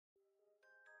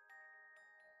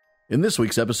In this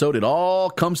week's episode, it all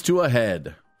comes to a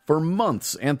head. For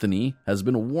months, Anthony has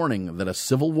been warning that a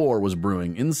civil war was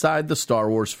brewing inside the Star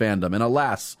Wars fandom, and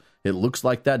alas, it looks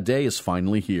like that day is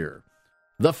finally here.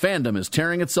 The fandom is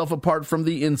tearing itself apart from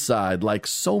the inside like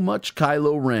so much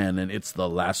Kylo Ren, and it's the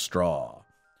last straw.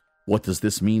 What does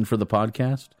this mean for the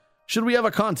podcast? Should we have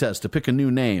a contest to pick a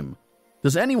new name?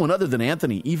 Does anyone other than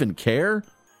Anthony even care?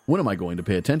 When am I going to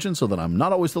pay attention so that I'm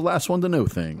not always the last one to know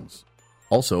things?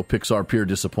 Also, Pixar peer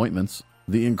disappointments,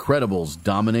 The Incredibles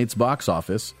dominates box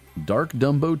office, Dark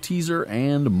Dumbo teaser,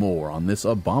 and more on this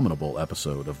abominable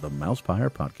episode of the Mousepire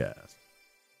Podcast.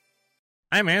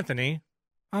 I'm Anthony.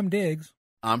 I'm Diggs.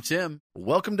 I'm Tim.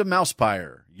 Welcome to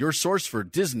Mousepire, your source for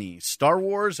Disney, Star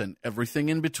Wars, and everything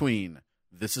in between.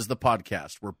 This is the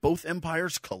podcast where both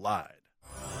empires collide.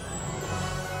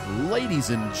 Ladies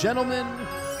and gentlemen,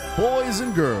 boys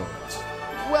and girls,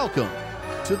 welcome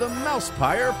to the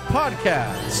Mousepire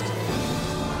Podcast.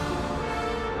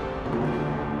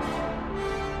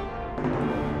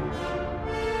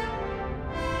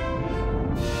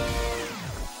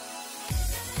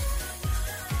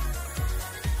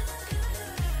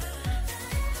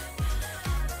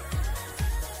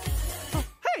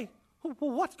 Hey,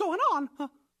 what's going on?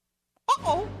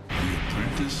 Uh-oh. The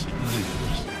Apprentice lives.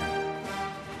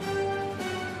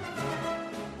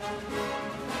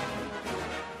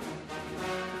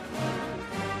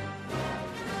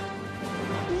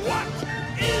 What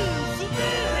is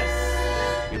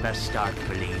this? You best start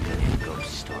believing in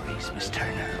ghost stories, Miss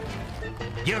Turner.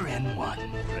 You're in one.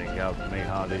 Think up me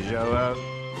how to show up.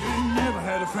 Never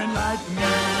had a friend like me.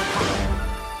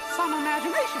 Some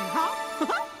imagination, huh?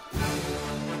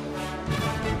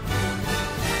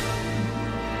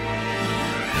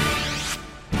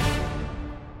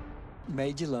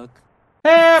 Made you look.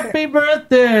 Happy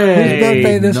birthday! Whose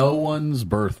birthday this? No one's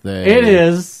birthday. It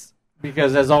is,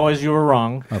 because as always, you were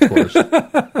wrong. Of course.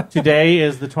 Today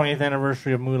is the 20th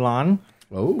anniversary of Mulan.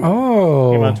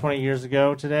 Oh. Came out 20 years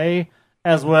ago today,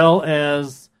 as well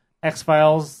as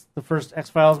X-Files, the first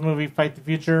X-Files movie, Fight the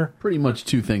Future. Pretty much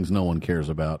two things no one cares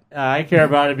about. I care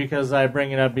about it because I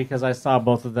bring it up because I saw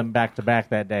both of them back-to-back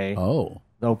that day, Oh.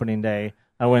 the opening day.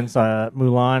 I went and saw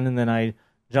Mulan, and then I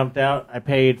jumped out. I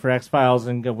paid for X-Files,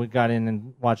 and we got in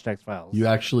and watched X-Files. You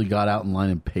actually got out in line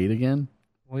and paid again?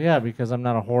 Well, yeah, because I'm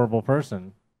not a horrible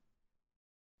person.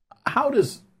 How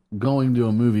does going to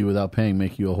a movie without paying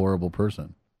make you a horrible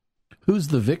person? Who's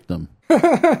the victim?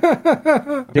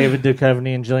 David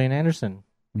Duchovny and Gillian Anderson.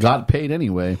 Got paid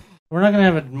anyway. We're not going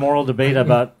to have a moral debate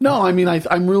about... No, I mean, I'm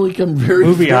very,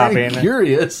 Movie very hopping.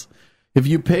 curious. If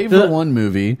you pay for one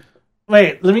movie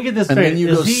Wait, let me get this and straight. then you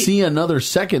go see another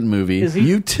second movie,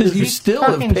 you still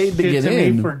have talking paid to shit get me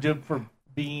in. for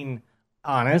being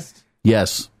honest?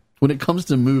 Yes. When it comes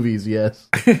to movies, yes.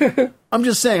 I'm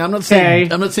just saying. I'm not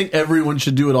saying everyone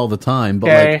should do it all the time. But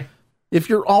like, if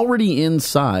you're already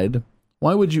inside,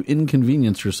 why would you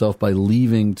inconvenience yourself by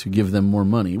leaving to give them more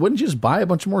money? Wouldn't you just buy a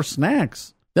bunch more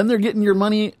snacks? Then they're getting your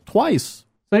money twice.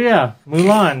 So yeah,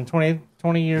 Mulan,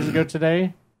 20 years ago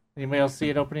today. Anybody else see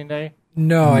it opening day?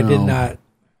 No, I did not.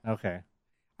 Okay.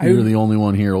 You're the only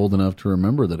one here old enough to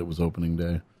remember that it was opening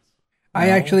day.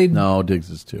 I actually... No, Diggs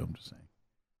is too. I'm just saying.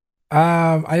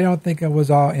 I don't think I was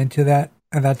all into that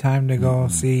at that time to go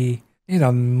see,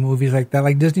 movies like that.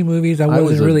 Like Disney movies, I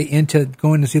wasn't really into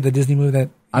going to see the Disney movie that...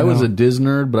 I was a Disney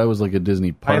nerd, but I was like a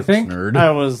Disney Parks nerd.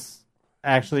 I was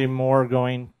actually more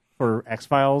going for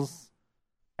X-Files.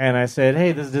 And I said,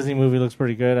 hey, this Disney movie looks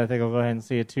pretty good. I think I'll go ahead and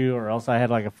see it too. Or else I had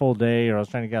like a full day, or I was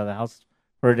trying to get out of the house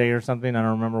for a day or something. I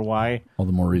don't remember why. All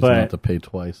the more reason not to pay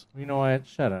twice. You know what?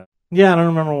 Shut up. Yeah, I don't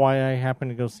remember why I happened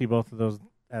to go see both of those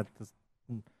at the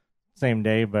same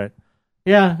day. But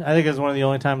yeah, I think it's one of the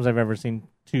only times I've ever seen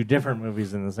two different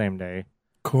movies in the same day.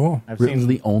 Cool. I've seen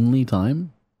the only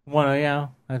time? One, yeah,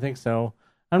 I think so.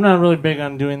 I'm not really big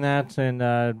on doing that, and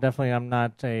definitely I'm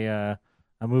not a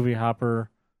movie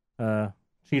hopper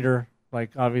cheater like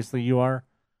obviously you are.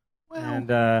 Well.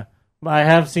 And I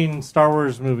have seen Star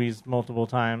Wars movies multiple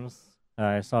times.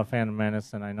 I saw Phantom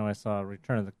Menace, and I know I saw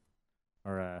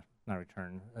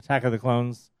Attack of the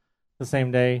Clones the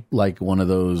same day. Like one of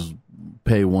those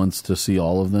pay once to see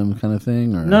all of them kind of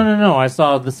thing? Or? No. I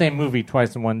saw the same movie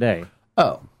twice in one day.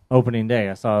 Oh. Opening day.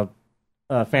 I saw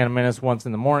Phantom Menace once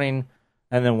in the morning,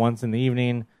 and then once in the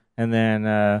evening, and then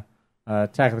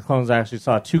Attack of the Clones I actually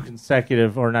saw not two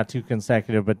consecutive,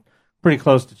 but pretty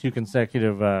close to two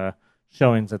consecutive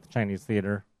showings at the Chinese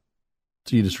theater.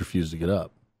 So you just refused to get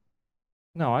up?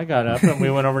 No, I got up, and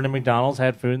we went over to McDonald's,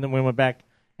 had food, and then we went back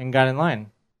and got in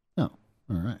line. Oh,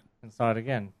 all right. And saw it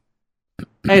again.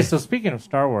 Hey, so speaking of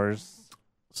Star Wars...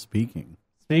 Speaking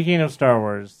of Star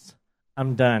Wars,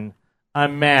 I'm done.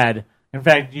 I'm mad. In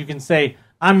fact, you can say,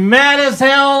 I'm mad as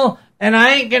hell, and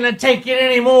I ain't gonna take it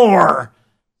anymore.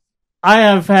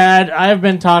 I've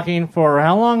been talking for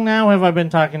how long now? Have I been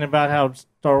talking about how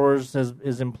Star Wars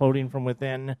is imploding from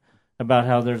within? About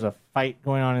how there's a fight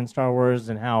going on in Star Wars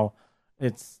and how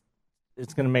it's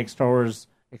going to make Star Wars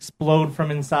explode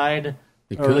from inside,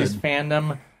 or at least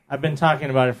fandom. I've been talking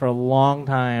about it for a long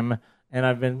time, and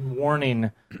I've been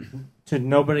warning to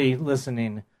nobody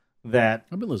listening that...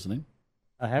 I've been listening.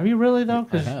 Have you really, though?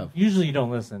 I have. Usually you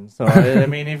don't listen. So, I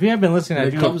mean, if you have been listening...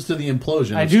 When it comes to the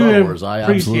implosion I of do Star Wars, I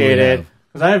appreciate absolutely it. have.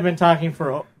 Because I have been talking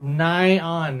for nigh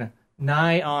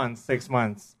on 6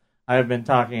 months. I have been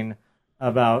talking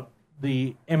about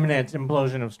the imminent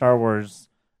implosion of Star Wars,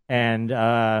 and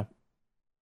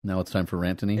Now it's time for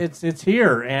Rantony. it's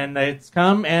here, and it's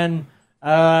come, and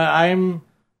I'm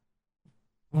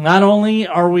not only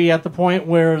are we at the point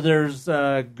where there's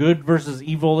good versus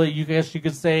evil, you guess you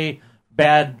could say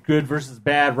bad, good versus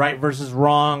bad, right versus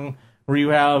wrong, where you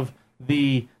have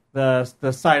the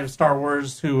side of Star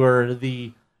Wars who are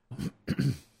the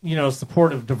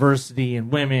support of diversity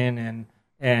and women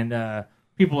and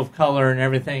people of color and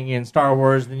everything in Star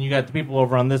Wars. Then you got the people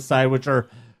over on this side, which are,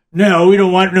 no, we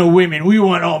don't want no women. We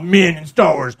want all men in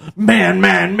Star Wars. Man,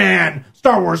 man, man.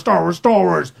 Star Wars, Star Wars, Star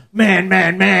Wars. Man,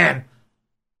 man, man.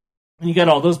 And you got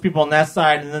all those people on that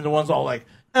side, and then the ones all like,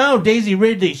 oh, Daisy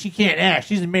Ridley, she can't act.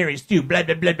 She's a Mary Stu, blah,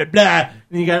 blah, blah, blah, blah.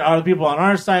 And you got other people on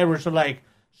our side which are like,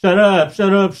 shut up,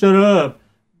 shut up, shut up.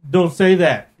 Don't say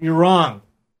that. You're wrong.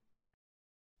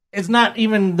 It's not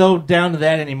even, though, down to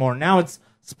that anymore. Now it's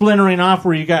splintering off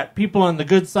where you got people on the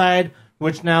good side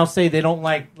which now say they don't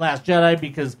like Last Jedi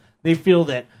because they feel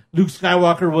that Luke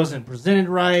Skywalker wasn't presented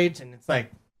right, and it's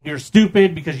like, you're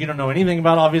stupid because you don't know anything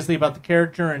about the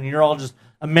character, and you're all just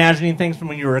imagining things from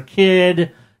when you were a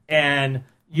kid, and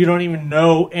you don't even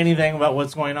know anything about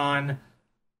what's going on.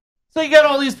 So you got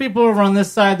all these people over on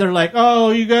this side, they're like,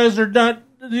 oh, you guys are not,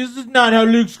 this is not how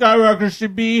Luke Skywalker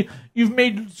should be. You've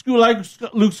made Luke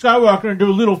Skywalker into a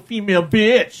little female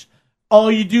bitch. All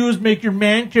you do is make your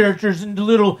man characters into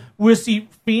little wussy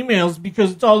females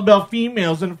because it's all about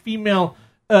females and female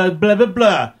blah, blah,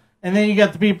 blah. And then you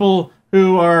got the people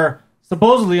who are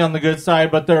supposedly on the good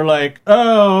side, but they're like,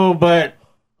 oh, but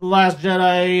Last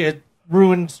Jedi, it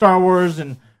ruined Star Wars,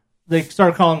 and they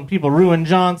start calling people Ruin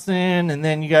Johnson, and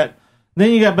then you got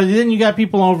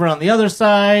people over on the other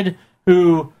side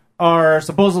who are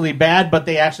supposedly bad, but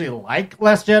they actually like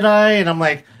Last Jedi, and I'm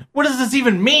like, what does this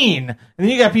even mean? And then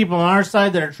you got people on our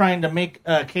side that are trying to make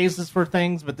cases for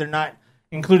things, but they're not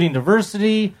including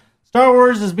diversity. Star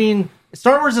Wars is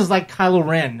like Kylo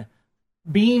Ren,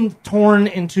 being torn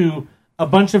into a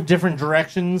bunch of different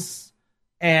directions,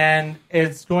 and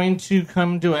it's going to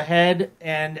come to a head,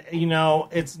 and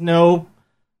it's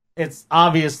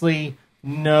obviously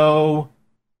no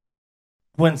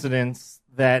coincidence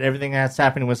that everything that's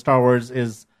happening with Star Wars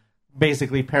is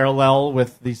basically parallel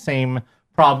with the same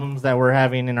problems that we're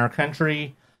having in our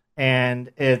country.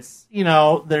 And it's,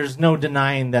 there's no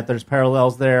denying that there's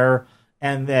parallels there,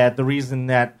 and that the reason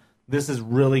that this has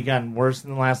really gotten worse in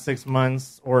the last 6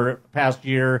 months or past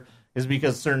year is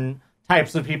because certain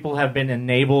types of people have been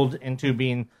enabled into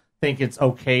think it's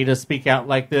okay to speak out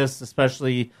like this,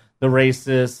 especially the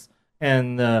racists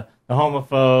and the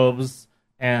homophobes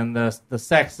and the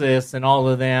sexists, and all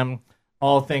of them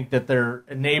all think that they're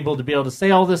enabled to be able to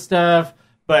say all this stuff.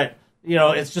 But,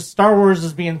 it's just Star Wars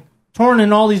is being torn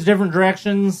in all these different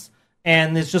directions,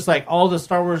 and it's just like all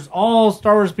Star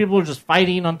Wars people are just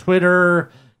fighting on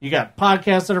Twitter. You got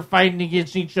podcasts that are fighting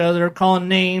against each other, calling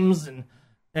names, and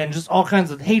just all kinds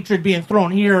of hatred being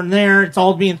thrown here and there. It's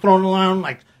all being thrown around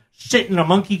like shit in a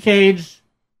monkey cage.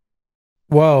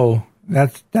 Whoa,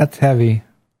 that's heavy.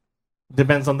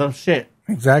 Depends on the shit.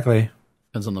 Exactly.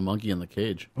 Depends on the monkey in the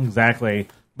cage. Exactly.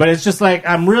 But it's just like,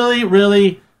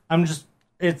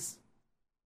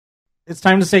 it's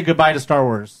time to say goodbye to Star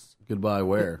Wars. Goodbye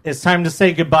where? It's time to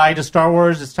say goodbye to Star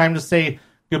Wars. It's time to say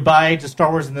goodbye to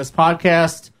Star Wars in this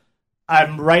podcast.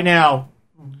 Right now,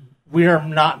 we are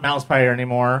not Mouse Pyre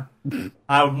anymore.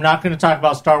 I'm not going to talk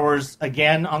about Star Wars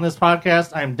again on this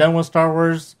podcast. I'm done with Star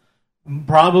Wars.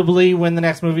 Probably when the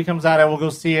next movie comes out, I will go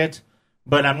see it.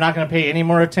 But I'm not going to pay any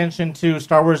more attention to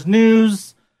Star Wars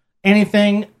news,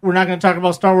 anything. We're not going to talk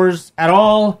about Star Wars at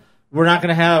all. We're not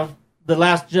going to have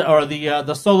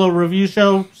the solo review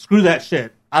show. Screw that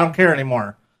shit. I don't care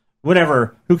anymore.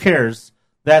 Whatever. Who cares?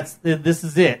 This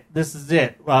is it. This is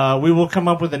it. We will come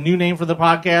up with a new name for the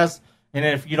podcast. And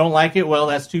if you don't like it, well,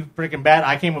 that's too freaking bad.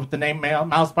 I came up with the name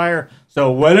Mouse Pyre,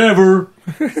 so whatever.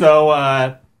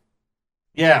 So,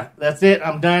 yeah, that's it.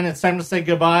 I'm done. It's time to say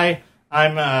goodbye.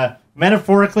 I'm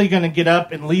metaphorically going to get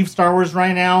up and leave Star Wars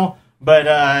right now,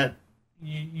 but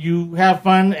you have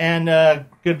fun and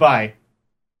goodbye.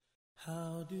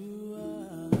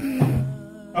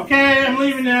 Okay, I'm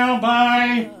leaving now.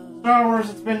 Bye. Star Wars,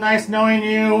 it's been nice knowing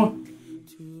you.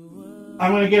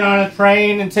 I'm going to get on a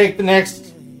train and take the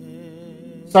next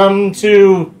some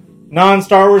to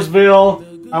non-Star Warsville.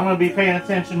 I'm going to be paying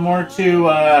attention more to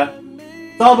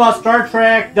it's all about Star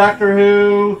Trek, Doctor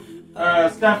Who,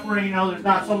 stuff where, there's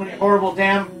not so many horrible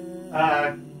damn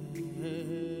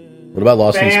What about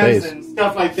Lost in fans Space? and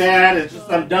stuff like that. It's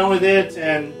just I'm done with it.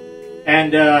 And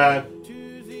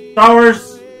Star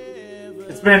Wars,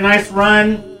 it's been a nice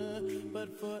run,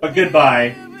 but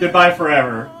goodbye. Goodbye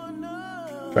forever.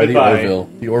 Try the Goodbye. Orville.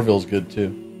 The Orville's good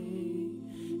too.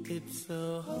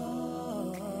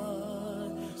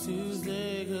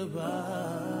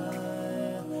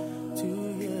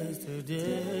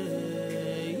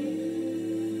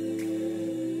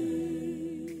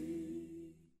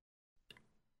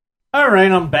 All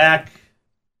right, I'm back.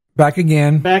 Back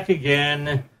again. Back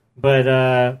again.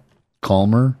 But,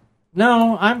 Calmer.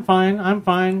 no, I'm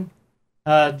fine.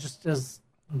 Just as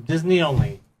Disney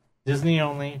only. Disney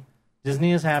only.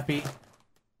 Disney is happy,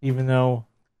 even though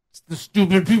the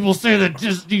stupid people say that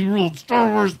Disney ruled Star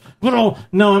Wars. But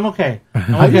no, I'm okay.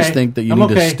 I just think that you need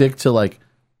to stick to like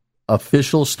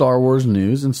official Star Wars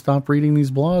news and stop reading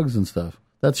these blogs and stuff.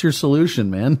 That's your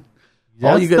solution, man.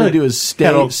 All you got to do is stay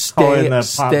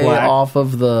off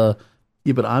of the.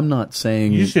 Yeah, but I'm not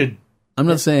saying You should. I'm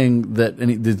not saying that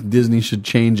Disney should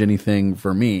change anything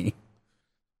for me,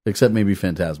 except maybe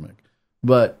Fantasmic.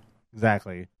 But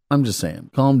Exactly. I'm just saying,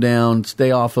 calm down,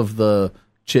 stay off of the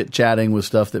chit-chatting with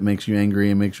stuff that makes you angry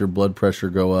and makes your blood pressure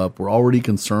go up. We're already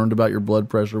concerned about your blood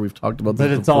pressure. We've talked about this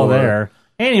But it's before. all there.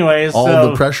 Anyways, All so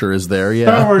the pressure is there, yeah.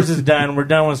 Star Wars is done. We're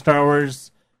done with Star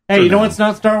Wars. Hey, you know what's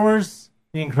not Star Wars?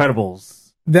 The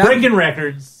Incredibles. Breaking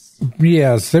records.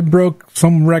 Yes, it broke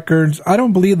some records. I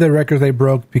don't believe the records they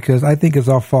broke because I think it's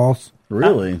all false.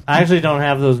 Really? I actually don't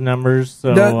have those numbers.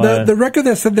 So The record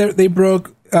that said that they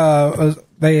broke,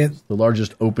 they the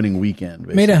largest opening weekend,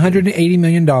 basically. made $180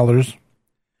 million.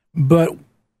 But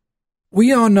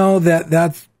we all know that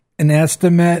that's an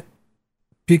estimate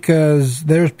because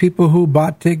there's people who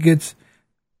bought tickets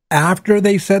after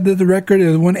they said that the record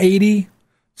is 180.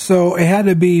 So it had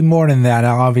to be more than that,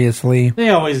 obviously. They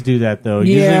always do that, though.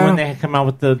 Yeah. Usually when they come out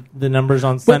with the numbers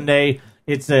on Sunday,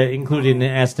 it's including an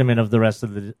estimate of the rest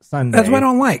of the Sunday. That's what I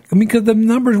don't like. I mean, because the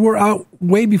numbers were out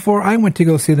way before I went to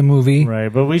go see the movie. Right,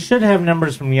 but we should have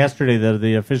numbers from yesterday, though,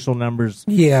 the official numbers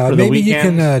Yeah, for the maybe you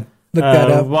weekend. can look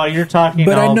that up. While you're talking,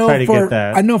 But I'll try to get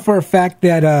that. I know for a fact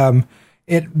that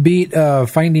it beat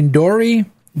Finding Dory.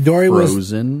 Dory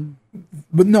Frozen.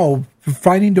 but no,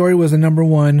 Finding Dory was the number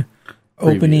one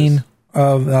opening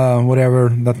of whatever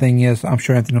the thing is. I'm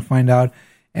sure Anthony will find out.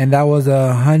 And that was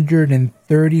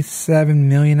 137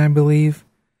 million, I believe.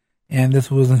 And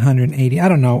this was 180. I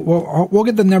don't know. We'll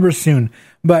get the numbers soon.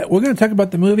 But we're going to talk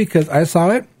about the movie because I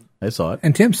saw it. I saw it.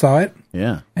 And Tim saw it.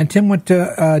 Yeah. And Tim went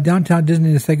to Downtown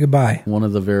Disney to say goodbye. One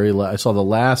of the very I saw the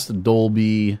last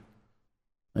Dolby,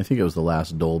 I think it was the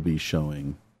last Dolby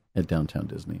showing at Downtown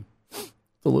Disney. It's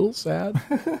a little sad.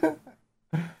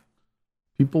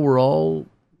 People were all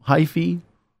hyphy.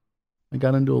 I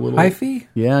got into a little Hyphy?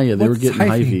 Yeah, they were What's getting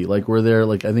hyphy. Like we're there.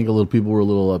 Like I think a little people were a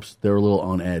little they were a little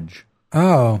on edge.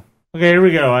 Oh. Okay, here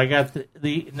we go. I got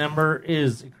the number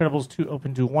is Incredibles 2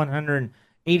 open to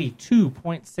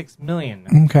 182.6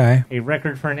 million. Okay. A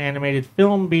record for an animated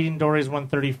film, beating Dory's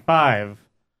 135.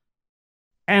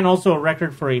 And also a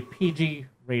record for a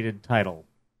PG-rated title.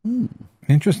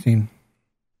 Interesting.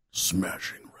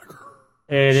 Smashing.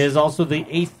 It is also the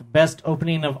 8th best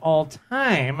opening of all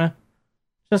time,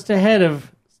 just ahead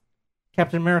of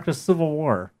Captain America Civil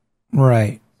War.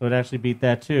 Right. So it actually beat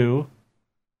that too.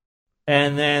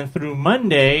 And then through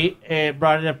Monday, it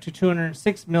brought it up to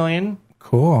 206 million.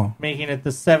 Cool. Making it the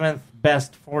 7th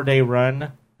best 4-day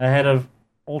run, ahead of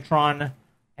Ultron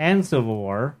and Civil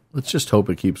War. Let's just hope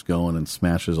it keeps going and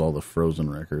smashes all the Frozen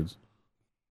records.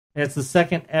 It's the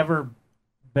second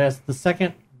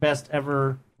best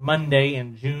ever Monday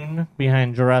in June,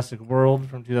 behind Jurassic World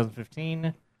from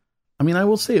 2015. I mean, I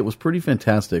will say it was pretty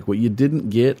fantastic. What you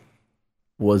didn't get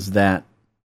was that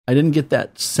I didn't get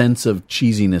that sense of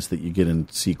cheesiness that you get in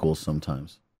sequels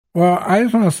sometimes. Well, I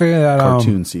just want to say that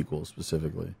Cartoon sequels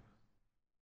specifically.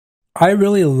 I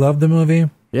really loved the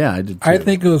movie. Yeah, I did too. I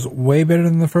think it was way better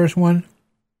than the first one.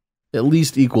 At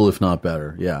least equal, if not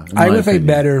better. Yeah, I would say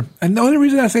better. And the only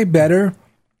reason I say better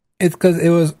is because it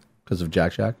was... Because of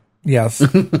Jack Shack? Yes.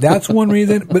 That's one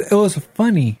reason. But it was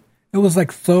funny. It was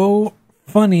like so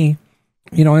funny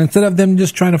You know, instead of them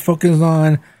just trying to focus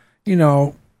on, you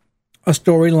know, a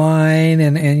storyline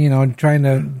and you know, trying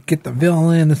to get the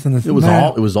villain, this and this. It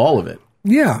was all of it.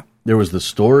 Yeah. There was the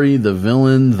story, the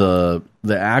villain, the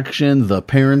action, the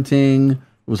parenting. It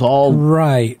was all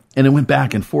right, and it went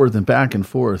back and forth and back and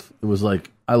forth. It was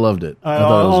like I loved it. I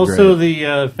thought it was also great.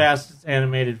 the fastest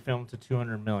animated film to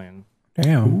 200 million.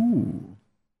 Damn. Ooh.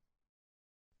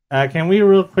 Can we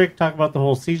real quick talk about the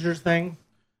whole seizures thing?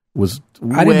 Was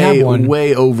I didn't have one.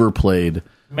 way overplayed.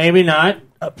 Maybe not.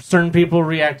 Certain people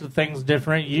react to things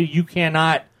different. You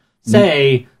cannot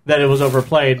say that it was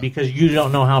overplayed because you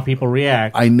don't know how people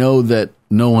react. I know that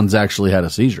no one's actually had a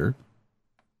seizure.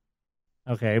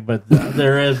 Okay, but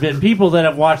there have been people that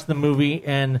have watched the movie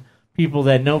and people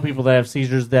that know people that have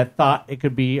seizures that thought it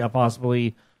could be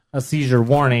possibly a seizure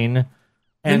warning.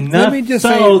 And Let me just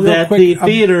say so real that quick, the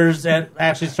theaters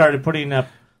actually started putting up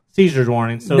seizure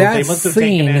warnings. So they must have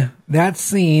taken it. That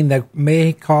scene that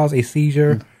may cause a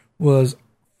seizure was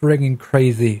friggin'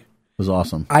 crazy. It was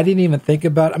awesome. I didn't even think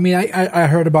about. I mean, I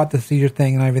heard about the seizure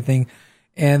thing and everything,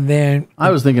 and then I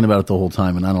was thinking about it the whole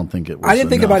time, and I don't think it was. I didn't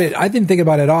think about it. I didn't think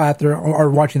about it at all after or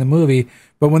watching the movie.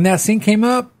 But when that scene came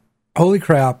up, holy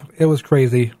crap, it was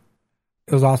crazy.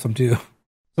 It was awesome too.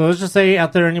 So let's just say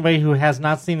out there, anybody who has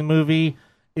not seen the movie,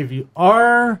 if you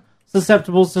are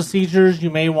susceptible to seizures, you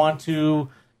may want to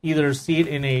either see it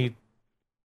in a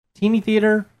teeny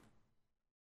theater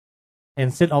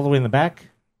and sit all the way in the back,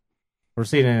 or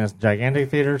see it in a gigantic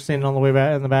theater sitting all the way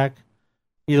back in the back.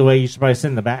 Either way, you should probably sit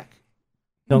in the back.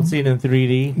 Don't see it in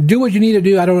 3D. Do what you need to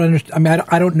do. I don't understand. I mean,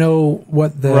 I don't know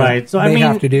what the Right. So they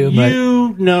have to do.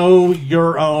 You know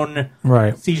your own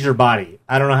Right. seizure body.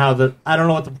 I don't know I don't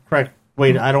know what the correct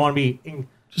way. I don't want to be.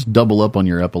 Just double up on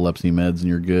your epilepsy meds, and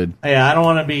you're good. Yeah, I don't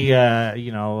want to be.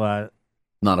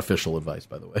 Not official advice,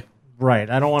 by the way. Right.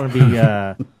 I don't want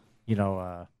to be,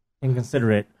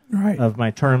 inconsiderate Right. of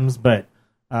my terms, but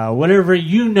whatever,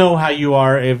 you know how you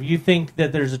are. If you think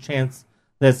that there's a chance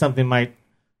that something might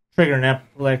trigger an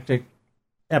epileptic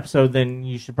episode, then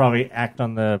you should probably act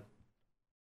on the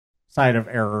side of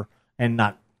error and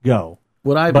not go.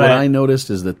 What I noticed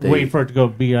is that they wait for it to go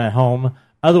be at home.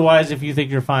 Otherwise, if you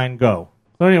think you're fine, go.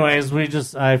 So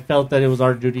anyways, I felt that it was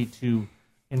our duty to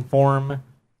inform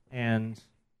and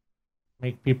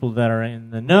make people that are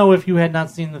in the know. If you had not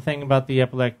seen the thing about the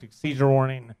epileptic seizure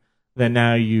warning, then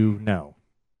now you know.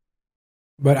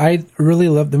 But I really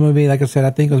loved the movie. Like I said,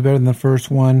 I think it was better than the first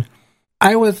one.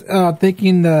 I was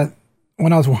thinking that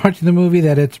when I was watching the movie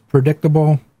that it's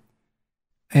predictable,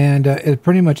 and it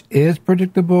pretty much is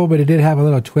predictable, but it did have a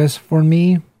little twist for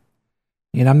me.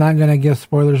 And I'm not going to give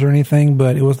spoilers or anything,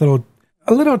 but it was a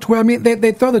little twist. I mean,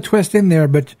 they throw the twist in there,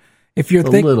 but if you're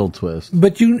thinking... A little twist.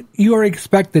 But you are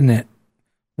expecting it.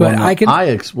 But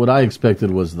what I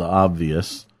expected was the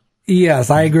obvious. Yes,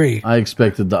 I agree. I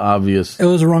expected the obvious. It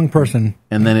was the wrong person.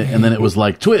 And then it was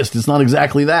like, twist, it's not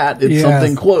exactly that. It's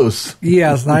something close.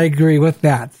 Yes, I agree with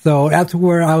that. So that's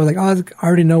where I was like, oh, I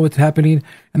already know what's happening.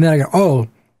 And then I go, oh,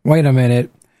 wait a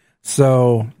minute.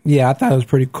 So, yeah, I thought it was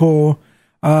pretty cool.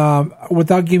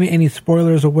 Without giving any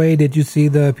spoilers away, did you see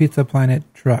the Pizza Planet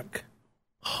truck?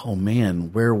 Oh,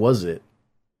 man, where was it?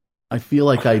 I feel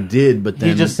like I did, but then...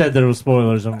 He just said there were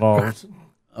spoilers involved.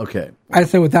 Okay. I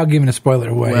said without giving a spoiler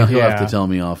away. Well, he'll have to tell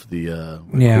me off the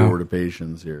record of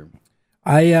patience here.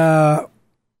 I'll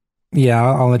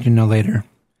let you know later.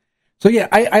 So, yeah,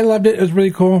 I loved it. It was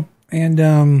really cool. And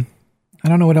I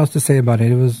don't know what else to say about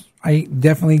it. I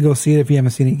definitely go see it if you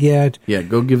haven't seen it yet. Yeah,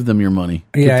 go give them your money.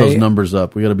 Get those numbers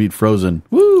up. We got to beat Frozen.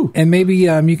 Woo! And maybe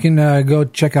you can go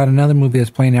check out another movie that's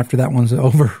playing after that one's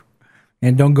over.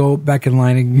 And don't go back in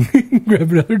line and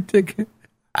grab another ticket.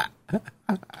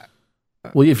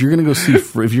 Well, if you're gonna go see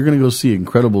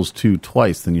Incredibles 2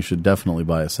 twice, then you should definitely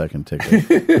buy a second ticket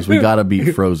because we got to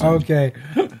beat Frozen. Okay.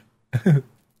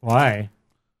 Why?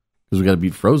 Because we got to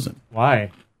beat Frozen. Why?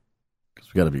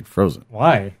 Because we got to beat Frozen.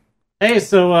 Why? Hey,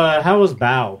 so how was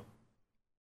Bao?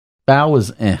 Bao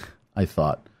was I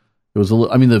thought it was a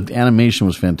little. I mean, the animation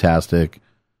was fantastic.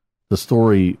 The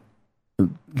story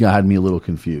had me a little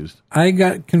confused. I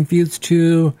got confused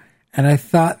too, and I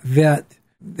thought that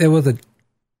there was a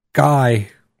guy.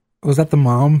 Was that the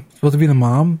mom? Supposed to be the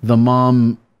mom? The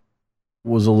mom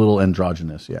was a little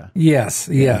androgynous, yeah. Yes.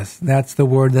 That's the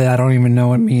word that I don't even know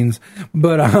what it means.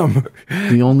 But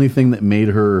the only thing that made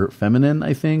her feminine,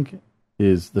 I think,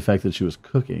 is the fact that she was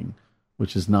cooking,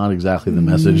 which is not exactly the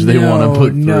message they want to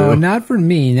put through. No, not for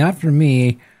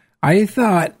me. I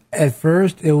thought at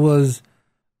first it was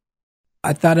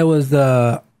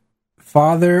the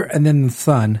father and then the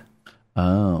son.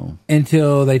 Oh.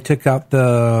 Until they took out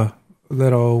the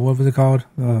little, what was it called?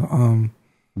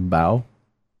 Bao?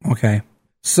 Okay.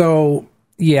 So,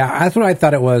 yeah, that's what I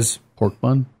thought it was. Pork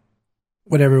bun?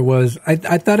 Whatever it was. I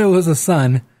thought it was a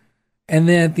son. And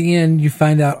then at the end, you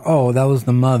find out, oh, that was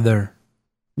the mother.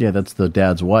 Yeah, that's the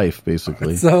dad's wife,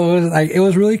 basically. So it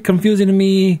was really confusing to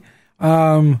me.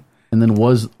 And then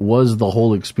was the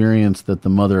whole experience that the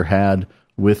mother had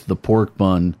with the pork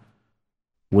bun,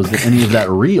 was any of that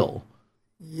real?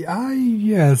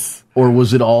 Yes. Or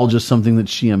was it all just something that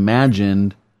she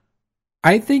imagined?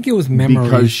 I think it was memories.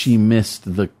 Because she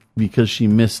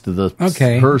missed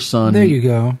her son. There you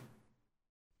go.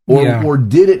 Or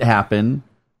did it happen,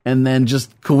 and then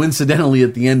just coincidentally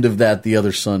at the end of that, the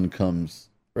other son comes,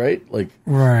 right?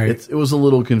 Right. It was a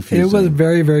little confusing. It was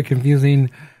very, very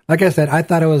confusing. Like I said, I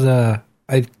thought it was a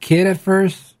kid at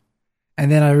first,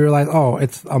 and then I realized, oh,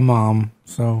 it's a mom.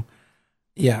 So,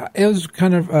 yeah, it was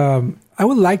kind of. I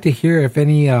would like to hear if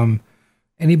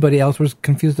anybody else was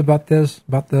confused about this,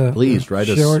 about the. Please write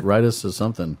us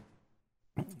something.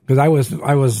 Because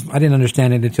I didn't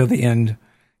understand it until the end,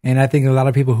 and I think a lot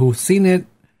of people who've seen it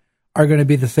are going to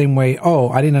be the same way. Oh,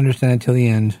 I didn't understand it until the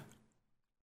end.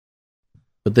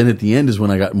 But then at the end is when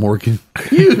I got more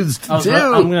confused too. I was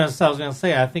gonna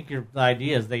say, I think the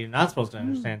idea is that you're not supposed to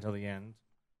understand until the end,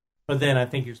 but then I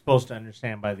think you're supposed to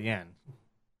understand by the end.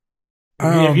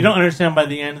 If you don't understand by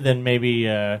the end, then maybe.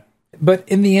 But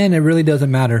in the end, it really doesn't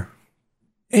matter.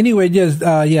 Anyway, just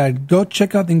go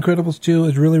check out The Incredibles 2.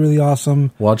 It's really, really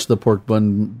awesome. Watch the pork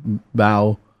bun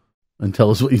bow and tell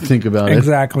us what you think about it.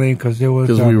 Exactly, because we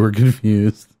were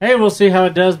confused. Hey, we'll see how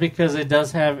it does, because it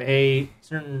does have a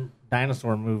certain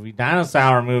dinosaur movie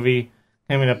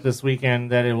coming up this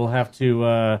weekend that it will have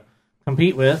to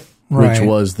compete with. Right. Which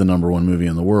was the number one movie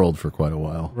in the world for quite a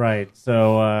while. Right.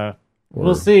 So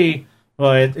we'll see.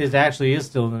 Well, it actually is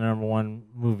still the number one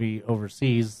movie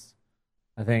overseas,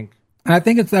 I think. I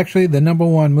think it's actually the number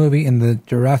one movie in the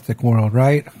Jurassic world,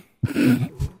 right?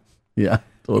 Yeah,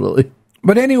 totally.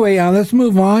 But anyway, let's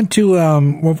move on to,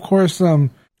 of course,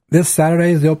 this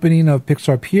Saturday is the opening of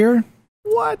Pixar Pier.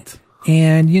 What?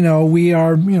 And,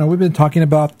 we've been talking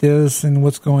about this and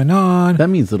what's going on. That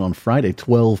means that on Friday,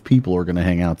 12 people are going to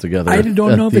hang out together. I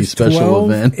don't know if it's special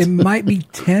 12. Event. It might be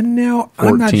 10 now. 14,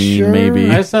 I'm not sure. Maybe.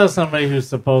 I saw somebody who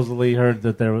supposedly heard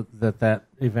that that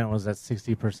event was at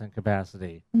 60%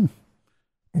 capacity.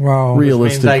 Well,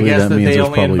 realistically, I guess that means they there's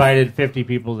only probably invited 50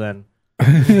 people then.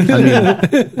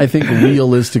 I think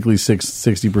realistically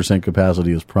 60%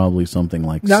 capacity is probably something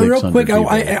like now, 600 real quick, people.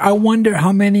 I wonder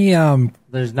how many.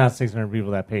 There's not 600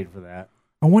 people that paid for that.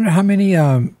 I wonder how many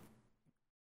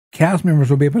cast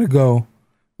members will be able to go.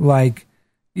 Like,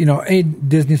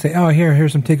 Disney say, "Oh,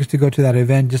 here's some tickets to go to that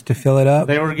event just to fill it up."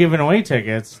 They were giving away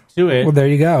tickets to it. Well, there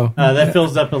you go. That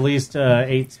fills up at least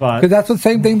 8 spots. Because that's the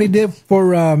same thing they did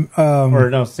for. Or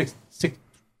no, six.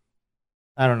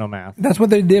 I don't know math. That's what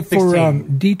they did for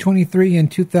 16. D23 in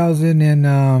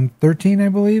 2013, I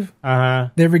believe.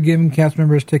 They were giving cast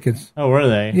members tickets. Oh, were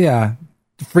they? Yeah,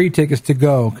 free tickets to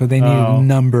go because they needed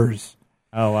numbers.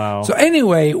 Oh, wow. So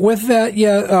anyway, with that,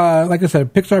 like I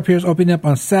said, Pixar Pier is opening up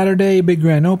on Saturday, big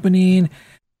grand opening.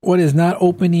 What is not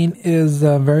opening is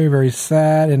very, very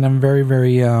sad, and I'm very,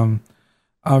 very,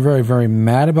 very, very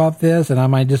mad about this, and I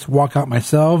might just walk out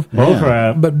myself. Oh,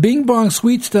 crap. But Bing Bong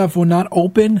Sweet Stuff will not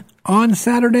open on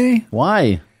Saturday.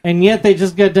 Why? And yet they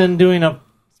just got done doing a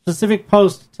specific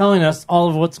post telling us all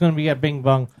of what's going to be at Bing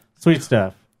Bong Sweet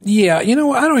Stuff. Yeah, I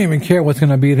don't even care what's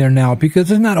going to be there now because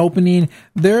it's not opening.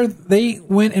 They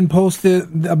went and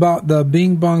posted about the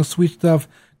Bing Bong Sweet Stuff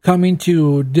coming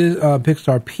to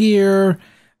Pixar Pier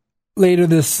later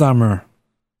this summer.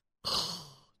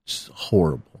 It's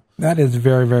horrible. That is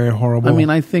very, very horrible. I mean,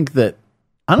 I think that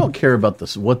I don't care about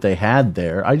this what they had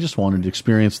there. I just wanted to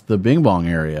experience the Bing Bong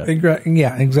area.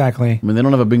 Yeah, exactly. I mean, they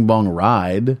don't have a Bing Bong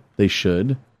ride. They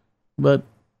should, but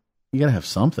you got to have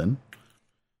something.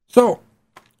 So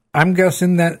I'm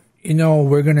guessing that,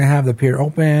 we're going to have the pier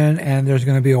open and there's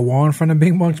going to be a wall in front of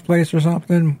Bing Bong's place or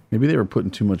something. Maybe they were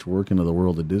putting too much work into the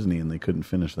world of Disney and they couldn't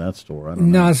finish that store. I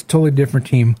don't know. No, it's a totally different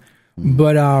team.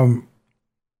 But,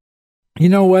 you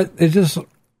know what? It's just,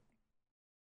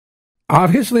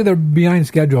 obviously they're behind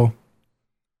schedule.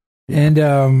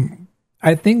 And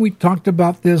I think we talked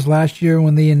about this last year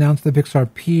when they announced the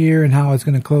Pixar Pier and how it's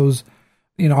going to close.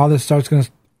 All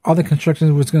the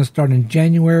construction was going to start in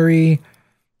January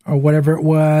or whatever it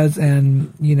was.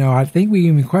 And, I think we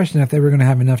even questioned if they were going to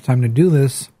have enough time to do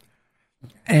this.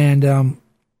 And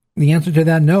the answer to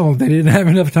that, no, they didn't have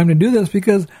enough time to do this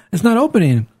because it's not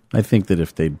opening. I think that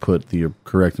if they'd put the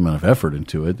correct amount of effort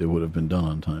into it, it would have been done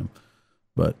on time.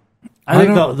 But I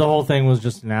think the whole thing was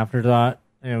just an afterthought.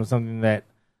 And it was something that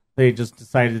they just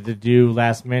decided to do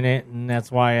last minute. And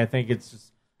that's why I think it's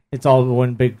just it's all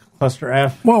one big cluster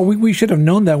F. Well, we should have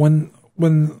known that when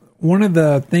one of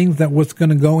the things that was going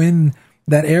to go in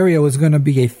that area was going to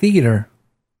be a theater,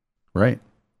 Right.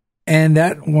 and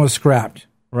that was scrapped.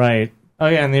 Right. Oh,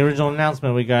 yeah, and the original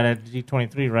announcement we got at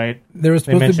D23, right? There was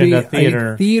They supposed to be mentioned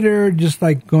a theater. just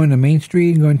like going to Main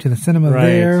Street, going to the cinema Right.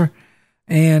 there.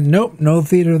 And nope, no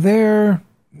theater there.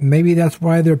 Maybe that's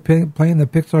why they're playing the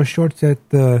Pixar shorts at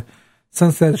the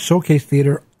Sunset Showcase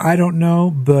Theater. I don't know,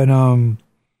 but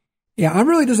yeah, I'm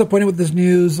really disappointed with this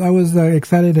news. I was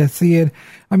excited to see it.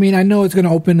 I mean, I know it's going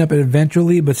to open up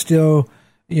eventually, but still,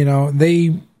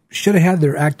 they should have had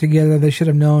their act together. They should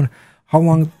have known how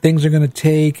long things are going to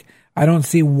take. I don't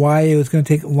see why it was going to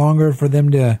take longer for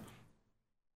them to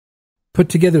put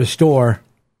together a store.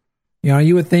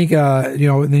 You would think, the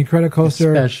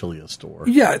Incredicoaster, Especially a store.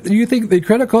 yeah, you think the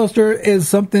Incredicoaster is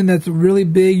something that's really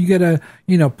big. You got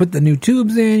to, put the new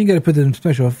tubes in. You got to put the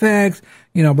special effects.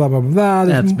 Blah blah blah.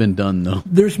 That's been done though.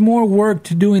 There's more work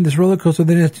to doing this roller coaster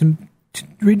than it is to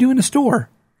redoing a store.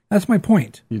 That's my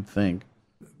point. You'd think.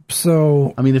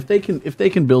 So, I mean, if they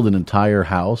can build an entire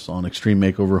house on Extreme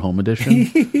Makeover Home Edition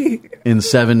in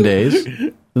 7 days,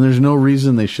 then there's no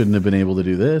reason they shouldn't have been able to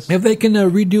do this. if they can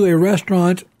redo a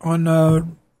restaurant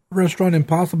on Restaurant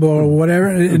Impossible or whatever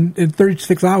in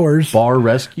 36 hours, Bar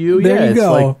Rescue, There yeah, you it's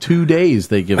go. like 2 days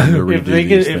they give them to redo If they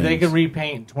could things.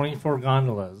 repaint 24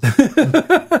 gondolas.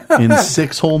 In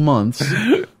 6 whole months.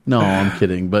 No, I'm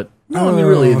kidding. But no, I mean,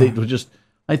 really, they would just.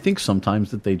 I think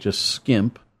sometimes that they just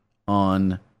skimp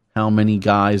on how many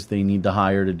guys they need to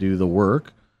hire to do the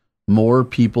work. More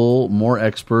people, more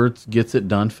experts, gets it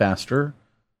done faster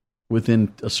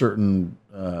within a certain.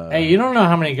 Hey, you don't know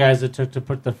how many guys it took to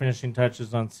put the finishing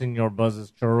touches on Senor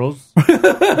Buzz's churros.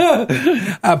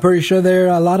 I'm pretty sure there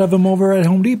are a lot of them over at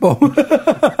Home Depot.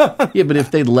 Yeah, but if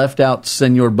they left out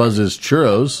Senor Buzz's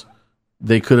churros,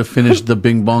 they could have finished the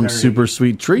Bing Bong Super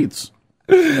Sweet Treats.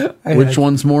 Which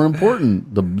one's more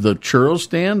important, the churro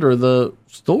stand or the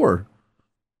store?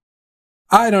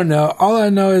 I don't know. All I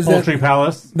know is Poultry that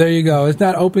Palace. there you go. It's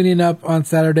not opening up on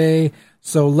Saturday,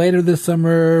 so later this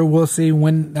summer we'll see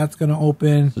when that's going to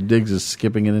open. So Diggs is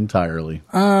skipping it entirely.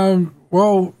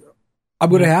 Well, I'm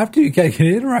going to have to. You can't get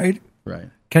in, right? Right.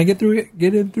 Can I get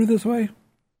in through this way?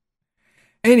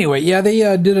 Anyway, yeah, they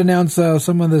did announce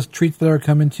some of the treats that are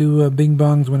coming to Bing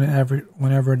Bongs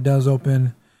whenever it does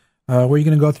open. Were you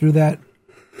going to go through that?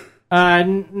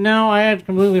 No, I had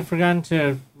completely forgotten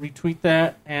to retweet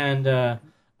that, and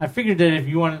I figured that if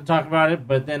you wanted to talk about it,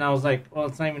 but then I was like, well,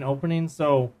 it's not even opening,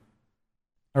 so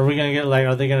are we going to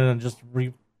are they going to just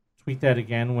retweet that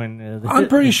again when... I'm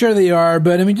pretty sure they are,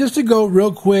 but I mean, just to go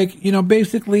real quick,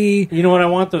 basically... You know what? I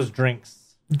want those drinks.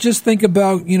 Just think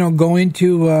about, going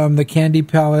to the Candy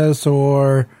Palace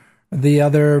or the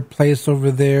other place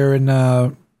over there in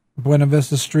Buena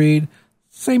Vista Street.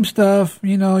 Same stuff,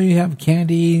 you have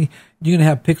candy. You're going to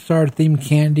have Pixar-themed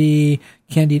candy,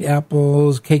 candied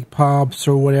apples, cake pops,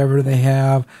 or whatever they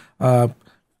have.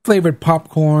 Flavored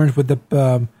popcorns with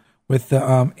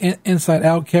the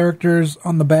inside-out characters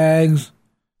on the bags.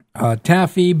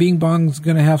 Taffy, Bing Bong's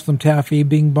going to have some taffy,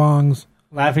 Bing Bongs.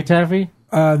 Laffy Taffy?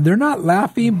 They're not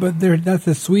Laffy, but that's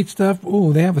the sweet stuff.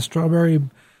 Ooh, they have a strawberry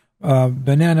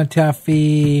banana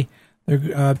taffy.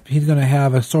 He's going to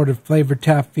have assorted flavored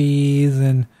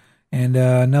taffies and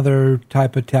another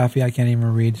type of taffy I can't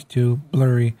even read. It's too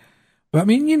blurry. But I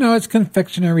mean, it's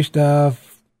confectionery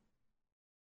stuff.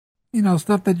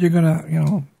 Stuff that you're going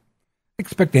to,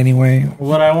 expect anyway.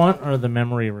 What I want are the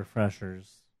memory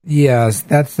refreshers. Yes,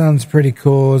 that sounds pretty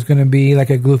cool. It's going to be like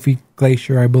a Goofy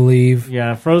Glacier, I believe.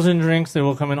 Yeah, frozen drinks. They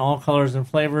will come in all colors and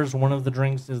flavors. One of the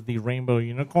drinks is the Rainbow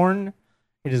Unicorn.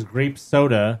 It is grape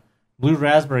soda, blue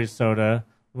raspberry soda,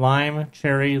 lime,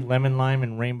 cherry, lemon lime,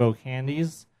 and rainbow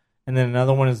candies. And then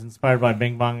another one is inspired by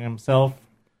Bing Bong himself,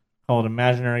 called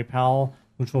Imaginary Pal,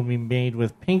 which will be made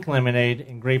with pink lemonade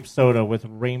and grape soda with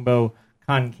rainbow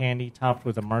cotton candy topped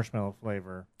with a marshmallow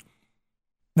flavor.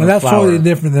 Now, that's totally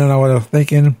different than what I was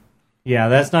thinking. Yeah,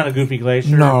 that's not a Goofy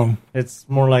Glacier. No. It's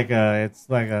more like a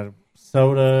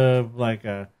soda,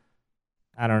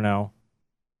 I don't know.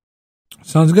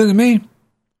 Sounds good to me.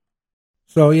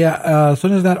 So, yeah, as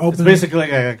soon as that opens... It's basically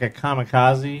like a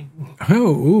kamikaze. Oh,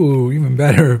 ooh, even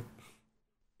better.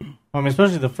 I mean,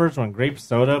 especially the first one, grape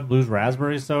soda, blues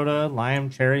raspberry soda, lime,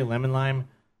 cherry, lemon lime.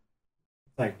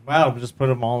 It's like, wow, just put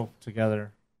them all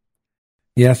together.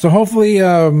 Yeah, so hopefully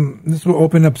this will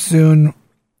open up soon.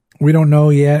 We don't know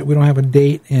yet. We don't have a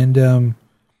date. And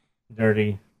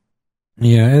Dirty.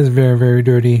 yeah, it's very, very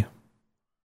dirty.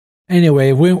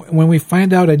 Anyway, when we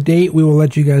find out a date, we will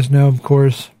let you guys know, of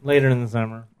course. Later in the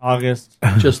summer, August.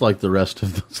 Just like the rest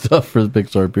of the stuff for the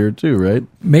Pixar Pier too, right?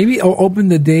 Maybe I'll open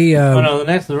the day. Oh no,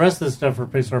 the rest of the stuff for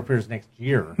Pixar Pier is next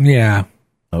year, Yeah.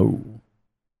 Oh,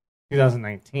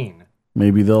 2019.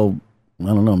 maybe they'll. I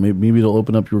don't know. Maybe they'll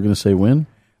open up. You were going to say when?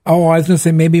 Oh, I was going to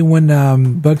say maybe when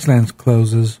Bugslands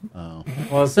closes. Oh,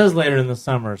 Well, it says later in the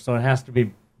summer, so it has to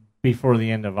be before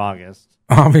the end of August.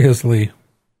 Obviously.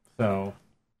 So,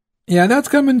 Yeah, that's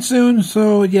coming soon.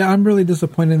 So, yeah, I'm really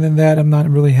disappointed in that. I'm not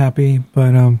really happy,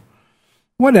 but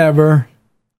whatever.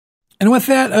 And with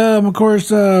that, of course,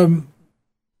 the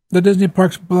Disney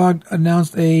Parks blog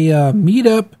announced a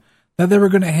meetup that they were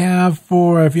going to have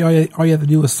for, if you all you have to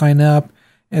do is sign up.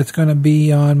 It's going to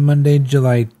be on Monday,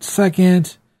 July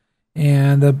 2nd.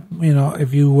 And,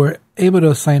 if you were able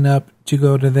to sign up to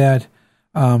go to that,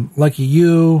 lucky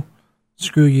you,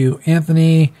 screw you,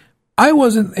 Anthony. I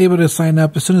wasn't able to sign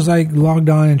up. As soon as I logged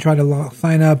on and tried to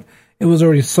sign up, it was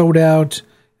already sold out.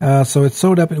 So it's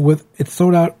sold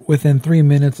out within 3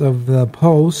 minutes of the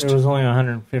post. there was only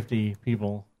 150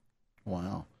 people.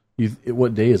 wow.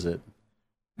 What day is it?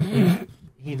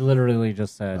 He literally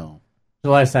just said Oh,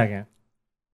 July 2nd.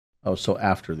 oh, so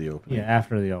after the opening. Yeah,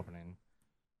 after the opening.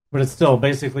 But it's still,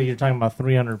 basically, you're talking about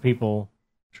 300 people.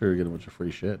 Sure, you get a bunch of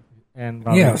free shit. And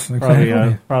probably, Yes,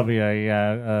 exactly. probably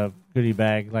a goodie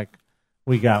bag like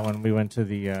we got when we went to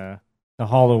the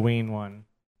Halloween one.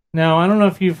 Now, I don't know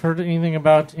if you've heard anything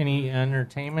about any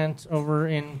entertainment over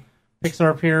in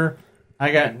Pixar Pier.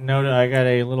 I got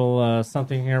a little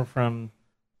something here from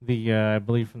the I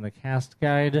believe from the cast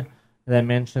guide that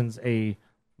mentions a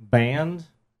band.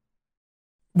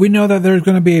 We know that there's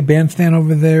going to be a bandstand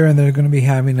over there, and they're going to be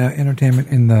having entertainment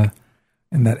in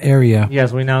that area.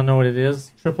 Yes, we now know what it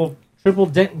is. Triple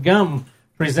Dent Gum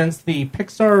presents the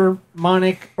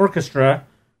Pixarmonic Orchestra,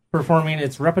 performing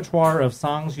its repertoire of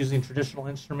songs using traditional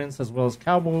instruments as well as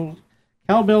cowbells,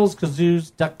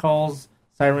 kazoos, duck calls,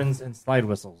 sirens, and slide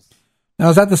whistles. Now,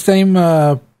 is that the same?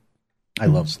 I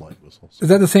love slide whistles. Is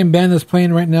that the same band that's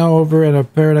playing right now over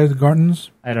at Paradise Gardens?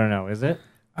 I don't know. Is it?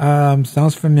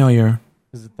 Sounds familiar.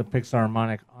 Is it the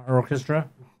Pixarmonic Orchestra?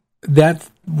 That's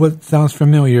what sounds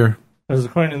familiar. Because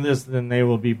according to this, then they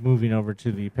will be moving over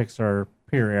to the Pixar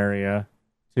Pier area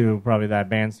to probably that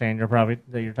bandstand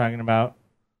that you're talking about,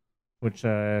 which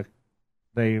they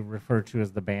refer to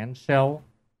as the band shell.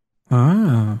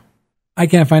 Ah, I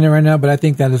can't find it right now, but I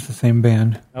think that is the same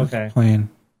band that's Okay. playing.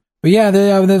 But yeah,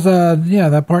 there's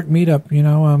that park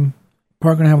meetup.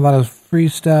 Park gonna have a lot of free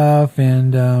stuff,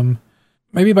 and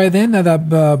maybe by then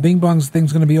that Bing Bong's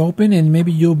thing's gonna be open, and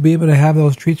maybe you'll be able to have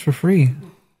those treats for free.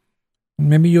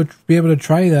 Maybe you'll be able to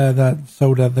try that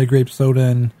soda, the grape soda,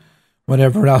 and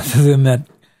whatever else is in that.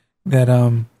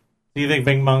 Do you think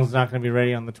Bing Bong's not going to be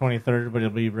ready on the 23rd, but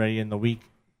it'll be ready in the week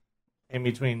in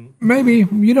between? Maybe,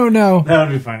 you don't know. That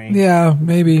would be funny. Yeah,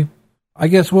 maybe. I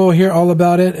guess we'll hear all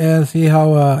about it and see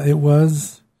how it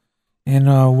was and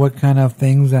what kind of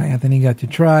things Anthony got to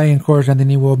try. And of course,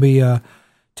 Anthony will be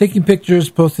taking pictures,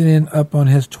 posting it up on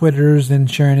his Twitters and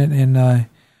sharing it, and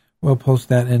we'll post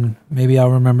that, and maybe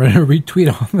I'll remember to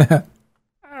retweet all that.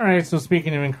 All right, so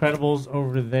speaking of Incredibles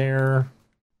over there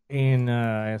in,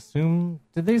 I assume,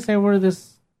 did they say where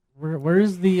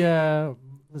is the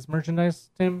this merchandise,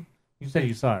 Tim? You said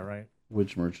you saw it, right?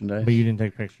 Which merchandise? But you didn't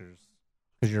take pictures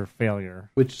because you're a failure.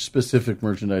 Which specific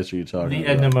merchandise are you talking The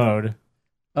about? Edna Mode.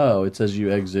 Oh, it says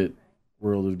you exit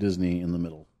World of Disney in the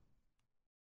middle.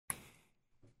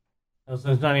 Oh,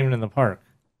 so it's not even in the park.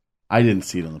 I didn't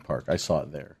see it in the park. I saw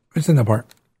it there. It's in the park.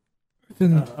 It's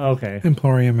in Okay.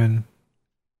 Emporium and...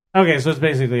 Okay, so it's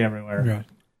basically everywhere. Yeah.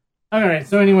 All right,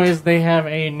 so anyways, they have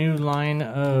a new line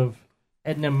of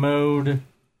Edna Mode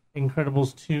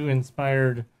Incredibles 2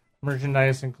 inspired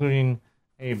merchandise, including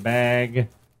a bag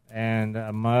and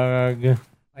a mug,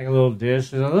 like a little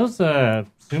dish. Are those Tsum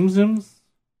Tsums?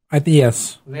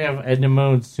 Yes. They have Edna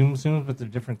Mode Tsum Tsums, but they're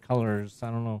different colors.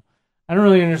 I don't know. I don't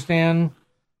really understand.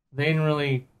 They didn't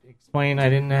really explain. I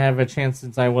didn't have a chance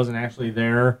since I wasn't actually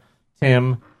there,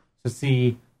 Tim, to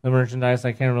see the merchandise.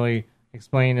 I can't really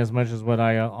explain as much as what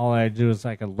all I do is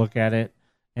I can look at it,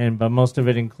 but most of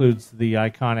it includes the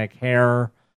iconic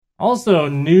hair. Also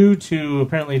new to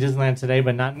apparently Disneyland today,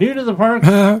 but not new to the park,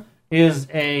 is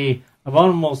a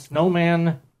Abominable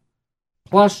Snowman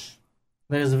plush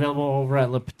that is available over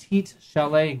at Le Petit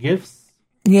Chalet Gifts.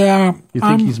 Yeah. You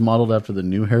think he's modeled after the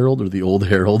new Harold or the old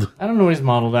Harold? I don't know what he's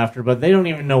modeled after, but they don't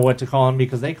even know what to call him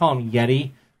because they call him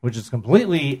Yeti, which is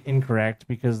completely incorrect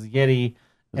because Yeti,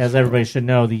 as everybody should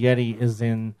know, the Yeti is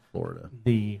in Florida.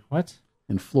 the what?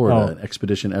 In Florida, Oh. at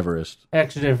Expedition Everest.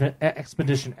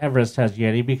 Expedition Everest has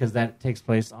Yeti because that takes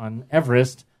place on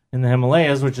Everest in the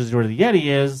Himalayas, which is where the Yeti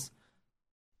is.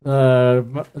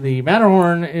 The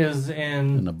Matterhorn is in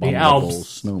An the abominable Alps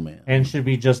snowman. and should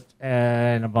be just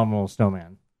an abominable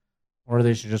snowman. Or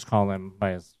they should just call him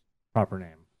by his proper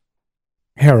name,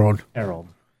 Harold. Harold.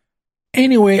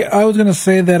 Anyway, I was going to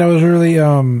say that I was really,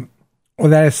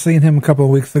 that I seen him a couple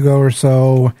of weeks ago or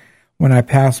so when I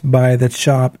passed by the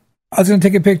shop. I was going to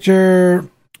take a picture,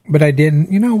 but I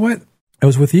didn't. You know what? I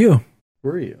was with you.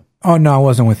 Where are you? Oh, no, I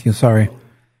wasn't with you. Sorry.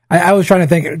 I was trying to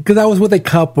think, because I was with a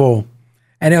couple,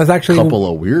 and it was actually...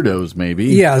 Couple of weirdos, maybe.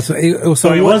 Yeah, so it was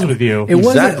with you.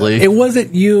 Exactly. It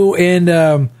wasn't you and,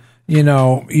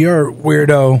 your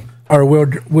weirdo, or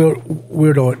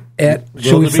weirdo at,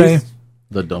 should we say? Wildebeest?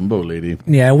 The Dumbo lady.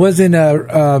 Yeah, it wasn't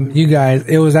you guys.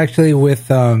 It was actually with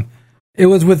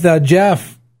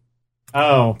Jeff.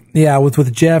 Oh, Yeah,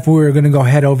 with Jeff. We were going to go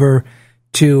head over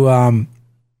to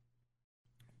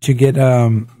get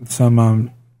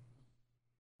some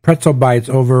pretzel bites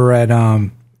over at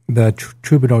the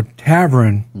Troubadour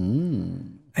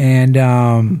Tavern,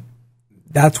 and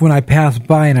that's when I passed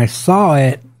by and I saw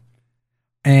it,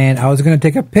 and I was going to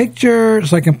take a picture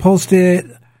so I can post it.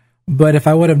 But if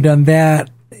I would have done that,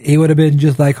 he would have been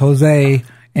just like Jose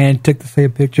and took the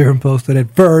same picture and posted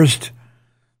it first.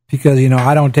 Because,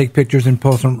 I don't take pictures and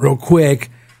post them real quick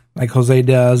like Jose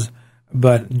does.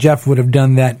 But Jeff would have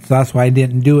done that. So that's why I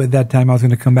didn't do it that time. I was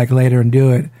going to come back later and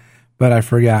do it. But I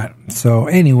forgot. So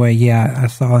anyway, yeah, I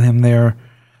saw him there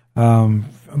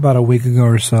about a week ago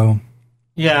or so.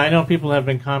 yeah, I know people have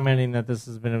been commenting that this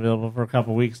has been available for a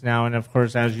couple weeks now. And, of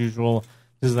course, as usual,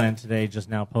 Disneyland Today just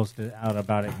now posted out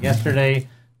about it yesterday.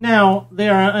 Now, they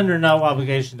are under no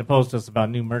obligation to post us about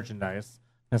new merchandise,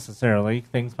 necessarily.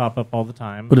 Things pop up all the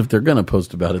time. But if they're going to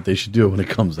post about it, they should do it when it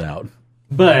comes out.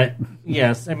 But,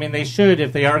 yes, I mean, they should,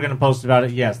 if they are going to post about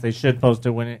it, yes, they should post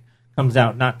it when it comes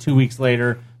out, not 2 weeks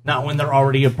later, not when they're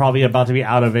already probably about to be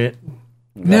out of it.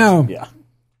 Now, Yeah,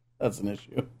 that's an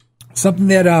issue. something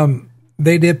that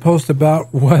they did post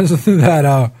about was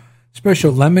that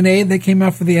special lemonade that came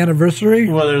out for the anniversary.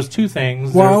 Well, there's two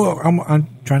things. Well, I'm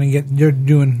trying to get, you're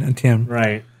doing a Tim.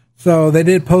 Right. So they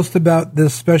did post about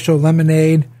this special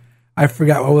lemonade. I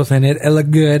forgot what was in it. It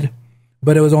looked good,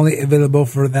 but it was only available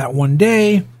for that one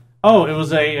day. Oh, it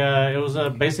was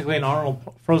basically an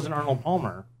frozen Arnold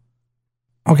Palmer.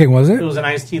 Okay, was It it? was an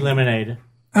iced tea lemonade,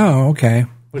 Oh, okay.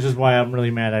 which is why I'm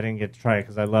really mad I didn't get to try it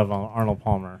because I love Arnold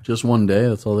Palmer. Just one day,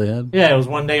 that's all they had? Yeah, it was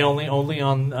one day only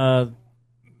on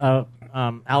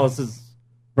Alice's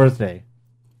birthday,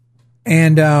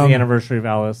 And the anniversary of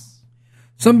Alice.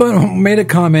 somebody made a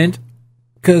comment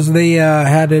because they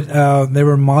had it. They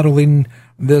were modeling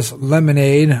this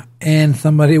lemonade, and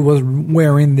somebody was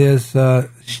wearing this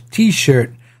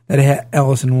T-shirt that had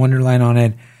Alice in Wonderland on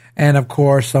it. And of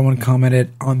course, someone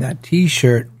commented on that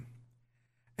T-shirt,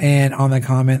 and on the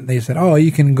comment they said, "Oh,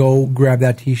 you can go grab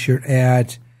that T-shirt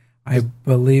at, I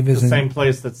believe, is The in same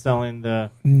place that's selling the.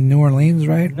 New Orleans,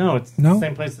 right?" No, it's No? the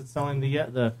same place that's selling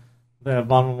the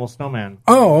Abominable Snowman.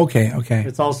 Oh, okay.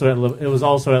 It's also it was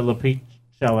also at Le Peach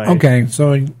Chalet. Okay,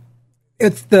 so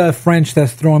it's the French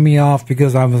that's throwing me off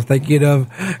because I was thinking of,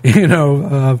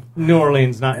 New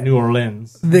Orleans, not New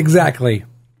Orleans. exactly.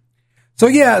 So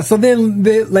yeah, so then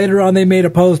later on they made a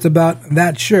post about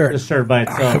that shirt. The shirt by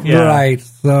itself, yeah. Right,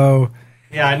 so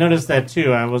Yeah, I noticed that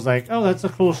too. I was like, oh, that's a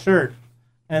cool shirt.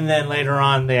 And then later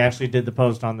on, they actually did the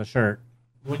post on the shirt.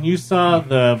 When you saw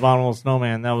the Abominable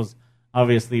Snowman, that was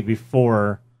obviously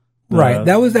before the right,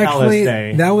 that was actually, Alice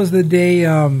Day. that was the day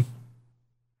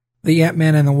the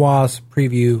Ant-Man and the Wasp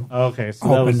preview Okay,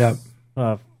 so opened that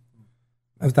up.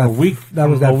 was That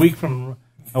was that,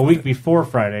 a week before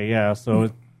Friday, yeah. So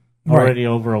it's already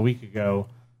over a week ago.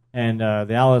 And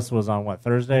the Alice was on what,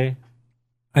 Thursday?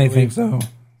 I think so.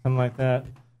 Something like that.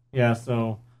 Yeah,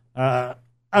 so I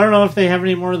don't know if they have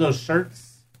any more of those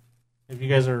shirts. If you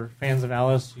guys are fans of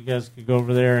Alice, you guys could go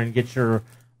over there and get your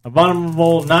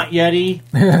Abominable Not Yeti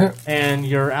and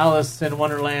your Alice in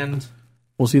Wonderland,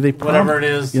 Well, see, they whatever it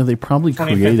is. Yeah, they probably 25th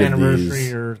created anniversary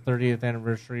these. or 30th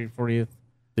anniversary, 40th.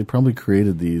 They probably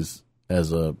created these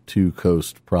as a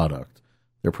two-coast product.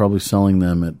 They're probably selling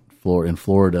them in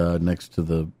Florida next to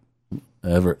the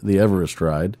Everest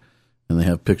ride, and they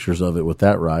have pictures of it with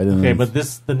that ride. And Okay, but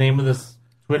the name of this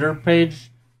Twitter page,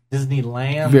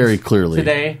 Disneyland, very clearly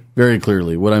today. Very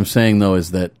clearly, what I'm saying though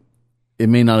is that it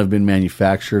may not have been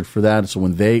manufactured for that. So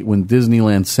when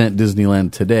Disneyland sent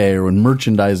Disneyland Today, or when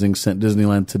merchandising sent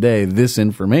Disneyland Today this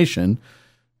information,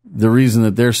 the reason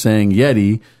that they're saying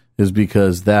Yeti is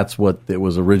because that's what it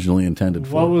was originally intended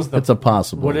for. What was it's a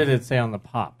possible. What did it say on the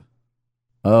pop?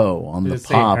 Oh, on Did the it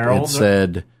say pop Harold it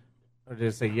said Or did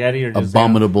it say Yeti? Or just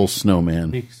Abominable Snowman.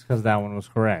 Because that one was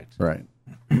correct. Right.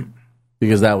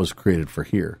 Because that was created for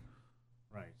here.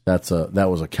 Right. That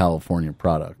was a California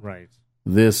product. Right.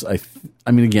 This,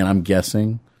 I mean, again, I'm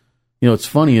guessing. You know, what's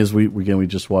funny is we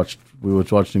watched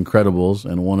Incredibles,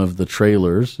 and one of the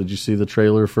trailers. Did you see the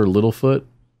trailer for Littlefoot?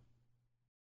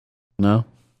 No.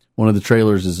 One of the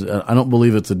trailers is, I don't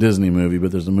believe it's a Disney movie,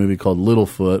 but there's a movie called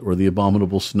Littlefoot where the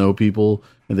abominable snow people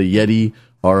and the Yeti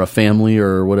are a family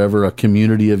or whatever, a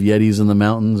community of Yetis in the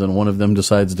mountains, and one of them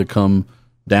decides to come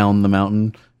down the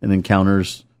mountain and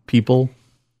encounters people.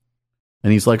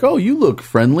 And he's like, "Oh, you look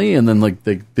friendly." And then like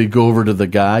they go over to the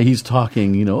guy. He's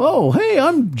talking, you know, "Oh, hey,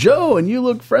 I'm Joe, and you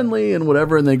look friendly," and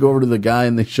whatever. And they go over to the guy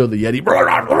and they show the Yeti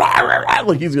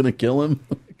like he's gonna kill him.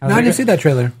 No, I didn't see that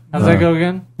trailer. How's that go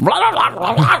again?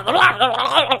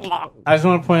 I just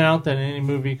want to point out that in any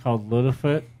movie called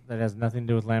Littlefoot that has nothing to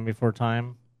do with Land Before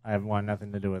Time, I want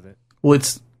nothing to do with it. Well,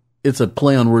 it's a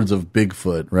play on words of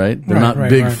Bigfoot, right? They're Right, not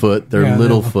right, Bigfoot, right. they're Yeah,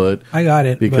 Littlefoot. I got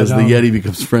it. Because but, the Yeti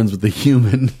becomes friends with the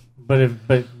human.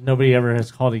 But nobody ever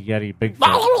has called a Yeti Bigfoot.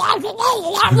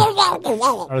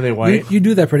 Are they white? You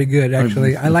do that pretty good,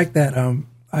 actually. I like that.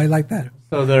 I like that.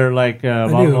 So they're like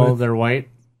do. they're white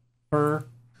fur.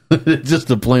 Just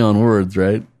a play on words,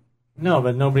 right? No,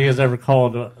 but nobody has ever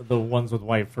called the ones with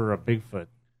white fur a Bigfoot.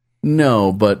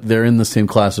 No, but they're in the same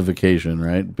classification,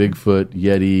 right? Bigfoot,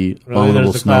 Yeti, Really,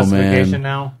 Abominable there's a classification Snowman.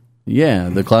 now. Yeah,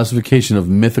 the classification of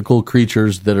mythical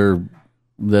creatures that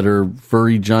are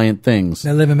furry giant things.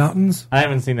 They live in mountains. I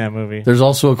haven't seen that movie. There's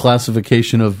also a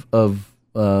classification of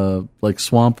like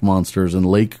swamp monsters and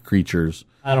lake creatures.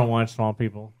 I don't watch Swamp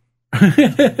People.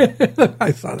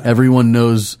 I saw that. Everyone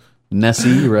knows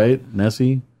Nessie, right?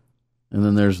 Nessie. And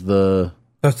then there's the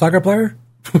soccer player?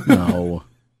 no.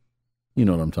 You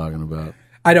know what I'm talking about.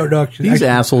 I don't know. Actually. These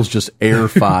assholes just air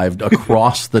fived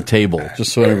across the table,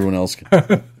 just so everyone else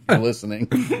can be listening.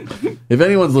 If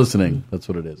anyone's listening, that's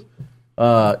what it is.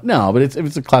 No, but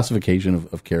it's a classification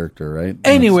of character, right?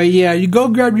 Anyway, yeah, you go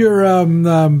grab your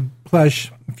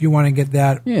plush if you want to get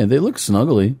that. Yeah, they look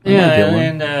snuggly. I Yeah, might get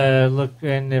one. and look,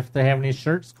 and if they have any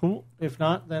shirts, cool. If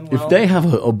not, then well. If they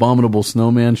have an Abominable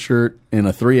Snowman shirt in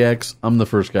a 3X, I'm the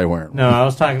first guy wearing one. No, I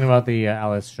was talking about the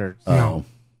Alice shirts. Oh.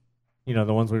 You know,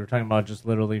 the ones we were talking about just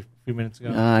literally a few minutes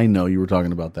ago. I know you were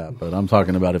talking about that, but I'm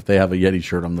talking about if they have a Yeti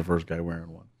shirt, I'm the first guy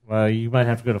wearing one. Well, you might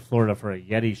have to go to Florida for a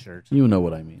Yeti shirt. You know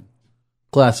what I mean.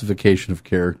 Classification of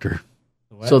character.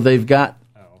 What? So they've got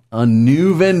a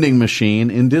new vending machine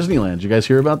in Disneyland. You guys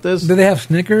hear about this? Do they have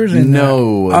Snickers? And,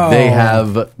 No, they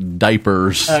have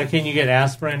diapers. Can you get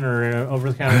aspirin or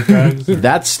over-the-counter drugs?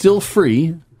 That's still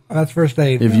free That's first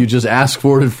aid. if you just ask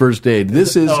for it at first aid.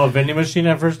 This is, Oh, a vending machine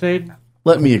at first aid?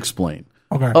 let me explain.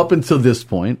 Okay. Up until this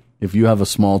point, if you have a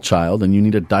small child and you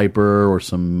need a diaper or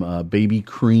some baby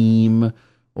cream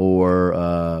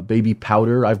or baby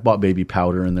powder, I've bought baby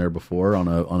powder in there before on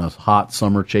a hot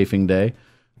summer chafing day.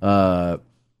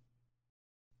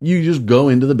 You just go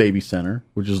into the baby center,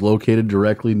 which is located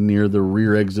directly near the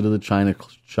rear exit of the China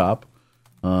shop,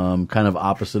 kind of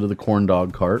opposite of the corn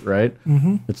dog cart, right?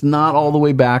 Mm-hmm. It's not all the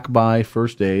way back by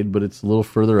first aid, but it's a little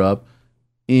further up.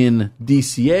 In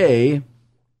DCA,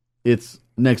 it's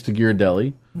next to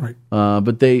Ghirardelli. Right.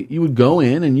 But you would go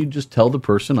in and you just tell the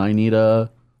person, I need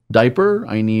a diaper,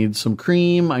 I need some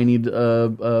cream, I need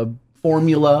a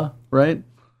formula, right?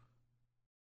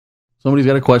 Somebody's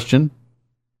got a question.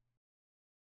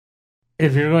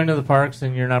 If you're going to the parks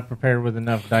and you're not prepared with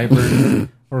enough diapers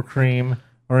or cream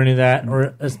or any of that,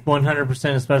 or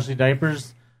 100% especially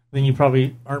diapers, then you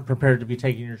probably aren't prepared to be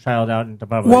taking your child out into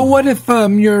public. Well, what if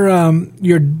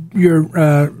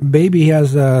your baby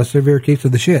has a severe case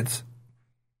of the shits?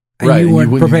 And Right, you and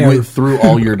weren't you prepared. went through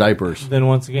all your diapers. Then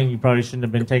once again, you probably shouldn't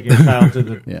have been taking your child to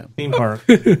the Yeah. theme park.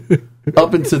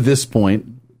 Up until this point,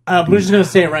 We're just going to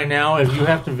say it right now. If you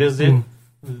have to visit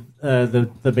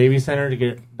the baby center to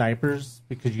get diapers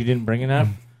because you didn't bring enough,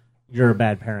 you're a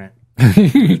bad parent. so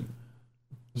the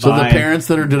Bye. parents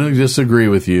that are going to disagree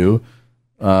with you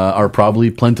are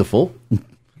probably plentiful.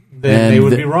 Then they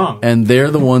would be wrong. And they're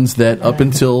the ones that, up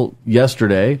until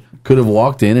yesterday, could have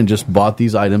walked in and just bought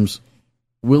these items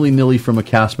willy-nilly from a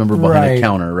cast member behind a Right.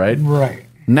 counter, right? Right.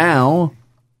 Now,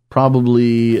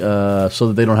 probably so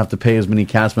that they don't have to pay as many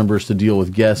cast members to deal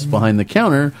with guests behind the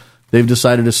counter, they've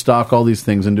decided to stock all these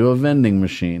things into a vending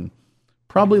machine.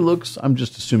 Probably looks, I'm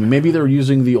just assuming, maybe they're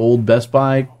using the old Best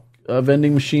Buy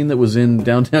vending machine that was in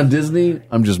downtown Disney.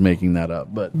 I'm just making that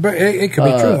up. But it could be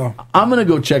true, though. I'm going to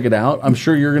go check it out. I'm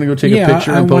sure you're going to go take Yeah, a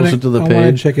picture and I post wanna- it to the I page.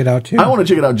 wanna check it out, too. I want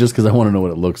to check it out just because I want to know what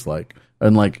it looks like.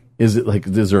 And like, Is it like,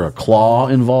 is there a claw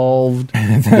involved?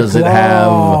 Does it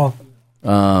have,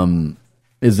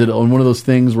 is it on one of those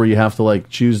things where you have to like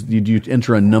choose, you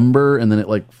enter a number and then it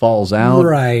like falls out?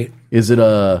 Right. Is it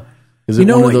one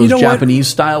of those Japanese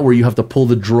style where you have to pull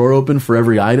the drawer open for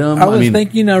every item? I was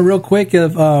thinking real quick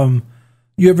of,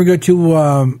 you ever go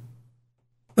to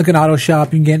like an auto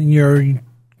shop and get in your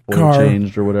car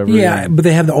changed or whatever? Yeah, but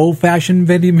they have the old-fashioned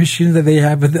vending machines that they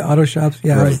have at the auto shops.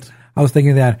 Yeah, right. I was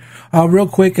thinking of that. Real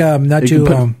quick, not you to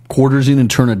can put quarters in and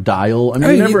turn a dial. I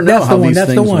mean, you never know how these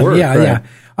things work. Yeah, right?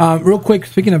 yeah. Real quick,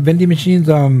 speaking of vending machines,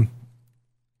 I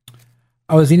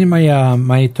was eating my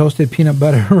my toasted peanut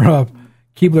butter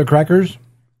Keebler crackers.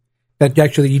 That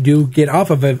actually you do get off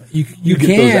of it. You get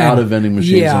can those out of vending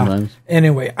machines sometimes.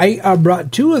 Anyway, I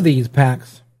brought 2 of these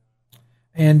packs,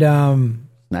 and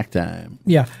snack time.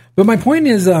 Yeah, but my point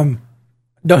is,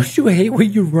 don't you hate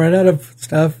when you run out of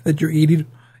stuff that you're eating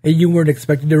and you weren't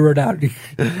expecting to run out?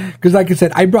 Because, like I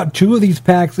said, I brought 2 of these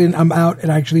packs and I'm out,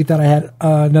 and I actually thought I had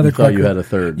another cracker. Thought you had a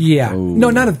third. Yeah, no,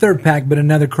 not a third pack, but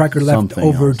another cracker left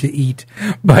over to eat.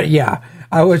 But yeah,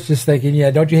 I was just thinking,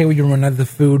 don't you hate when you run out of the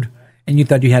food and you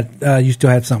thought you had, you still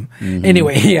had some? Mm-hmm.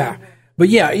 Anyway, yeah, but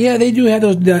yeah, they do have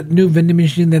those new vending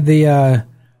machine that they.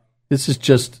 This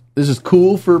is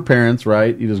cool for parents,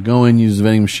 right? You just go in, use the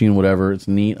vending machine, whatever. It's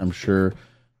neat, I'm sure.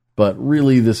 But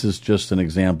really, this is just an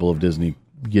example of Disney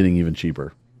getting even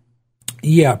cheaper.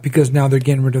 Yeah, because now they're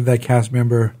getting rid of that cast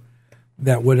member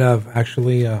that would have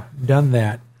actually done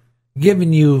that,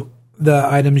 given you the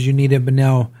items you needed, but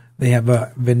now they have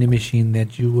a vending machine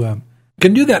that you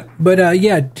can do that. But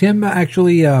Tim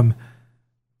actually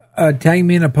tagged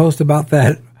me in a post about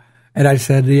that. And I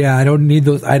said, I don't need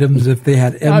those items if they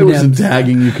had M&Ms. I wasn't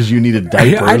tagging you because you needed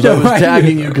diapers. I was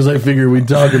tagging you because I figured we'd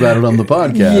talk about it on the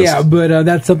podcast. Yeah, but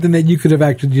that's something that you could have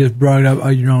actually just brought up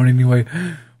on your own anyway.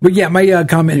 But yeah, my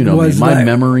comment was... my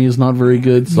memory is not very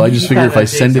good, so I just figured if I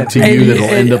send it to you, that'll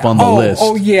end up on the list.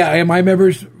 Oh, yeah, and my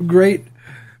memory's great.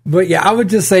 But yeah, I would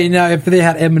just say, now if they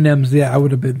had M&Ms, I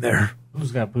would have been there.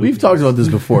 We've talked about this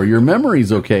before. Your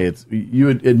memory's okay.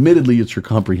 Admittedly, it's your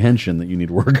comprehension that you need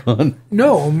to work on.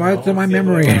 No, my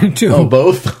memory too. Oh,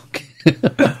 both.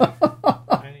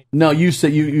 No, you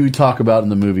said you talk about in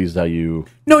the movies how you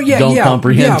don't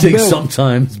comprehend things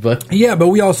sometimes, but but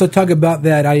we also talk about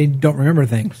that I don't remember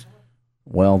things.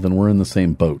 Well, then we're in the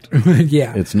same boat.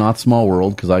 Yeah, it's not Small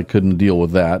World because I couldn't deal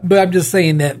with that. But I'm just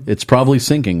saying that it's probably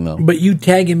sinking though. But you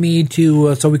tagging me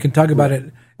to so we can talk about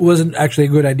it. Wasn't actually a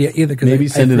good idea either. Maybe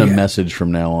send in a message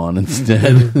from now on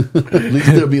instead. At least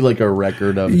there'll be like a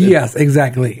record of it. Yes,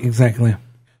 exactly.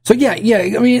 So yeah.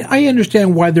 I mean, I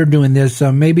understand why they're doing this.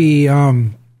 Maybe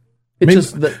it's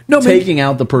just taking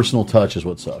out the personal touch is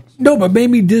what sucks. No, but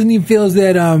maybe Disney feels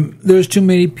that there's too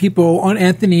many people on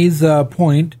Anthony's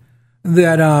point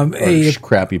that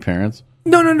crappy parents.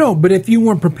 No. But if you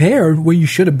weren't prepared, well, you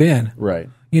should have been. Right.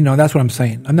 That's what I'm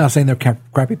saying. I'm not saying they're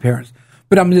crappy parents.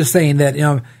 But I'm just saying that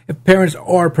if parents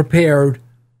are prepared,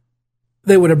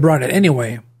 they would have brought it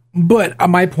anyway. But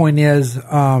my point is,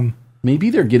 maybe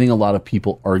they're getting a lot of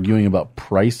people arguing about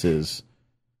prices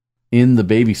in the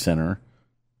baby center,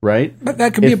 right? But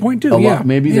that could be a point too.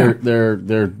 Maybe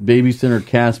their baby center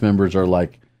cast members are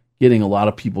like getting a lot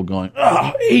of people going,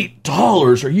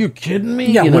 $8? Are you kidding me?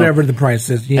 Yeah, whatever the price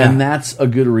is. Yeah, and that's a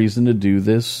good reason to do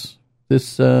this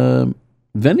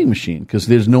vending machine because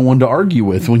there's no one to argue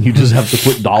with when you just have to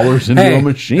put dollars into a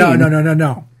machine.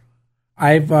 No.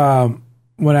 I've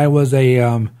when I was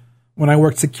when I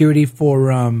worked security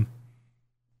for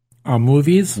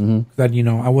movies, that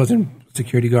I wasn't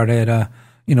security guard at a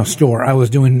store. I was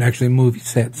doing actually movie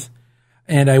sets,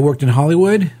 and I worked in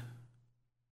Hollywood.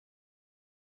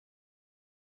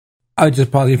 I was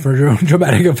just pausing for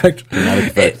dramatic effect.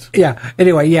 Yeah.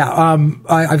 Anyway,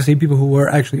 I've seen people who were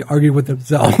actually arguing with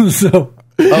themselves. So.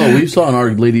 Oh, we saw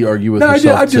an lady argue with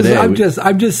herself today. I'm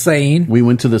just saying. We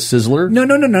went to the Sizzler? No.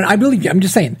 I believe you. I'm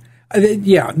just saying.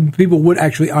 People would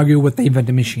actually argue with the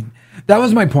vending machine. That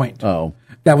was my point. Oh.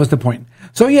 That was the point.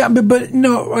 So, but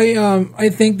no, I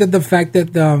think that the fact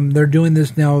that they're doing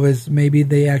this now is maybe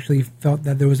they actually felt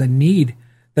that there was a need,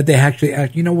 that they actually,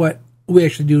 you know what, we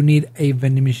actually do need a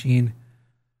vending machine.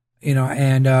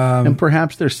 And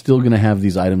perhaps they're still going to have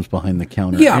these items behind the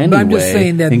counter. Yeah, but I'm just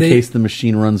saying that in case the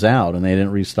machine runs out and they didn't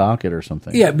restock it or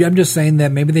something. Yeah, I'm just saying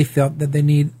that maybe they felt that they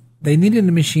needed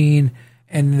a machine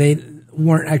and they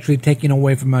weren't actually taking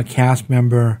away from a cast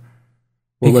member.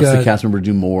 Well, let's the cast member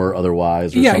do more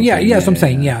otherwise. Or something. So I'm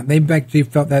saying, they actually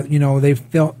felt that they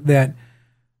felt that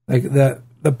like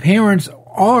the parents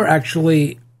are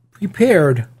actually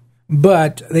prepared,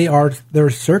 but there are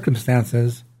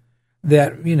circumstances.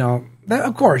 That, that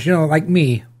of course, like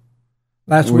me,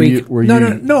 last Were week. you,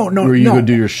 No. Where you go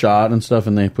do your shot and stuff,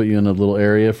 and they put you in a little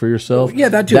area for yourself. Yeah,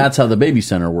 that too. That's how the baby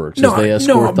center works. No, is they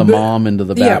escort the but- mom into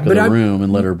the yeah, back of but the I'm- room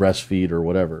and let her breastfeed or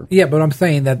whatever. Yeah, but I'm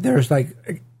saying that there's like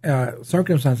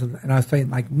circumstances, and I was saying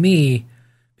like me,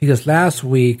 because last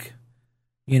week,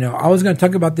 I was going to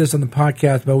talk about this on the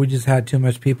podcast, but we just had too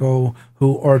much people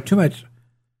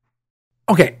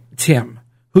Okay, Tim,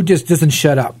 who just doesn't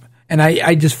shut up, and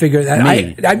I just figured that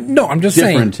Me. I'm just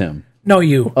saying Different Tim. No,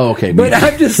 you. Oh, okay, but me.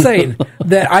 I'm just saying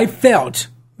that I felt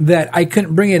that I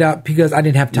couldn't bring it up because I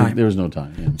didn't have time. There was no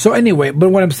time. Yeah. So anyway, but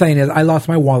what I'm saying is I lost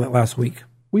my wallet last week.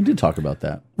 We did talk about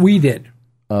that. We did.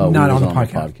 Not We was on the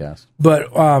podcast.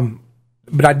 podcast.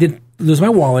 But I did lose my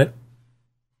wallet,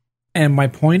 and my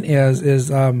point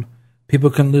is people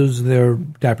can lose their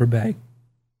diaper bag.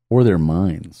 Or their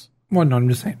minds. Well, no, I'm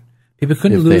just saying people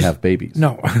couldn't If lose. they have babies.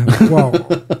 No, well,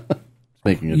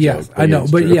 Making a yes, joke. I know,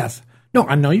 it's but true. yes, no,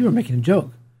 I know you were making a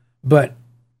joke, but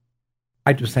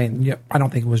I just saying, yeah, I don't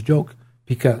think it was a joke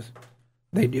because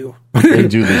they do. They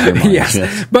do lose their minds. yes.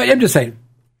 Yes. But I'm just saying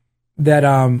that,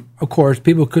 of course,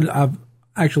 people could have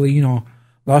actually,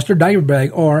 lost their diaper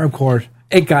bag, or of course,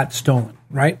 it got stolen,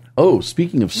 right? Oh,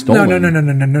 speaking of stolen.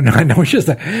 No. I know it's just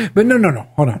that, but no.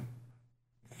 Hold on.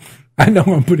 I know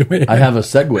I'm putting my. I have a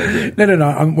segue here.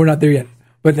 No. We're not there yet,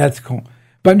 but that's cool.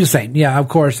 But I'm just saying, yeah, of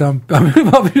course. I'm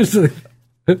obviously.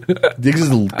 Diggs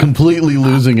is completely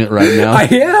losing it right now. I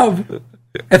am,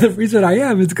 and the reason I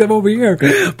am is come over here,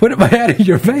 put my hand in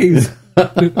your face,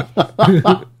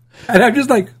 and I'm just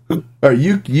like. All right,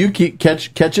 you keep catch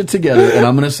it together, and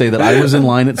I'm going to say that I was in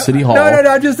line at City Hall. No.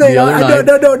 I'm just saying. the other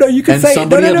night, No. You can and say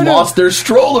somebody no, had lost their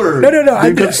stroller. No.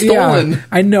 It got stolen. Yeah,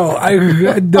 I know.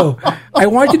 No. I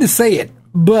want you to say it,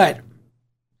 but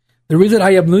the reason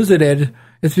I am losing it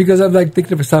is because I'm like thinking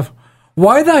to myself,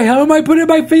 why the hell am I putting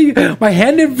my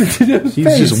hand in his face?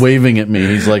 He's just waving at me.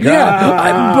 He's like,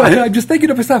 Yeah, but I'm just thinking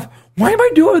to myself, why am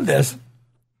I doing this?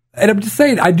 And I'm just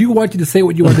saying, I do want you to say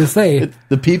what you want to say.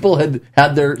 The people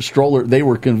had their stroller. They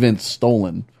were convinced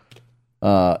stolen,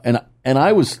 and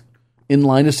I was in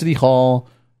line to City Hall.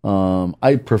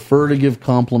 I prefer to give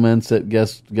compliments at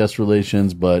guest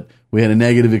relations, but we had a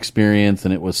negative experience,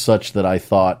 and it was such that I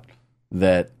thought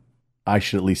that I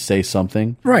should at least say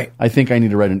something. Right. I think I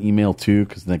need to write an email too,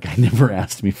 because that guy never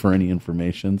asked me for any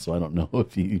information, so I don't know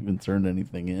if he even turned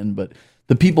anything in. But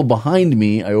the people behind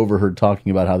me, I overheard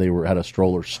talking about how they had a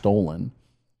stroller stolen,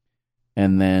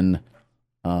 and then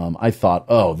I thought,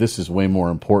 oh, this is way more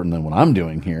important than what I'm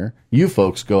doing here. You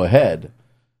folks go ahead.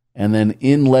 And then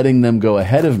in letting them go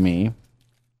ahead of me,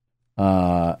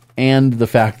 and the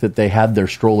fact that they had their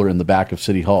stroller in the back of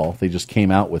City Hall, they just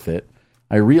came out with it,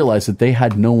 I realized that they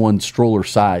had no one stroller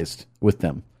sized with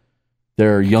them.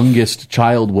 Their youngest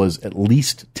child was at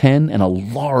least 10, and a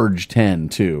large 10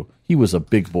 too. He was a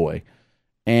big boy.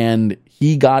 And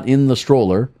he got in the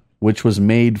stroller, which was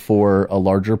made for a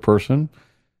larger person.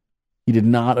 He did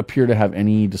not appear to have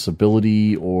any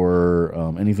disability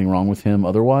or anything wrong with him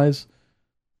otherwise.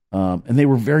 And they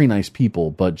were very nice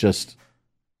people, but just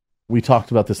we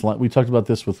talked about this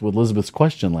with Elizabeth's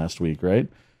question last week, right?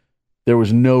 There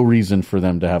was no reason for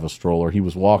them to have a stroller. He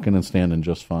was walking and standing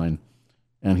just fine,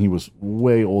 and he was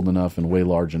way old enough and way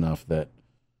large enough that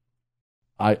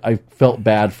I felt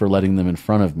bad for letting them in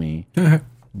front of me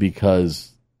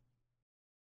because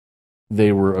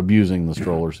they were abusing the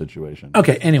stroller situation.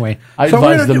 Okay, anyway. I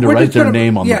advised them to write their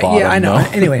name on the bottom. Yeah, I know. No?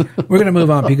 Anyway, we're going to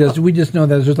move on because we just know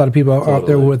that there's a lot of people out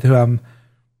there with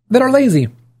that are lazy.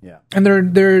 Yeah. And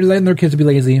they're letting their kids be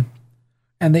lazy.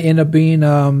 And they end up being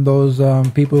those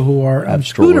people who are on Have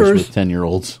strollers scooters. with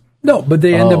 10-year-olds. No, but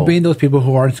they end Oh. up being those people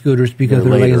who are on scooters because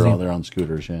they're later, lazy. oh, they're on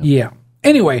scooters, yeah. Yeah.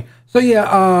 Anyway, so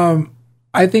yeah,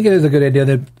 I think it is a good idea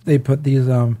that they put these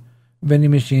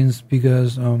vending machines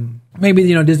because maybe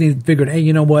Disney figured, hey,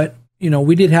 you know what?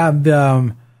 We did have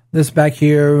this back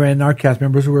here, and our cast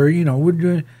members were we're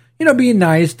doing being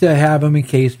nice to have them in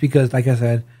case because, like I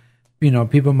said,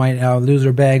 people might lose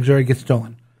their bags or it gets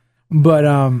stolen. But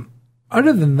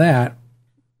other than that,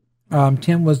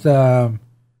 Tim was going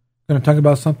to talk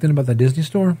about something about the Disney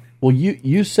store. Well,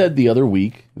 you said the other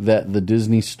week that the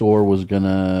Disney store was going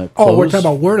to close. Oh, we're talking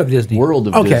about World of Disney. World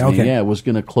of Okay, Disney, okay. yeah, it was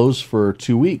going to close for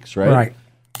 2 weeks, right? Right.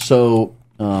 So,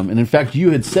 and in fact, you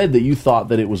had said that you thought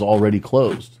that it was already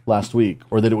closed last week,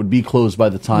 or that it would be closed by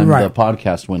the time Right. the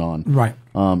podcast went on. Right.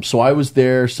 So I was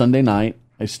there Sunday night.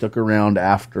 I stuck around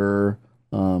after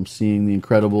seeing The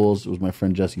Incredibles. It was my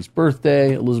friend Jesse's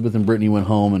birthday. Elizabeth and Brittany went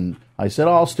home, and I said,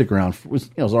 I'll stick around. It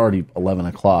was already 11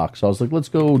 o'clock, so I was like, let's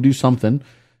go do something,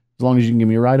 as long as you can give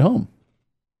me a ride home.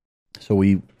 So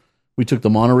we took the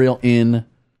monorail in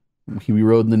We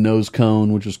rode in the nose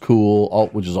cone, which was cool,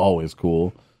 which is always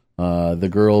cool. The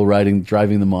girl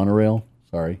driving the monorail.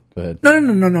 Sorry, go ahead.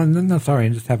 No. Sorry, I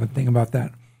just have a thing about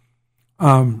that.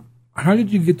 How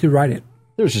did you get to ride it?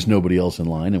 There was just nobody else in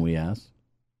line, and we asked.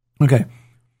 Okay.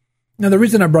 Now, the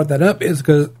reason I brought that up is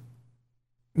because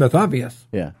that's obvious.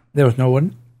 Yeah. There was no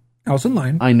one else in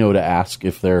line. I know to ask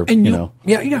if they're, And you know.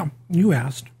 Yeah, you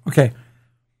asked. Okay.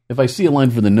 If I see a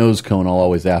line for the nose cone, I'll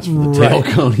always ask for the tail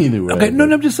cone either way. Okay, no,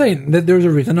 I'm just saying that there's a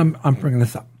reason I'm bringing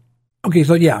this up. Okay,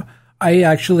 so yeah, I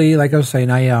actually, like I was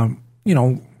saying, I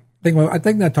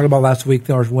think I talked about last week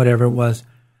or whatever it was,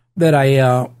 that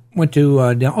I went to,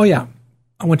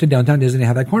 I went to downtown Disney and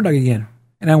had that corn dog again.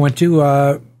 And I went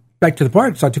to, back to the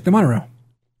park, so I took the monorail,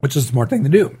 which is a smart thing to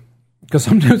do. Because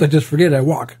sometimes I just forget I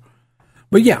walk.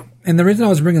 But yeah, and the reason I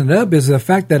was bringing it up is the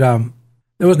fact that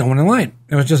there was no one in line.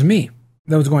 It was just me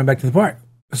that was going back to the park.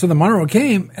 So the monorail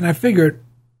came, and I figured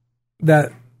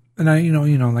that, and I,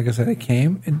 like I said, it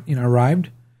came and, arrived,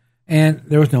 and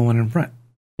there was no one in front.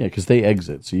 Yeah, because they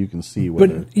exit, so you can see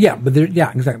whether...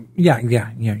 Exactly. Yeah,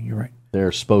 you're right.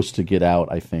 They're supposed to get out,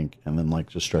 I think, and then,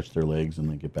 just stretch their legs and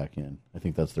then get back in. I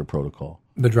think that's their protocol.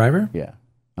 The driver? Yeah.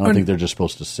 I don't think they're just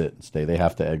supposed to sit and stay. They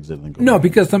have to exit and then go. No, back.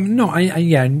 because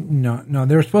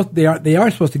they're supposed. They are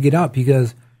supposed to get out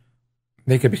because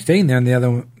they could be staying there, and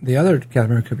the other cast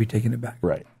member could be taking it back.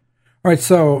 Right. All right.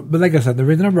 So, but like I said, the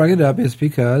reason I brought it up is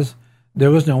because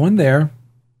there was no one there.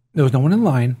 There was no one in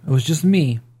line. It was just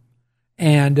me,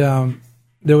 and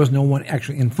there was no one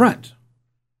actually in front.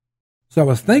 So I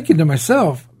was thinking to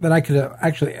myself that I could have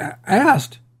actually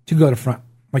asked to go to front,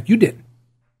 like you did.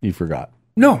 You forgot.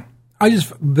 No. I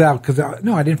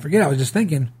didn't forget. I was just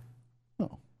thinking,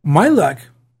 my luck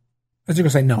is going to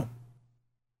say no.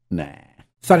 Nah.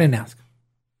 So I didn't ask.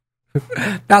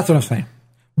 That's what I'm saying.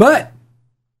 But,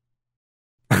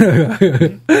 this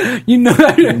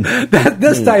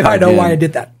time I know why I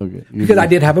did that. Okay. Because I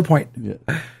did have a point. Yeah.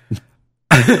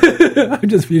 I'm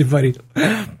just being funny.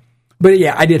 But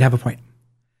yeah, I did have a point.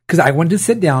 Because I wanted to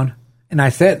sit down, and I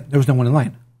said there was no one in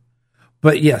line.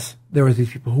 But yes, there was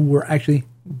these people who were actually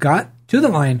got to the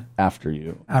line after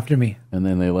you. After me. And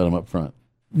then they let them up front.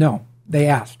 No, they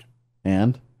asked.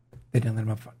 And? They didn't let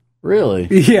them up front. Really?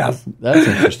 Yes. That's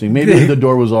interesting. Maybe the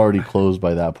door was already closed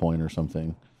by that point or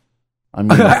something. I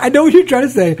mean, I know what you're trying to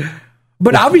say.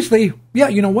 But obviously, yeah,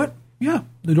 you know what? Yeah,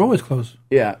 the door was closed.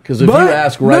 Yeah, because if you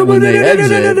ask when they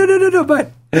exit... No,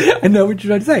 but I know what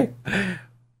you're trying to say.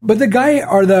 But the guy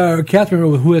or the cast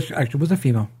member who actually was a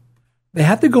female, they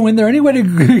had to go in there anyway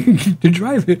to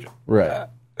drive it. Right.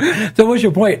 So what's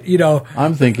your point?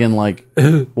 I'm thinking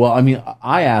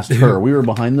I asked her. We were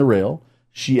behind the rail.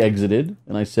 She exited,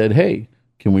 and I said, "Hey,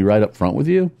 can we ride up front with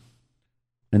you?"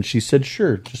 And she said,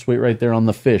 "Sure. Just wait right there on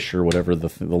the fish or whatever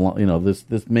this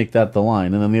make that the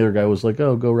line." And then the other guy was like,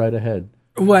 "Oh, go right ahead."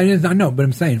 Well, I know, but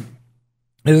I'm saying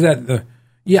is that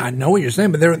I know what you're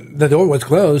saying, but the door was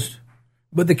closed,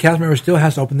 but the cast member still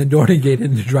has to open the door to get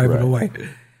in to drive it away.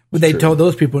 But they told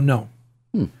those people no.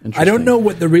 I don't know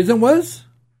what the reason was.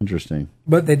 Interesting.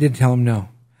 But they did tell them no.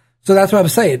 So that's what I'm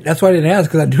saying. That's why I didn't ask,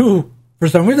 because I knew for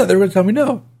some reason they were going to tell me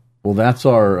no. Well, that's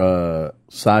our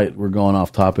site. We're going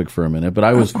off topic for a minute, but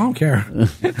I don't care.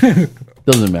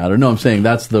 Doesn't matter. No, I'm saying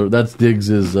that's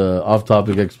Diggs's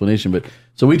off-topic explanation. But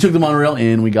so we took the monorail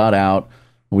in, we got out,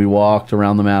 we walked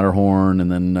around the Matterhorn,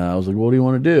 and then I was like, "What do you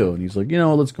want to do?" And he's like,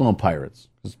 "Let's go on Pirates,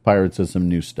 because Pirates has some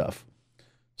new stuff."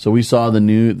 So we saw the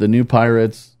new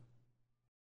Pirates.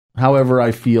 However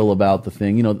I feel about the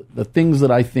thing, the things that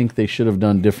I think they should have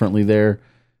done differently there.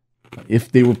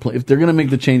 If they're going to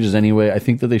make the changes anyway, I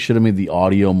think that they should have made the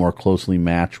audio more closely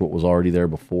match what was already there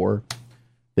before.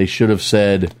 They should have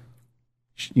said,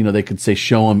 they could say,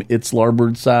 "Show them its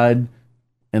larboard side,"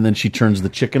 and then she turns the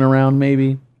chicken around,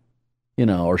 maybe,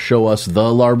 or show us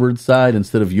the larboard side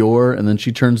instead of your, and then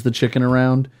she turns the chicken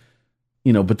around,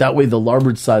 but that way the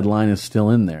larboard side line is still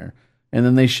in there. And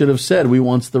then they should have said, "We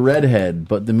wants the redhead,"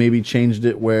 but then maybe changed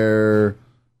it where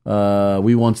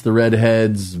we wants the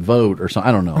redheads vote or something.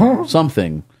 I don't know.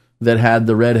 Something that had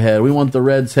the redhead. We want the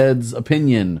redhead's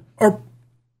opinion. Or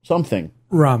something.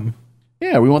 Rum.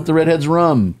 Yeah, we want the redhead's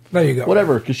rum. There you go.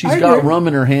 Whatever, because she's got rum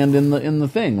in her hand in the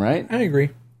thing, right? I agree.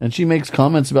 And she makes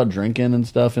comments about drinking and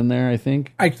stuff in there, I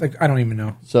think. I don't even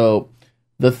know. So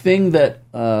the thing that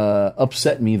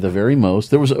upset me the very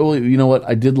most, there was only, you know what,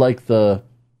 I did like the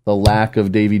lack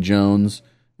of Davy Jones,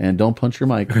 and don't punch your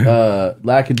mic,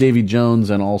 lack of Davy Jones,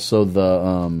 and also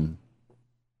the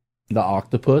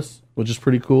octopus, which is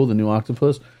pretty cool, the new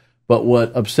octopus. But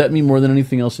what upset me more than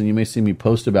anything else, and you may see me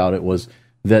post about it, was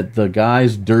that the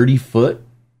guy's dirty foot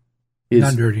is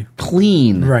Not dirty.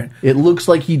 clean. Right. It looks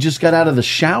like he just got out of the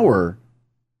shower.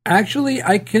 Actually,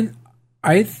 I think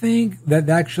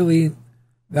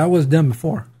that was done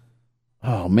before.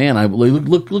 Oh man, I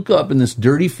look up, and this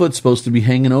dirty foot's supposed to be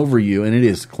hanging over you, and it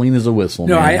is clean as a whistle.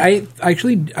 No, man.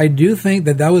 I do think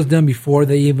that was done before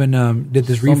they even did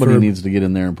this Somebody refurb. needs to get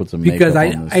in there and put some Because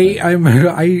makeup on this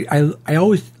thing. I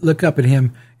always look up at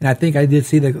him, and I think I did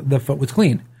see the foot was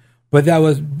clean, but that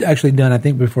was actually done I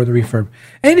think before the refurb.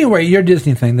 Anyway, your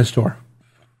Disney thing, the store.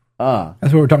 That's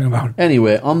what we're talking about.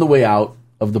 Anyway, on the way out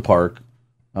of the park,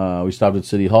 we stopped at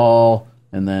City Hall,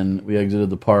 and then we exited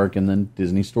the park, and then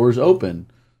Disney Store's open.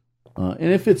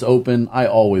 And if it's open, I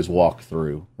always walk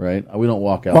through, right? We don't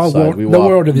walk outside. The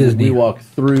world of Disney. We walk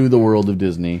through the world of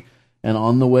Disney. And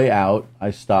on the way out,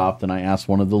 I stopped and I asked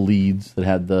one of the leads that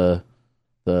had the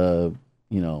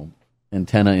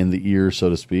antenna in the ear, so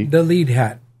to speak. The lead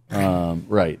hat.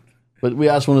 Right. But we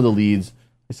asked one of the leads.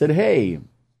 I said, hey,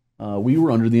 we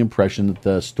were under the impression that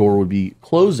the store would be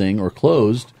closing or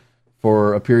closed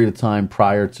for a period of time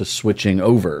prior to switching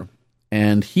over.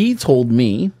 And he told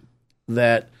me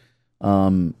that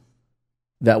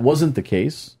that wasn't the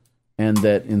case, and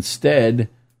that instead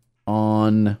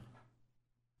on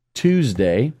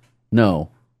Tuesday, I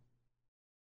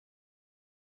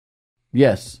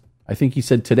think he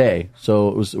said today,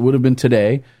 so it would have been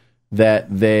today, that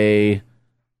they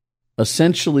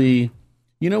essentially,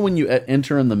 when you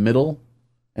enter in the middle,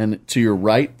 and to your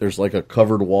right, there's like a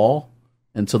covered wall,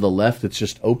 and to the left, it's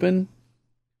just open.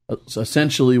 So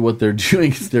essentially, what they're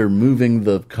doing is they're moving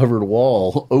the covered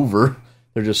wall over.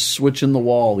 They're just switching the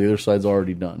wall. The other side's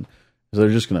already done. So they're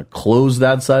just going to close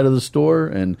that side of the store.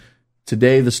 And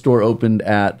today, the store opened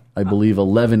at, I believe,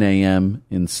 11 a.m.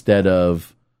 instead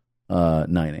of 9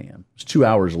 a.m. It's 2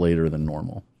 hours later than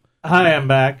normal. Hi, I'm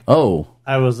back. Oh.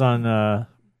 I was on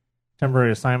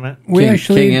temporary assignment.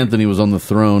 King Anthony was on the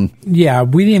throne. Yeah,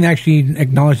 we didn't actually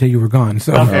acknowledge that you were gone.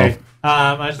 So okay.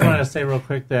 I just wanted to say real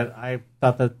quick that I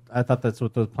thought that's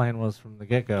what the plan was from the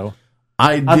get-go.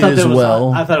 I did as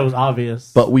well. I thought it was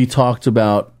obvious. But we talked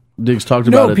about, Diggs talked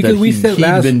about it, because that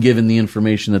he'd been given the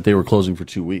information that they were closing for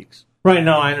 2 weeks. Right,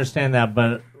 no, I understand that.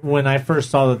 But when I first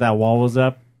saw that wall was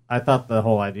up, I thought the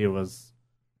whole idea was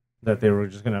that they were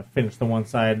just going to finish the one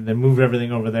side and then move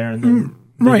everything over there and then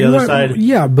the other side.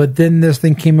 Yeah, but then this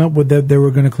thing came up with that they were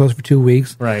going to close for 2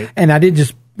 weeks. Right. And I didn't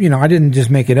just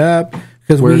make it up.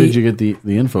 Where did you get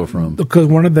the info from? Because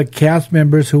one of the cast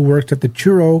members who works at the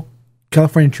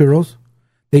California Churros,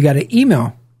 they got an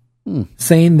email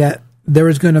saying that there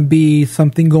was going to be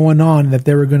something going on, that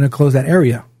they were going to close that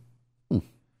area.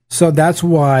 So that's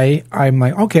why I'm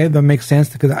like, okay, that makes sense,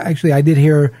 because I did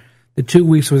hear the 2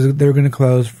 weeks was they were going to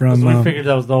close from. We figured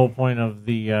that was the whole point of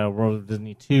the World of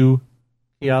Disney 2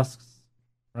 kiosks,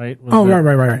 right?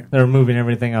 Right. They were moving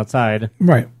everything outside.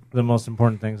 Right. The most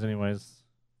important things, anyways.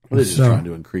 Well, they're just trying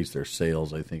to increase their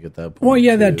sales, I think, at that point. Well,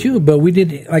 yeah, that too. But we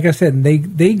did, like I said, they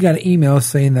got an email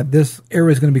saying that this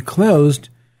area is going to be closed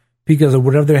because of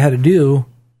whatever they had to do,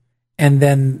 and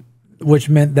then which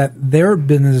meant that their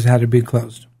business had to be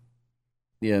closed.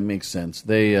 Yeah, it makes sense.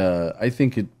 They, I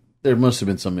think there must have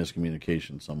been some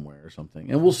miscommunication somewhere or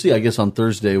something. And we'll see. I guess on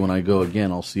Thursday when I go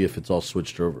again, I'll see if it's all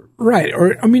switched over. Right.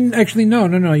 Or, actually, no.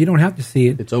 You don't have to see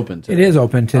it. It's open today. It is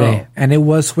open today. Oh. And it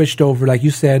was switched over, like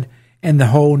you said, and the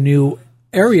whole new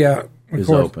area is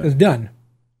open. Is done.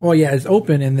 Well, yeah, it's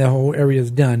open and the whole area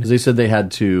is done. Because they said they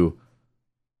had to.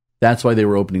 That's why they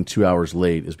were opening 2 hours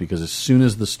late, is because as soon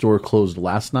as the store closed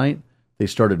last night, they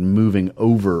started moving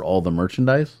over all the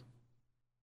merchandise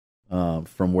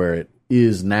from where it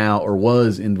is now or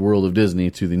was in World of Disney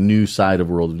to the new side of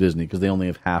World of Disney, because they only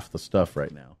have half the stuff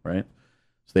right now, right?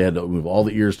 So they had to move all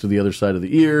the ears to the other side of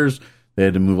the ears. They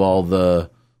had to move all the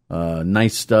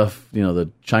nice stuff,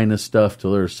 the China stuff to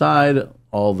their side,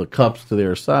 all the cups to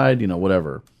their side,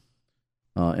 whatever.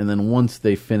 And then once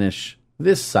they finish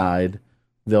this side,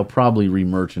 they'll probably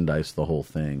re-merchandise the whole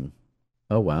thing.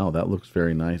 Oh, wow, that looks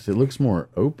very nice. It looks more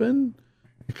open.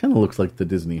 It kind of looks like the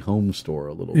Disney Home Store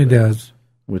a little bit. It does.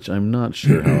 Which I'm not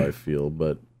sure how I feel,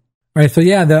 but... Right, so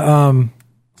yeah, the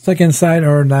second side,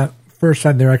 or that first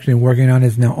side they're actually working on,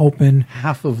 is now open.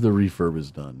 Half of the refurb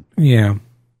is done. Yeah.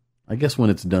 I guess when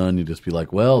it's done, you just be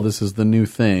like, well, this is the new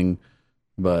thing.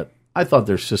 But I thought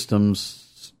their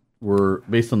systems were,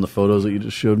 based on the photos that you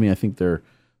just showed me, I think their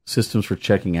systems for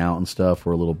checking out and stuff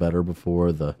were a little better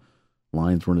before. The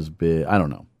lines weren't as big. I don't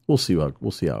know. We'll see how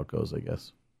it goes, I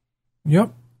guess.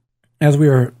 Yep. As we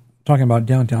were talking about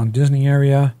downtown Disney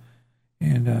area,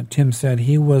 and Tim said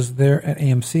he was there at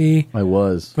AMC. I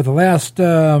was. For the last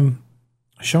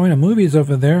showing of movies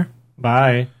over there.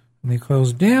 Bye. And they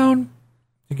closed down.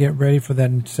 to get ready for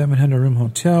that 700-room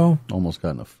hotel. Almost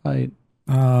got in a fight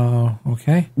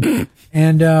Okay.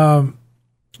 And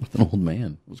with an old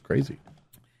man. It was crazy.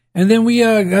 and then we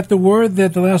got the word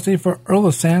that the last day for Earl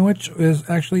of Sandwich is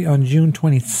actually on June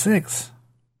 26th.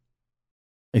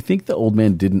 I think the old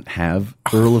man didn't have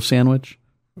Earl of Sandwich,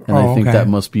 and Oh, I think okay. that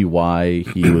must be why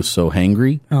he was so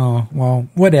hangry. Oh, well,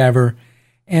 whatever.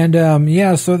 And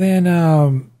so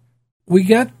then we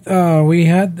had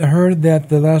heard that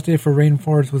the last day for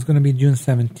Rainforest was going to be June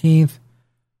 17th,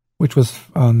 which was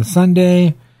on the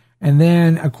Sunday. And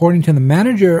then, according to the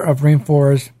manager of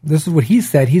Rainforest, this is what he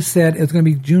said. He said it's going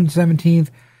to be June 17th,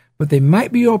 but they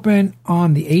might be open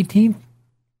on the 18th.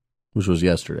 Which was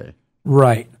yesterday.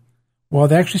 Right. Well,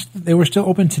 they were still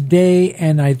open today,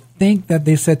 and I think that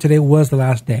they said today was the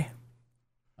last day.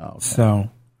 Oh, okay. So,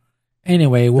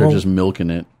 anyway, They're just milking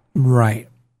it. right.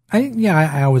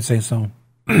 I would say so.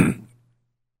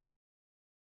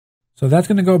 So that's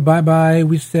going to go bye-bye.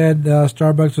 We said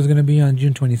Starbucks was going to be on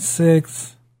June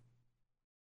 26th.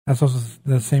 That's also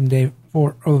the same day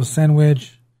for Earl of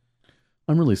Sandwich.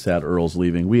 I'm really sad Earl's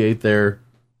leaving. We ate there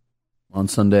on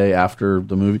Sunday after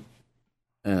the movie,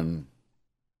 and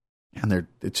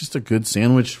it's just a good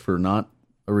sandwich for not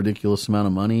a ridiculous amount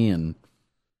of money, and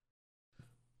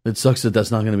it sucks that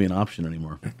that's not going to be an option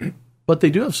anymore. But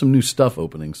they do have some new stuff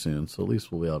opening soon, so at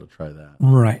least we'll be able to try that.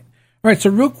 Right. All right,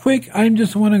 so real quick, I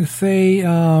just want to say,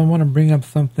 I want to bring up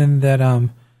something that,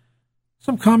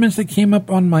 some comments that came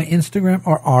up on my Instagram,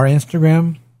 or our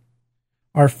Instagram,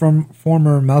 our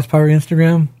former Mouse Power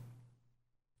Instagram.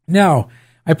 Now,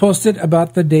 I posted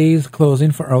about the days closing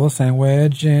for Earl of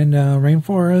Sandwich and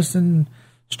Rainforest and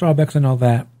Starbucks and all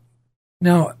that.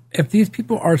 Now, if these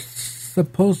people are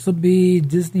supposed to be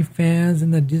Disney fans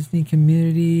in the Disney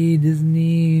community,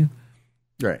 Disney,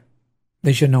 Right.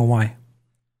 they should know why.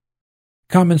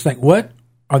 Comments like, what?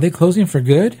 Are they closing for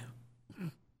good?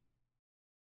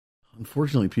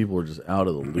 Unfortunately, people are just out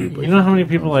of the loop. You know how many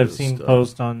people I've This seen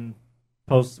stuff.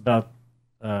 posts about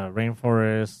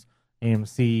Rainforest,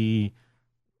 AMC,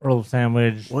 Earl of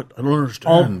Sandwich, What? I don't all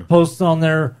understand. posts on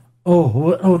there. Oh,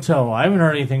 what hotel? I haven't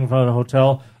heard anything about a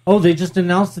hotel. Oh, they just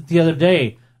announced it the other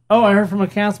day. Oh, I heard from a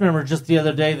cast member just the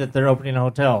other day that they're opening a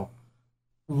hotel.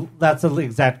 That's the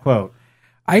exact quote.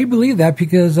 I believe that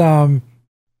because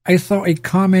I saw a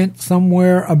comment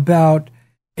somewhere about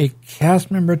a cast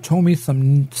member told me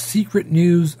some secret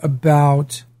news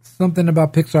about something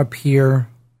about Pixar Pier.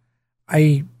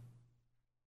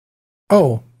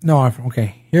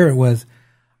 Okay, here it was.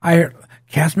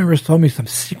 Cast members told me some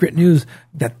secret news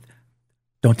that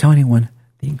don't tell anyone.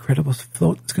 The Incredibles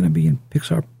float is going to be in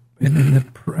Pixar in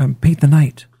the Paint the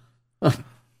Night.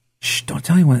 Shh! Don't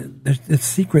tell anyone. It's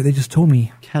secret. They just told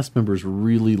me. Cast members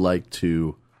really like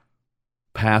to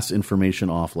pass information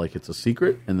off like it's a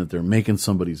secret and that they're making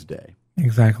somebody's day.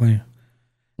 Exactly. And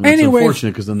that's Anyways,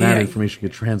 unfortunate because then that yeah. information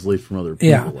could translate from other people.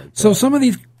 Yeah. Like So that. some of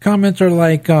these comments are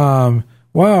like,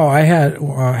 "Wow, I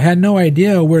had no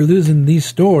idea we're losing these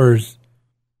stores."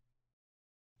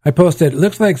 I posted,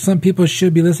 "Looks like some people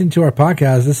should be listening to our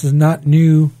podcast. This is not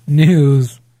new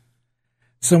news."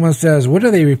 Someone says, "What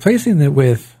are they replacing it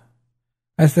with?"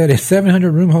 I said, "A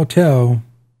 700-room hotel."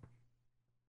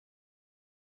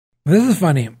 This is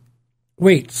funny.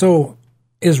 Wait, so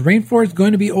is Rainforest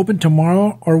going to be open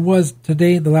tomorrow, or was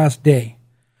today the last day?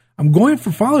 I'm going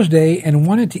for Father's Day and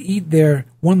wanted to eat there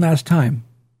one last time.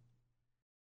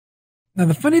 Now,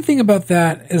 the funny thing about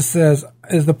that is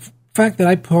the fact that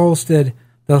I posted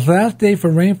the last day for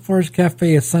Rainforest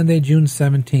Cafe is Sunday, June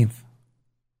 17th.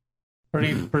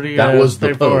 Pretty. that was the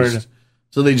straightforward. post.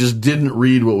 So they just didn't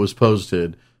read what was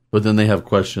posted, but then they have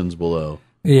questions below.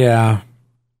 Yeah.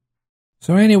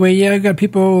 So anyway, yeah, I've got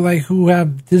people like who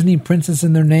have Disney Princess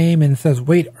in their name and it says,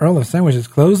 "Wait, Earl of Sandwich is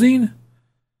closing?"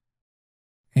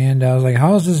 And I was like,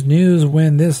 how is this news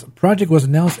when this project was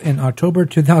announced in October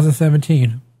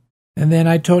 2017? And then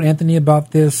I told Anthony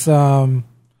about this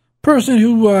person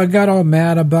who got all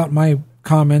mad about my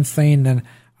comments saying that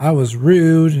I was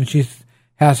rude, and she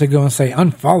has to go and say,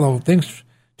 "Unfollow, thanks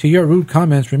to your rude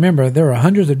comments. Remember, there are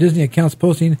hundreds of Disney accounts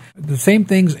posting the same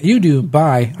things you do.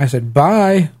 Bye." I said,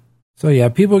 "Bye." So yeah,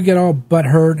 people get all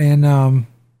butthurt, and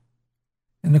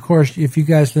of course, if you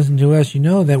guys listen to us, you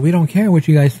know that we don't care what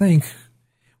you guys think.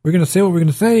 We're gonna say what we're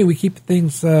gonna say. We keep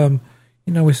things,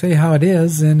 we say how it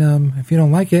is, and if you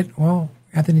don't like it, well,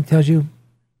 Anthony tells you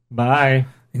Bye.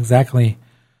 exactly.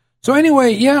 So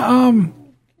anyway, yeah,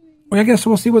 I guess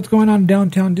we'll see what's going on in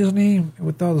downtown Disney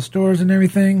with all the stores and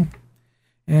everything,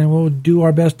 and we'll do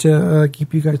our best to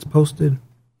keep you guys posted.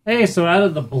 Hey, so out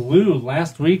of the blue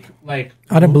last week,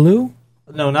 Out of blue?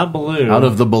 no, not blue. Out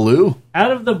of the blue?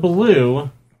 Out of the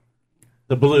blue,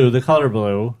 the blue, the color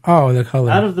blue. Oh, the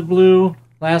color. Out of the blue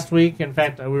last week. In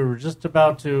fact, we were just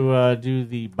about to do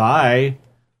the buy,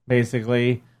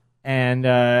 basically, and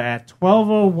at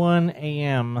 12:01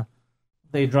 a.m.,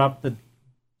 they dropped the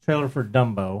trailer for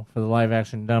Dumbo, for the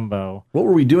live-action Dumbo. What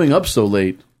were we doing up so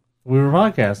late? We were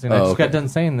podcasting. I just okay. got done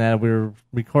saying that. We were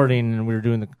recording, and we were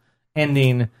doing the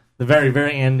ending, the very,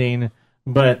 very ending.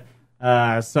 But,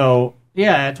 so,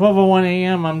 yeah, at 12:01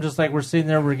 a.m., I'm just like, we're sitting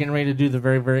there, we're getting ready to do the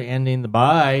very, very ending, the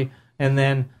buy, and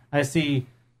then I see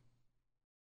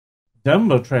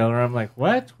Dumbo trailer. I'm like,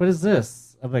 what? What is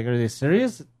this? I'm like, are they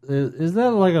serious? Is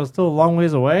that like I was still a long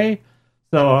ways away?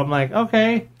 So I'm like,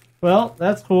 okay, well,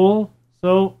 that's cool.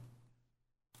 So,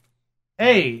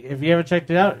 hey, if you haven't checked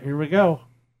it out, here we go.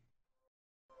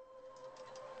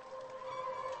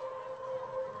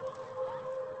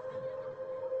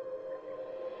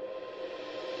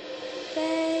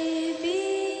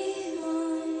 Baby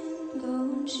mine,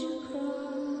 don't you cry.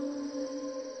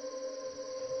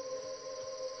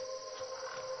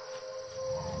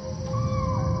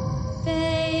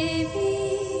 Baby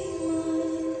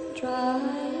mine, dry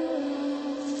your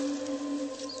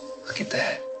eyes. Look at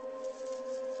that.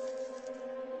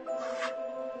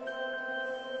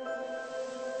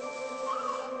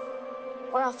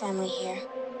 We're all family here,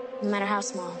 no matter how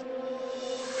small.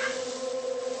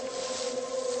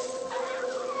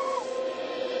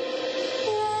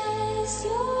 Place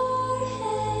your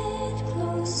head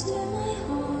close to my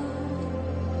heart,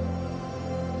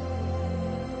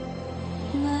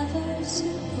 never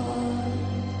to part,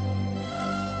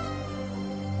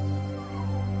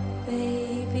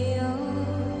 baby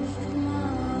of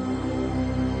mine.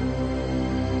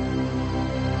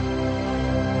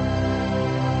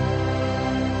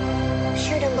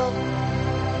 Sure, Dumbo.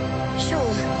 Show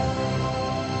 'em.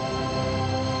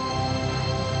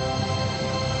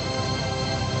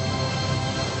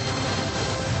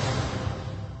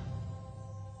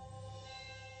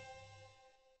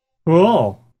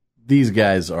 Cool. These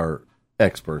guys are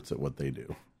experts at what they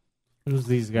do. Who's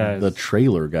these guys? The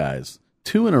trailer guys.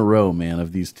 2 in a row, man,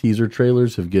 of these teaser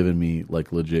trailers have given me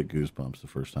like legit goosebumps the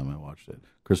first time I watched it.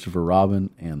 Christopher Robin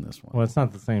and this one. Well, it's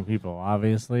not the same people,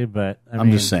 obviously, but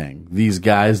I'm just saying, these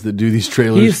guys that do these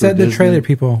trailers. He said for the Disney, trailer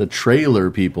people. The trailer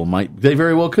people they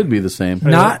very well could be the same.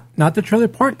 Not the trailer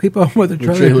park people, but the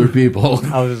trailer, trailer people.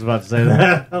 I was just about to say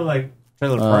that. I'm like,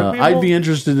 trailer park people? I'd be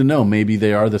interested to know. Maybe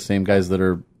they are the same guys that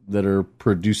are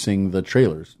producing the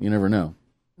trailers. You never know.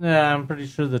 Yeah, I'm pretty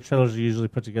sure the trailers are usually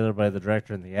put together by the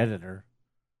director and the editor.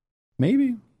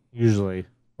 Maybe. Usually.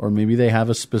 Or maybe they have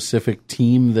a specific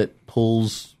team that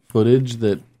pulls footage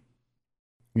that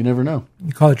you never know.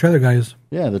 You call it trailer guys.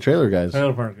 Yeah, the trailer guys.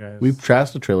 Trailer park guys. We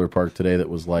trashed a trailer park today that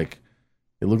was like,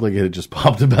 it looked like it had just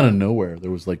popped up out of nowhere.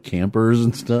 There was like campers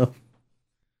and stuff.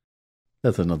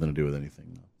 That had nothing to do with anything,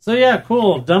 though. So yeah,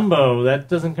 cool. Dumbo. That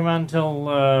doesn't come out until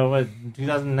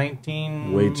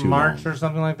 2019 Way too March long. or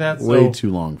something like that. Way So, too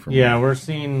long for me. yeah, we're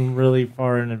seeing really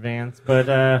far in advance,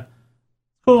 but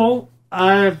cool.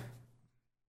 I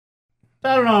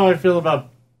don't know how I feel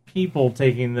about people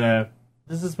taking the.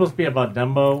 This is supposed to be about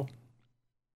Dumbo.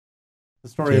 The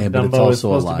story Yeah, of but it's Dumbo is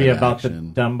also a supposed to be live about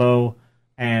action. the Dumbo,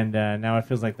 and now it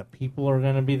feels like the people are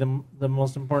going to be the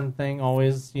most important thing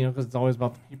always. Because it's always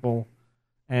about the people.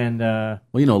 And Well,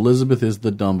 Elizabeth is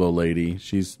the Dumbo lady.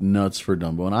 She's nuts for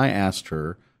Dumbo. And I asked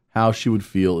her how she would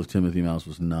feel if Timothy Mouse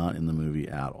was not in the movie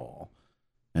at all.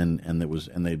 And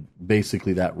they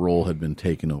basically that role had been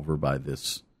taken over by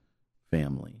this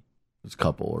family, this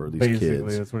couple, or these basically,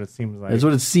 kids. that's what it seems like. That's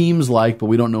what it seems like, but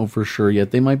we don't know for sure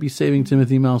yet. They might be saving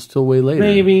Timothy Mouse till way later.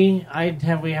 Maybe.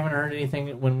 We haven't heard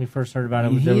anything when we first heard about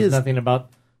it. There was nothing about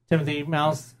Timothy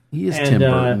Mouse. He is Tim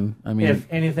Burton. I mean, if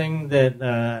anything,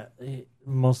 that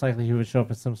most likely he would show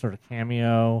up as some sort of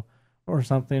cameo or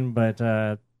something, but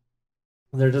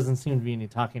there doesn't seem to be any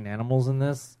talking animals in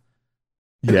this.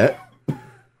 yet.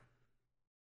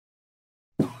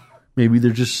 Maybe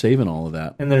they're just saving all of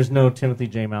that. And there's no Timothy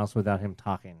J. Mouse without him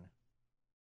talking.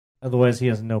 Otherwise, he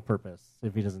has no purpose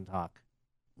if he doesn't talk.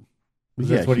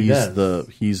 Yeah, That's what he does.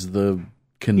 He's the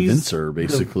convincer,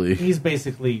 basically. He's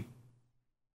basically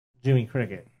Jimmy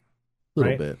Cricket.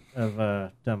 Little bit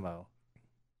of Dumbo.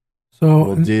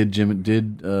 So did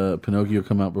Pinocchio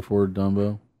come out before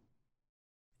Dumbo?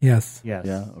 Yes. Yes.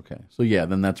 Yeah. Okay. So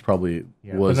then that's probably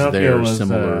was Pinocchio their was,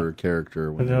 similar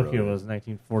character. When Pinocchio was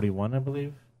 1941, I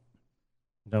believe.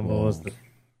 Dumbo was the.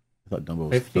 I thought Dumbo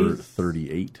was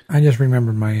 38. I just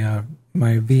remember my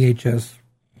my VHS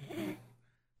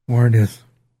where it is.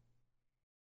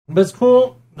 But it's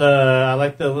cool. I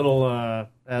like the little,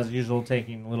 as usual,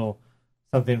 taking a little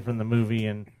something from the movie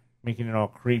and making it all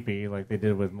creepy, like they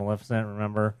did with Maleficent.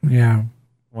 Remember? Yeah.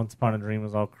 Once Upon a Dream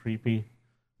was all creepy.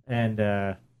 And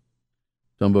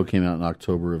Dumbo came out in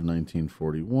October of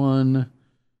 1941.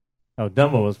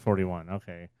 Dumbo was 41.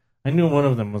 Okay. I knew one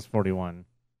of them was 41.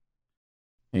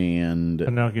 And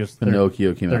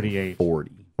Pinocchio came 38. out in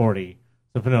 40. 40.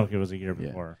 So Pinocchio was a year Yeah.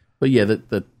 before. But yeah,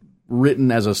 that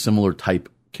written as a similar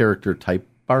character type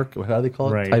arc. How do they call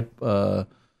it? Right. Type.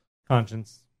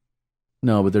 Conscience.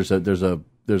 No, but there's a term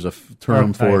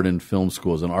Archetype. for it in film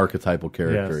schools, an archetypal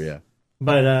character. Yes. Yeah.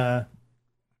 But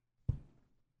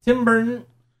Tim Burton,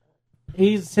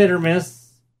 he's hit or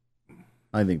miss.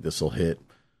 I think this will hit.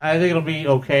 I think it'll be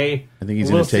okay. I think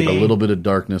he's We'll going to take a see. little bit of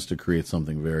darkness to create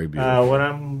something very beautiful. What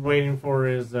I'm waiting for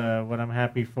is, what I'm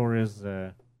happy for is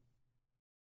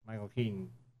Michael Keaton.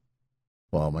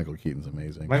 Wow, Michael Keaton's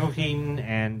amazing. Michael Keaton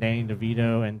and Danny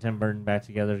DeVito and Tim Burton back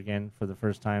together again for the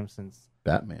first time since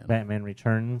Batman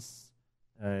Returns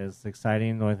is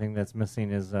exciting. The only thing that's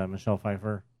missing is Michelle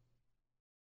Pfeiffer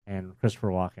and Christopher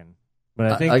Walken.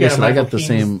 But I think like I said, I Michael got the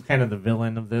Keaton's same kind of the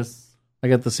villain of this. I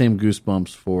got the same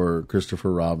goosebumps for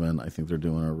Christopher Robin. I think they're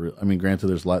doing a real. I mean, granted,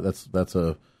 there's that's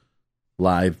a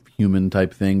live human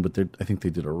type thing, but I think they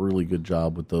did a really good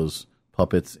job with those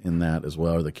puppets in that as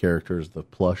well, or the characters, the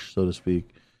plush, so to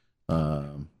speak.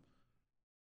 And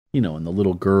the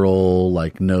little girl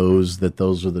knows that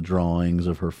those are the drawings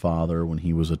of her father when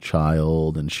he was a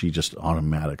child, and she just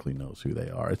automatically knows who they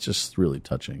are. It's just really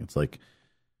touching. It's like,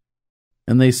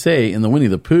 and they say in the Winnie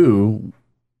the Pooh,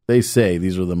 they say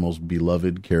these are the most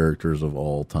beloved characters of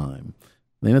all time.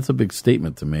 I think that's a big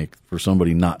statement to make for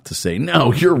somebody not to say,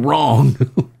 no, you're wrong.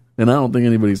 And I don't think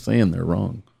anybody's saying they're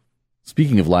wrong.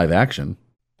 Speaking of live action,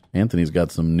 Anthony's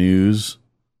got some news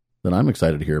that I'm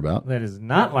excited to hear about. That is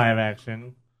not live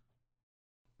action.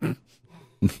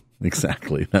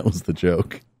 Exactly. That was the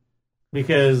joke.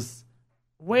 Because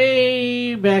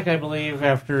way back, I believe,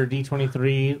 after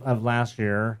D23 of last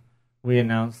year, we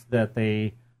announced that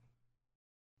they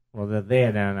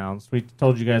had announced. We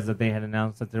told you guys that they had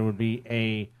announced that there would be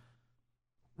a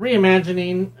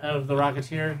reimagining of The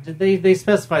Rocketeer. They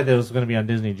specified that it was going to be on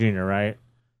Disney Junior, right?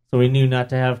 So we knew not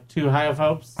to have too high of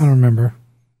hopes. I don't remember.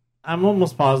 I'm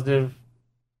almost positive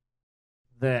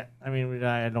that, I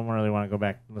don't really want to go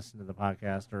back and listen to the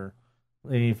podcast or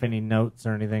leave any notes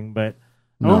or anything, but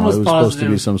I'm No, almost it was positive, supposed to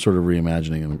be some sort of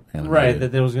reimagining and animated. right,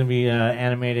 that there was going to be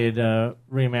animated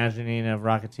reimagining of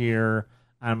Rocketeer.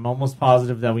 I'm almost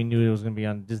positive that we knew it was going to be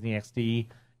on Disney XD,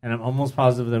 and I'm almost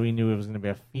positive that we knew it was going to be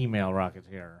a female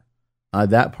Rocketeer.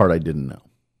 That part I didn't know.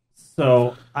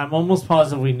 So I'm almost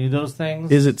positive we knew those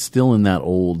things. Is it still in that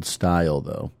old style,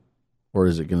 though? Or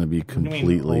is it going to be What do you mean,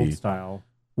 completely... old style?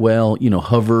 Well,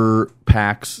 hover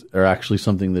packs are actually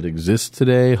something that exists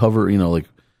today. Hover,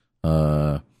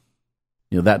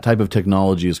 that type of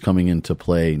technology is coming into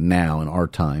play now in our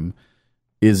time.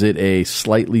 Is it a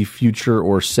slightly future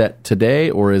or set today,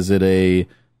 or is it a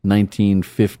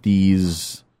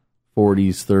 1950s,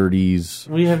 40s, 30s?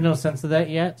 We have no sense of that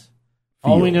yet.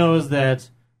 All we know is that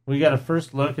we got a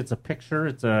first look. It's a picture.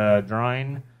 It's a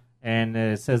drawing. And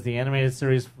it says the animated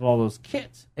series follows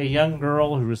Kit, a young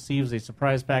girl who receives a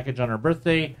surprise package on her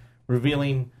birthday,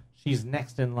 revealing she's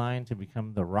next in line to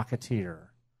become the Rocketeer.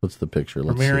 What's the picture?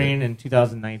 Let's see. Premiering in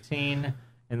 2019.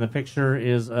 And the picture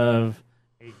is of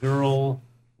a girl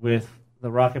with the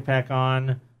rocket pack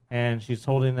on, and she's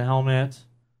holding the helmet,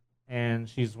 and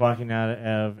she's walking out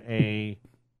of a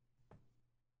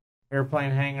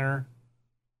airplane hangar,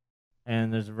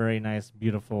 and there's a very nice,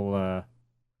 beautiful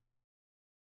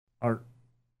art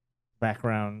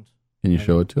background. Can you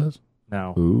show it to us?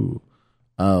 No. Ooh.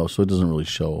 Oh, so it doesn't really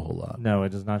show a whole lot. No, it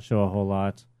does not show a whole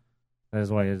lot. That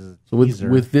is why it is a So teaser.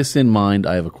 with this in mind,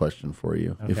 I have a question for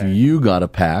you. Okay. If you got a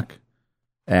pack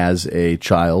as a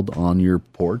child on your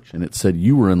porch and it said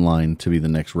you were in line to be the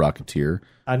next Rocketeer,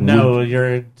 no,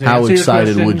 how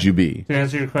excited would you be? To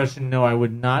answer your question, no, I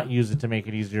would not use it to make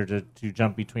it easier to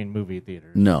jump between movie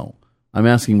theaters. No. I'm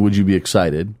asking, would you be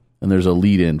excited? And there's a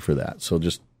lead in for that. So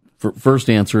just first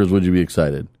answer is, would you be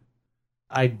excited?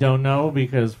 I don't know,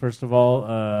 because first of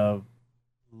all,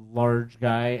 large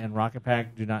guy and rocket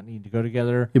pack do not need to go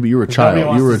together. Yeah, but you were a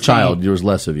child. You were a child. There was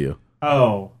less of you.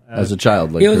 Oh. As a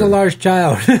child. He was a large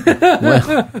child.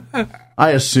 Well,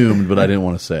 I assumed, but I didn't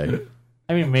want to say.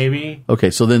 I mean, maybe. Okay,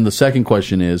 so then the second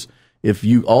question is, if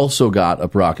you also got a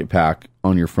rocket pack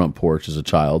on your front porch as a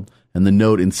child, and the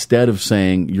note, instead of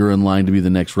saying you're in line to be the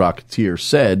next Rocketeer,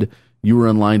 said you were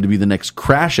in line to be the next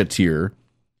Crashateer,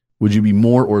 would you be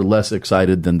more or less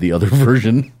excited than the other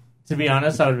version? To be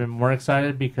honest, I would have been more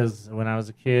excited because when I was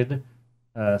a kid,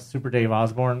 Super Dave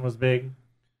Osborne was big.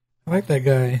 I like that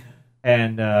guy.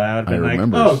 And I would have been like,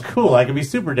 remember. oh, cool, I can be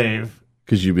Super Dave.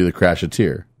 Because you'd be the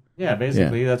Crashateer. Yeah,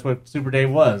 basically, that's what Super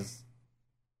Dave was.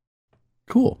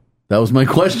 Cool. That was my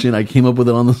question. I came up with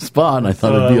it on the spot, and I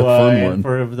thought it'd be a fun one.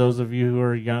 For those of you who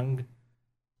are young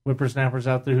whippersnappers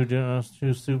out there who don't know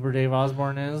who Super Dave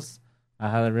Osborne is, I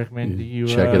highly recommend that you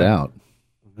check it out.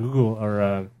 Google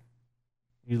or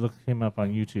you look him up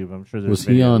on YouTube. I'm sure there's Was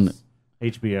he on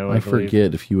HBO? I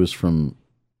forget if he was from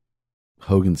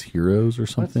Hogan's Heroes or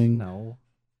something. No,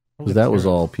 because that was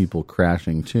all people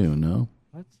crashing too. No,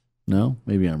 what? No,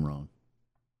 maybe I'm wrong.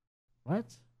 What?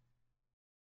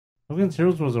 Hogan's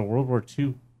Heroes was a World War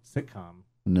II sitcom.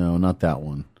 No, not that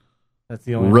one. That's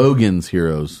the only Rogan's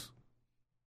Heroes.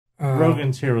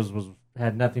 Rogan's Heroes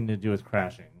had nothing to do with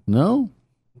crashing. No?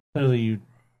 Clearly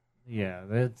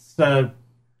that's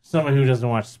someone who doesn't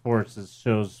watch sports. It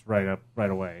shows right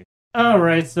away. All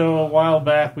right, so a while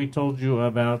back we told you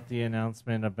about the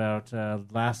announcement about John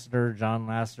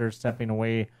Lasseter stepping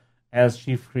away as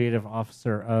Chief Creative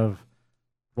Officer of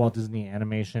Walt Disney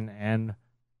Animation and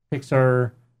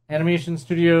Pixar Animation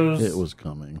Studios. It was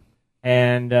coming.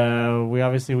 And we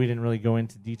didn't really go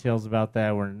into details about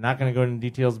that. We're not going to go into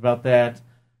details about that.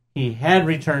 He had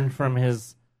returned from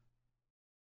his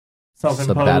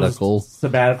self-imposed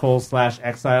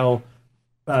sabbatical/exile.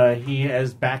 He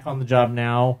is back on the job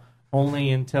now, only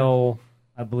until,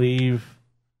 I believe,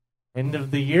 end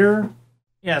of the year.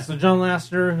 Yeah, so John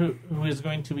Lasseter, who is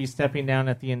going to be stepping down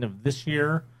at the end of this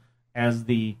year as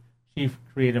the Chief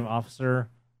Creative Officer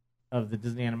of the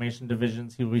Disney Animation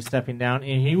divisions, he will be stepping down,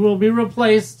 and he will be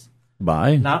replaced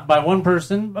not by one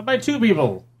person, but by two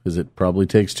people. Because it probably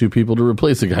takes two people to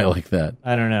replace a guy like that.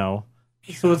 I don't know.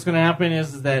 So what's going to happen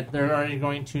is that they're already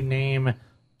going to name...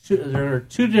 There are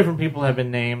two different people have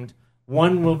been named.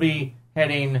 One will be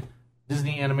heading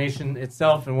Disney Animation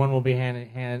itself, and one will be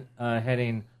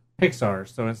heading Pixar.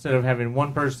 So instead of having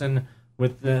one person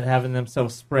having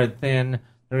themselves spread thin,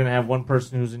 they're going to have one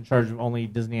person who's in charge of only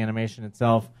Disney Animation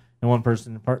itself, and one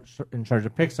person in charge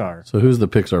of Pixar. So who's the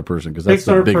Pixar person? Because that's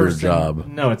the bigger job.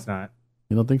 No, it's not.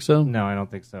 You don't think so? No, I don't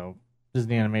think so.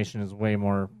 Disney Animation is way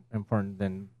more important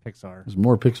than Pixar. There's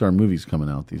more Pixar movies coming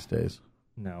out these days.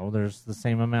 No, there's the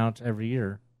same amount every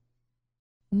year.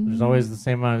 There's always the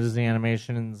same amount of Disney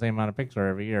Animation and the same amount of Pixar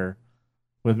every year,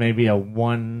 with maybe a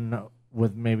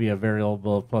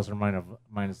variable plus or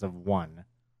minus of 1.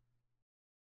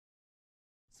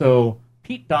 So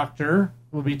Pete Docter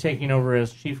will be taking over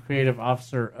as Chief Creative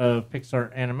Officer of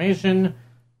Pixar Animation,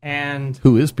 and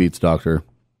who is Pete's Doctor?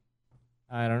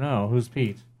 I don't know. Who's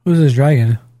Pete? Who's this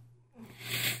dragon?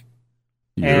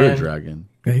 You're a dragon.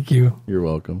 Thank you. You're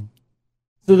welcome.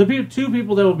 So the two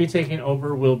people that will be taking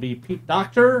over will be Pete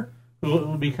Docter, who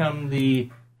will become the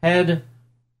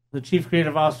Chief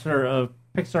Creative Officer of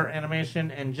Pixar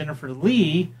Animation, and Jennifer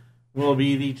Lee will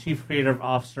be the Chief Creative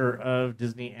Officer of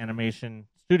Disney Animation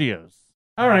Studios.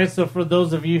 All right, so for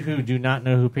those of you who do not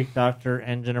know who Pete Docter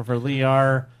and Jennifer Lee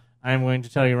are, I'm going to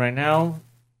tell you right now.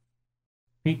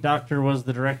 Pete Docter was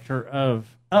the director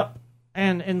of Up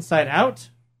and Inside Out.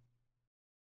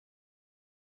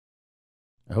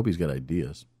 I hope he's got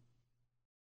ideas.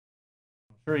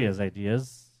 I'm sure he has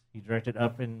ideas. He directed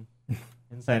Up and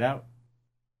Inside Out.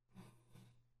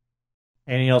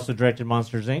 And he also directed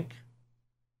Monsters, Inc.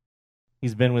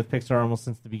 He's been with Pixar almost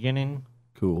since the beginning.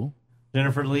 Cool.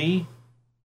 Jennifer Lee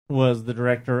was the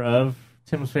director of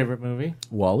Tim's favorite movie.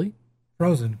 WALL-E?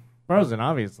 Frozen,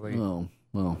 obviously. Oh,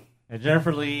 well. And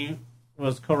Jennifer Lee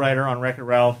was co-writer on Wreck-It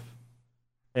Ralph.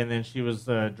 And then she was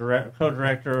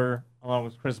co-director along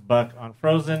with Chris Buck on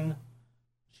Frozen.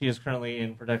 She is currently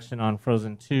in production on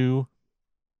Frozen 2.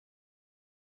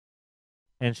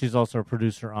 And she's also a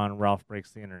producer on Ralph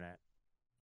Breaks the Internet.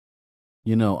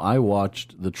 You know, I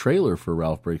watched the trailer for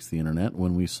Ralph Breaks the Internet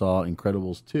when we saw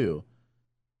Incredibles 2.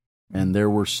 And there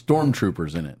were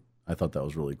stormtroopers in it. I thought that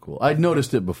was really cool. I'd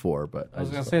noticed it before, but I was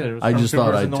going to say there was I just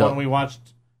thought in the one we watched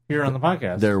here on the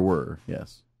podcast. There were,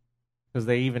 yes. Because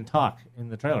they even talk in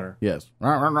the trailer. Yes. You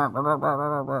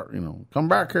know, come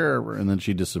back here. And then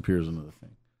she disappears into the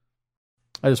thing.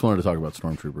 I just wanted to talk about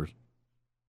stormtroopers.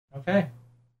 Okay.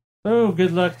 So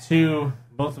good luck to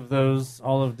both of those,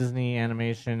 all of Disney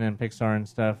Animation and Pixar and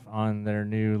stuff, on their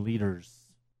new leaders.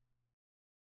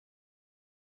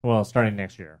 Well, starting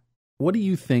next year. What do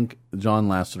you think John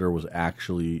Lasseter was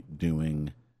actually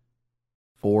doing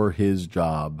for his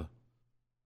job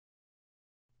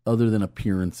other than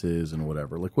appearances and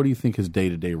whatever? Like, what do you think his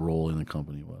day-to-day role in the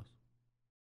company was?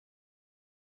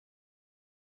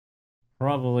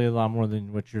 Probably a lot more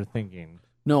than what you're thinking.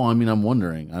 No, I mean, I'm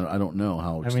wondering. I don't know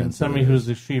how extensive. I mean, somebody who's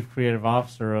the chief creative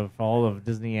officer of all of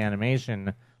Disney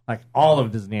Animation, like all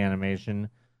of Disney Animation,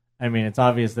 I mean, it's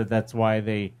obvious that that's why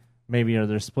they maybe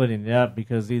they're splitting it up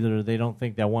because either they don't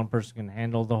think that one person can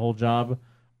handle the whole job,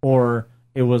 or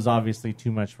it was obviously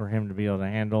too much for him to be able to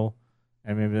handle,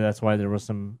 and maybe that's why there was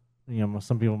some,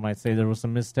 some people might say there was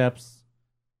some missteps.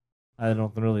 I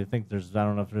don't really think I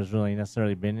don't know if there's really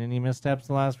necessarily been any missteps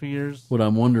the last few years. What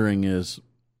I'm wondering is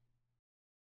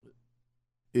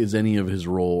any of his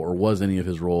role, or was any of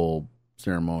his role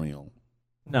ceremonial?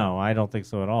 No, I don't think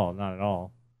so at all. Not at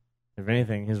all. If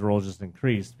anything, his role just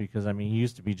increased because, he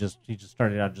used to be he just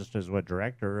started out just as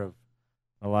director of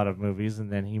a lot of movies,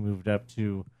 and then he moved up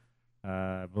to,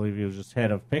 I believe he was just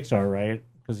head of Pixar, right?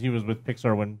 Because he was with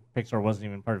Pixar when Pixar wasn't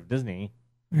even part of Disney.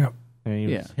 Yep. And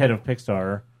he was head of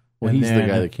Pixar. Well, he's the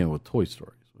guy that came up with Toy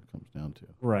Story, is what it comes down to.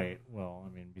 Right. Well,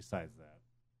 besides that.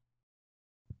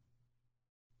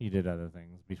 He did other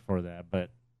things before that, but...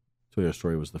 Toy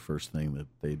Story was the first thing that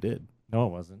they did. No, it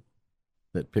wasn't.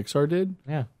 That Pixar did?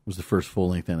 Yeah. It was the first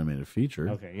full-length animated feature.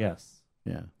 Okay, yes.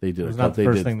 Yeah, they did. It was not the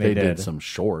first thing they did. They did some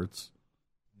shorts.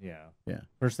 Yeah. Yeah.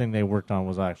 First thing they worked on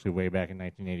was actually way back in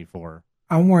 1984.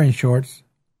 I'm wearing shorts.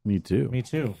 Me too. Me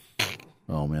too.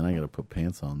 Oh, man, I got to put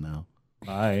pants on now.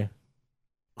 Bye.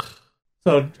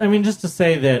 So, just to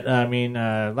say that,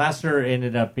 Lasseter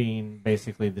ended up being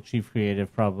basically the chief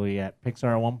creative probably at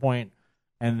Pixar at one point,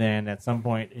 and then at some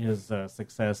point his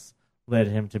success led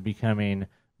him to becoming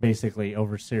basically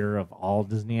overseer of all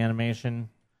Disney animation.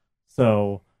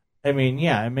 So, it may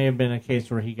have been a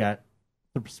case where he got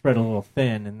spread a little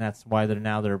thin, and that's why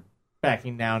they're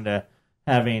backing down to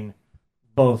having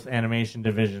both animation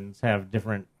divisions have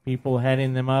different people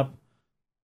heading them up.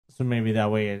 So maybe that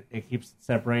way it keeps it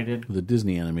separated. The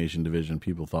Disney animation division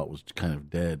people thought was kind of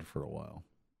dead for a while.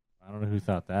 I don't know who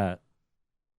thought that.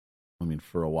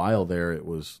 For a while there,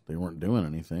 they weren't doing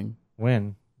anything.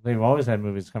 When? They've always had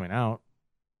movies coming out.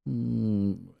 I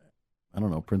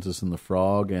don't know, Princess and the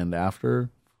Frog, and after,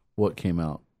 what came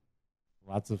out?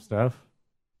 Lots of stuff.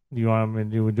 Do you want me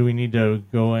to do we need to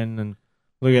go in and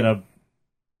look at a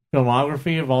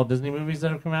filmography of all Disney movies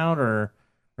that have come out, or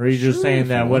are you just saying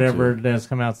that whatever has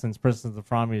come out since Princess and the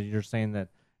Frog, you're saying that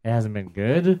it hasn't been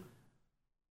good?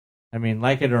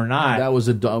 Like it or not.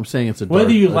 I'm saying it's a dark,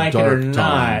 whether you like it or time.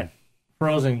 not,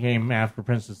 Frozen came after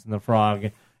Princess and the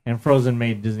Frog, and Frozen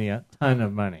made Disney a ton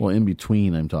of money. Well, in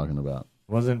between, I'm talking about.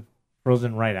 Wasn't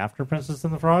Frozen right after Princess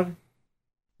and the Frog?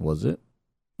 Was it?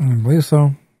 I believe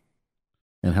so.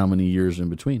 And how many years in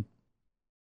between?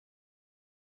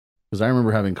 Because I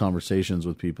remember having conversations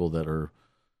with people that are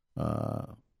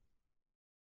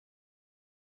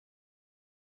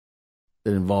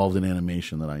involved in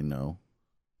animation that I know.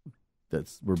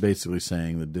 We're basically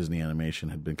saying that Disney animation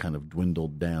had been kind of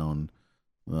dwindled down.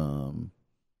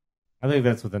 I think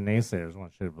that's what the naysayers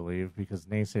want you to believe, because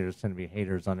naysayers tend to be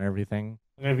haters on everything.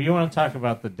 And if you want to talk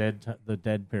about the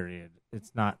dead period,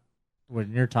 it's not what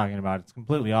you're talking about. It's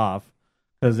completely off,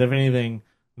 because if anything,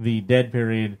 the dead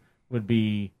period would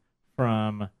be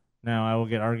from. Now I will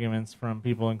get arguments from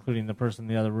people, including the person in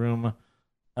the other room,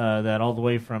 that all the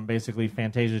way from basically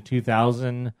Fantasia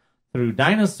 2000 through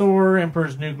Dinosaur,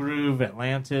 Emperor's New Groove,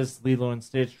 Atlantis, Lilo and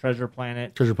Stitch, Treasure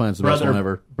Planet. Treasure Planet's the best one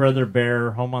ever. Brother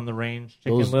Bear, Home on the Range,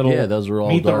 Chicken Little. Yeah, those were all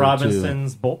Meet the dark,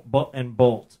 Robinsons, and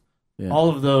Bolt. Yeah. All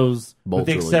of those, Bolt's with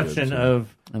the exception really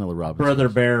of I know the Robinsons. Brother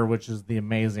Bear, which is the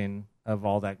amazing of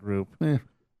all that group. Yeah.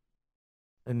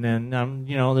 And then,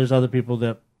 there's other people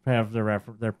that have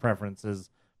their preferences,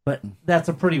 but that's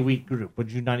a pretty weak group.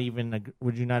 Would you not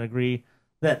agree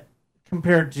that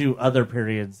compared to other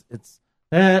periods, it's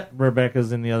that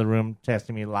Rebecca's in the other room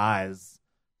testing me lies,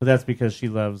 but that's because she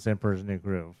loves Emperor's New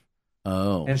Groove.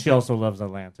 Oh. And she also loves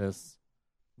Atlantis.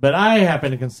 But I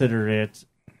happen to consider it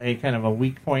a kind of a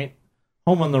weak point.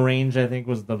 Home on the Range, I think,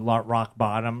 was the rock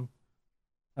bottom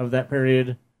of that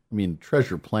period.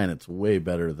 Treasure Planet's way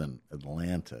better than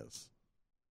Atlantis.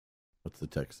 What's the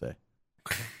text say?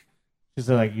 She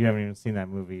said, you haven't even seen that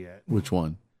movie yet. Which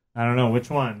one? I don't know. Which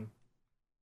one?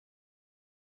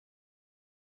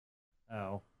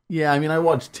 Oh. Yeah, I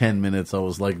watched 10 minutes. I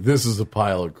was like, this is a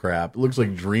pile of crap. It looks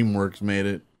like DreamWorks made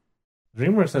it.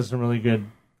 DreamWorks has some really good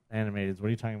animateds. What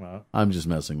are you talking about? I'm just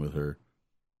messing with her.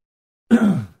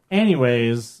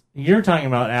 Anyways, you're talking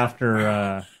about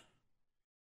after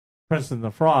Princess and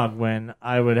the Frog, when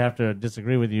I would have to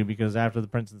disagree with you, because after the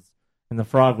Princess and the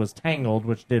Frog was Tangled,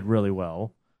 which did really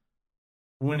well,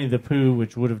 Winnie the Pooh,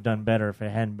 which would have done better if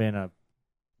it hadn't been a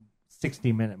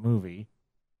 60-minute movie,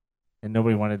 and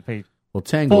nobody wanted to pay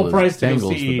full price to go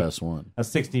see the best one. A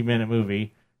 60-minute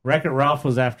movie. Wreck-It Ralph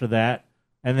was after that,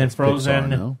 and then Frozen. Pixar,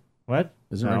 no? What?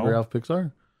 Isn't Wreck-It Ralph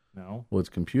Pixar? No. Well, it's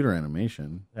computer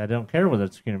animation. I don't care whether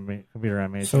it's computer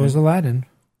animation. So is Aladdin.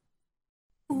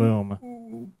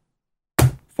 Boom.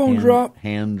 Phone drop.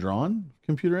 Hand-drawn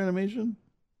computer animation?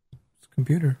 It's a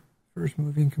computer. First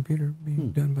movie in computer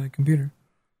being done by a computer.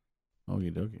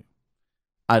 Okie dokie.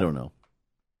 I don't know.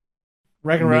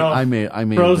 Wreck-It Ralph, I may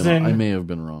Frozen, have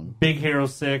been wrong. Big Hero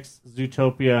 6,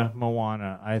 Zootopia,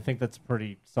 Moana. I think that's a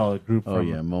pretty solid group.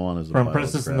 Moana's a from pile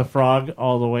Princess of and the crap. Frog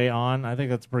all the way on. I think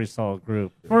that's a pretty solid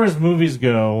group. As far as movies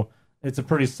go, it's a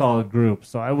pretty solid group.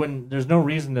 So there's no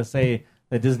reason to say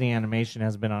that Disney animation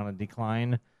has been on a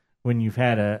decline when you've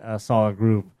had a solid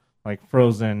group like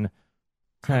Frozen,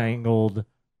 Tangled,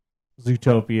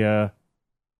 Zootopia,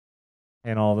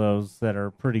 and all those that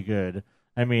are pretty good.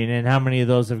 I mean, and how many of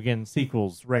those have gotten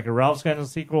sequels? Wreck-It Ralph's getting a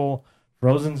sequel.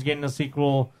 Frozen's getting a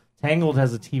sequel. Tangled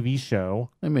has a TV show.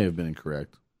 I may have been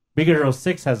incorrect. Big Hero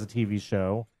 6 has a TV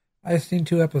show. I've seen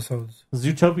 2 episodes.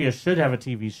 Zootopia should have a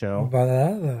TV show.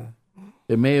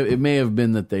 It may have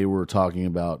been that they were talking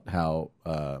about how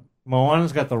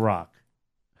Moana's got The Rock.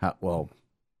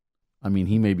 I mean,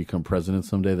 he may become president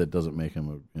someday. That doesn't make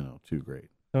him too great.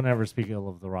 Don't ever speak ill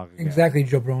of The Rock again. Exactly,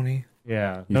 Jabroni.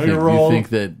 Yeah. Do Know you your role. think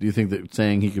that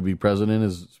saying he could be president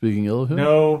is speaking ill of him?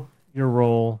 Know your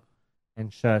role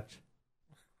and shut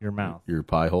your mouth. Your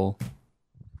pie hole.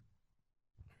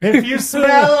 If you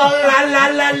smell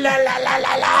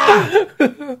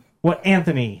what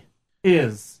Anthony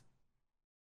is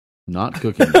not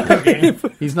cooking.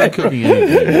 He's not cooking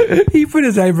anything. He put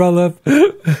his eyebrow up.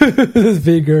 His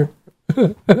finger.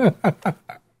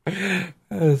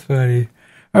 That's funny.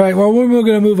 All right, well, we're going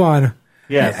to move on.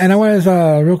 Yes. And I want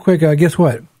to, real quick, guess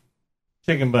what?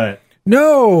 Chicken butt.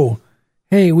 No!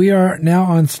 Hey, we are now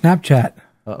on Snapchat.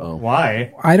 Uh-oh.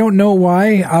 Why? I don't know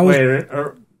why.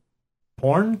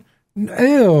 Porn?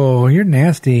 Ew, you're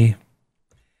nasty.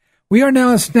 We are now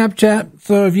on Snapchat,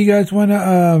 so if you guys want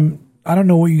to, I don't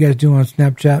know what you guys do on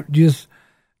Snapchat. Just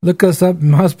look us up,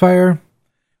 Mousepire,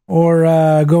 or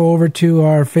go over to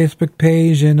our Facebook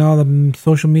page and all the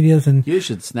social medias. And you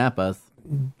should snap us.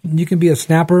 You can be a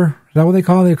snapper. Is that what they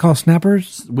call it? They call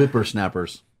snappers?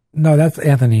 Whippersnappers. No, that's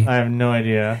Anthony. I have no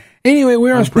idea. Anyway,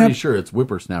 we're on I'm pretty sure it's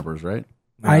whippersnappers, right?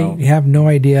 I have no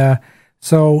idea.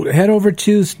 So head over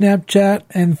to Snapchat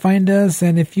and find us.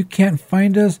 And if you can't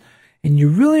find us and you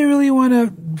really, really want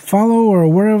to follow or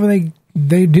wherever they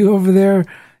do over there,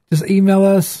 just email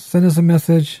us, send us a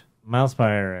message.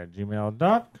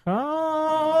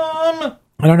 Mousepire@gmail.com.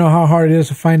 I don't know how hard it is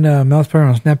to find Mousepire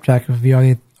on Snapchat.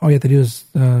 If all you have to do is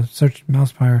search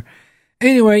Mousepire.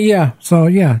 Anyway, yeah. So,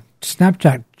 yeah,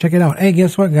 Snapchat. Check it out. Hey,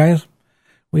 guess what, guys?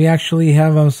 We actually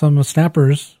have some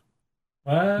snappers.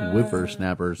 What?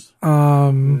 Whippersnappers.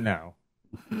 No.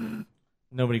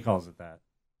 Nobody calls it that.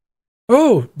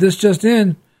 Oh, this just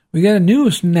in. We got a new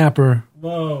snapper.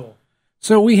 Whoa.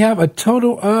 So we have a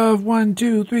total of 1,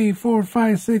 2, 3, 4,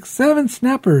 5, 6, 7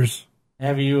 snappers.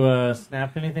 Have you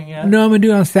snapped anything yet? No, I'm going to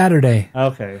do it on Saturday.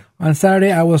 Okay. On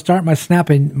Saturday, I will start my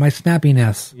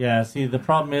snappiness. Yeah, see, the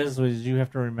problem is you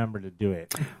have to remember to do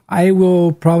it. I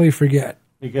will probably forget.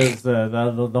 Because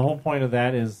the whole point of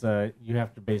that is you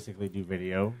have to basically do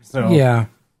video. So yeah.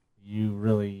 You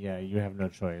really, you have no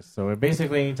choice. So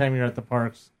basically, anytime you're at the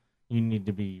parks, you need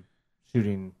to be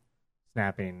shooting,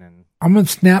 snapping, and... I'm going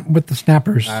to snap with the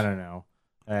snappers. I don't know.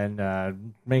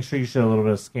 And make sure you show a little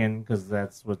bit of skin, because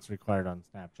that's what's required on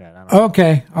Snapchat. I don't know.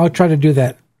 Okay, I'll try to do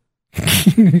that.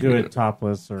 Do it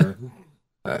topless, or...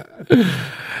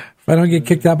 If I don't get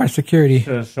kicked out by security.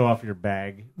 Show off your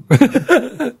bag.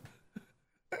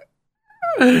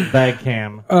 Bag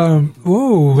cam.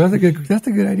 Whoa, that's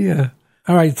a good idea.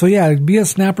 All right, so yeah, be a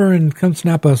snapper and come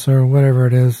snap us or whatever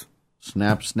it is.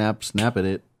 Snap at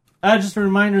it. Just a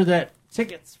reminder that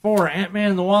tickets for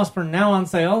Ant-Man and the Wasp are now on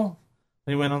sale.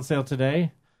 They went on sale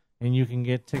today, and you can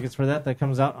get tickets for that. That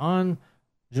comes out on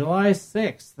July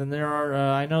 6th. And there are,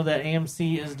 I know that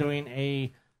AMC is doing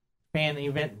a fan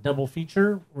event double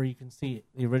feature where you can see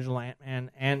the original Ant-Man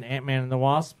and Ant-Man and the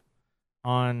Wasp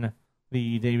on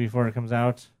the day before it comes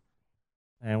out,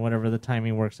 and whatever the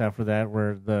timing works out for that,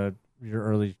 where your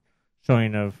early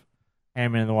showing of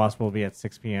Ant-Man and the Wasp will be at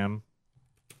 6 p.m.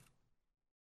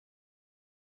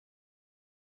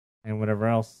 and whatever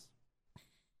else.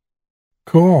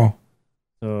 Cool.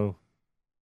 So,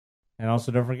 and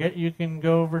also don't forget, you can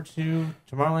go over to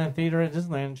Tomorrowland Theater at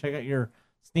Disneyland and check out your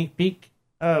sneak peek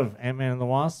of Ant-Man and the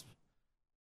Wasp,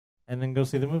 and then go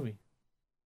see the movie.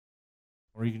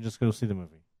 Or you can just go see the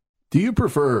movie. Do you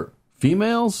prefer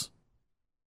females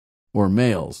or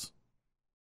males?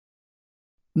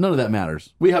 None of that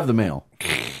matters. We have the male.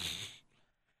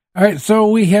 All right, so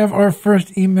we have our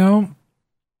first email.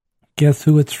 Guess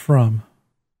who it's from?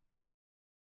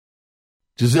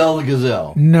 Giselle the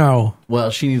Gazelle. No.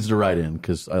 Well, she needs to write in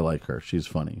because I like her. She's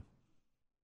funny.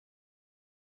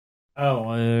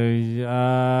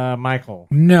 Michael.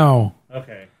 No.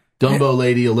 Okay. Dumbo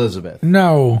Lady Elizabeth.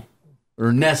 No.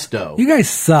 Ernesto. You guys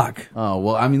suck. Oh,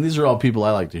 well, I mean, these are all people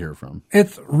I like to hear from.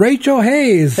 It's Rachel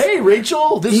Hayes. Hey,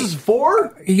 Rachel, this is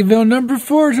 4? Evil number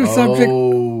 4 is the subject.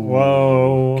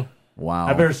 Whoa. Wow.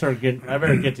 I better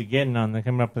get to getting on the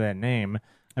coming up with that name.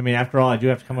 I mean, after all, I do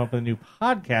have to come up with a new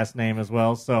podcast name as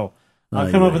well, so I'll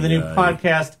come up with a new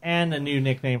podcast and a new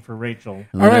nickname for Rachel.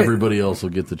 And then everybody else will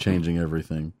get to changing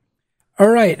everything. All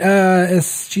right.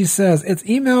 She says, it's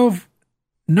email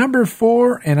number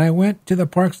 4, and I went to the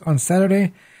parks on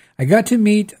Saturday. I got to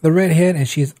meet the redhead, and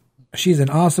she's an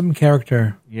awesome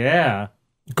character. Yeah.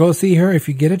 Go see her if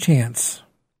you get a chance.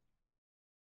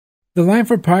 The line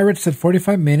for Pirates said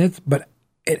 45 minutes, but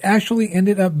it actually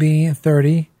ended up being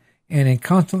 30, and it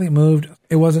constantly moved.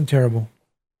 It wasn't terrible.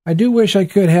 I do wish I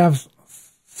could have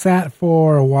sat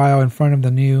for a while in front of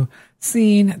the new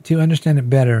scene to understand it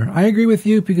better. I agree with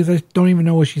you because I don't even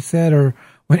know what she said or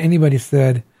what anybody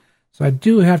said. So I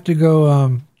do have to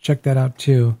go check that out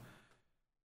too.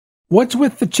 What's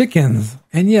with the chickens?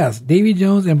 And yes, Davy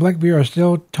Jones and Blackbeard are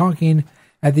still talking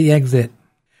at the exit.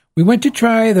 We went to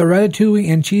try the ratatouille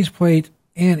and cheese plate,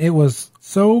 and it was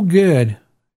so good.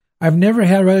 I've never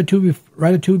had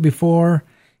ratatouille before,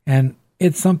 and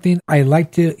it's something I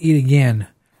like to eat again.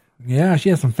 Yeah, she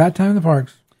has some fat time in the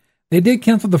parks. They did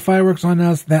cancel the fireworks on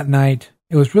us that night.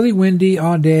 It was really windy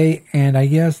all day, and I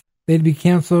guess they'd be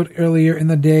canceled earlier in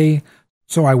the day,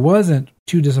 so I wasn't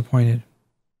too disappointed.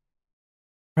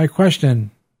 My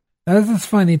question. That is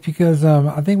funny because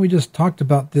I think we just talked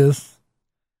about this,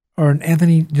 or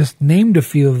Anthony just named a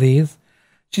few of these.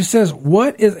 She says,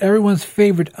 what is everyone's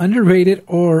favorite underrated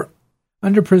or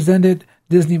underrepresented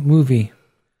Disney movie?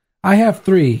 I have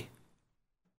 3.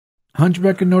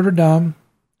 Hunchback of Notre Dame,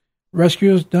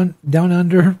 Rescuers Down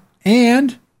Under,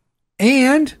 and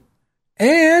The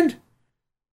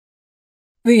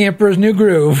Emperor's New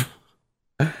Groove.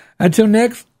 Until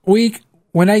next week,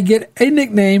 when I get a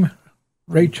nickname,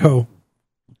 Rachel.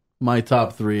 My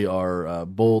top 3 are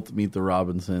Bolt, Meet the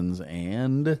Robinsons,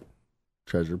 and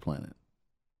Treasure Planet.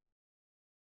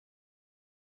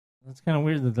 It's kind of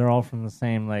weird that they're all from the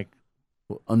same, 5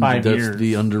 That's years.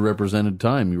 the underrepresented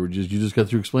time. You just got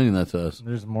through explaining that to us.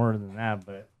 There's more than that,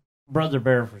 but Brother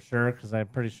Bear for sure, because I'm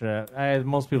pretty sure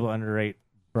most people underrate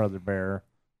Brother Bear,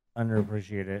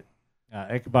 underappreciate it.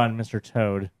 Ichabod and Mr.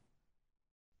 Toad.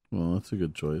 Well, that's a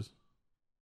good choice.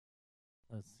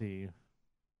 Let's see.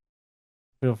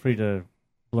 Feel free to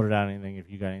blurt out anything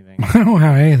if you got anything. I don't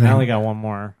have anything. I only got one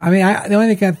more. I mean, the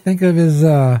only thing I think of is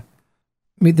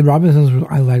Meet the Robinsons.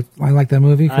 I like that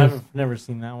movie. I've never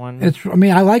seen that one.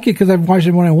 I like it because I've watched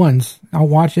it more than once. I'll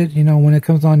watch it, when it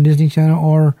comes on Disney Channel,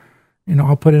 or,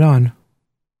 I'll put it on.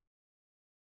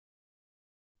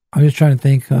 I'm just trying to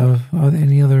think of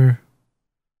any other.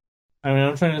 I mean,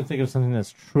 I'm trying to think of something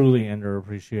that's truly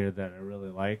underappreciated that I really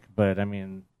like, but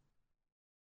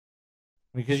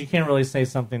because you can't really say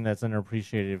something that's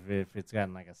underappreciated if it's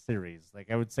gotten a series.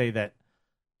 I would say that,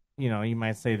 you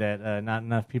might say that not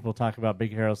enough people talk about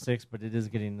Big Hero 6, but it is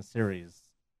getting a series.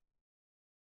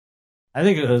 I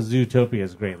think Zootopia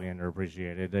is greatly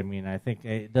underappreciated. I mean, I think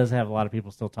it does have a lot of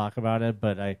people still talk about it,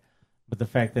 but the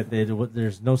fact that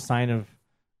there's no sign of,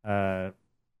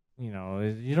 you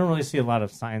don't really see a lot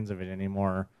of signs of it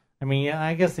anymore. I mean, yeah,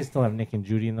 I guess they still have Nick and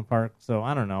Judy in the park, so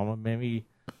I don't know. Maybe,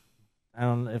 I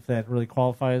don't know if that really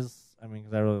qualifies. I mean,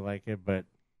 because I really like it, but...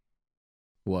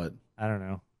 What? I don't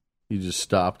know. You just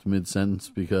stopped mid-sentence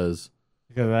because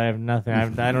I have nothing.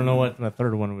 I don't know what the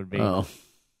third one would be. Oh.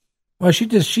 Well, she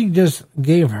just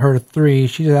gave her 3.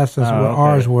 She just asked us what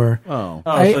ours were. Oh.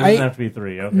 So it doesn't have to be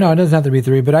 3. Okay. No, it doesn't have to be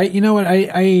 3. But you know what?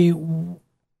 I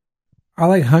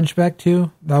like Hunchback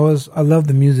too. I love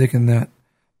the music in that.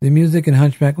 The music in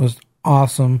Hunchback was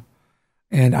awesome,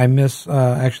 and I miss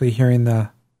actually hearing the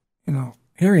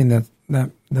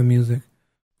music.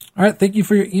 All right, thank you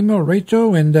for your email,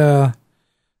 Rachel, and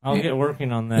I'll get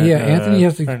working on that. Yeah, Anthony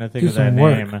has to trying to think do of that some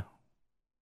work. name.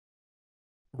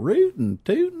 Rootin'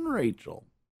 Tootin' Rachel.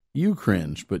 You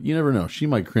cringe, but you never know. She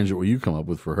might cringe at what you come up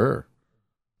with for her.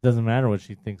 Doesn't matter what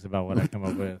she thinks about what I come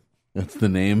up with. That's the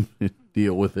name.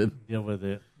 Deal with it. Deal with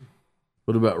it.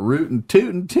 What about Rootin'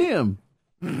 Tootin' Tim?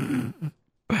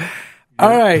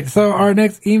 All right, so our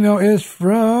next email is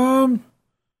from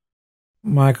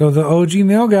Michael, the OG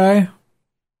mail guy.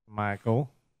 Michael.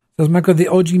 Says Michael, the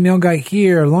OG mail guy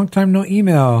here. Long time no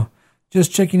email.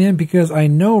 Just checking in because I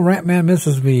know Ratman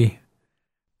misses me.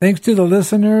 Thanks to the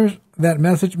listeners that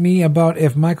messaged me about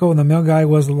if Michael, the mail guy,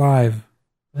 was alive.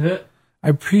 I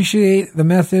appreciate the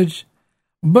message.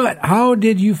 But how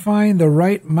did you find the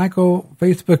right Michael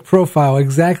Facebook profile?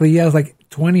 Exactly. He has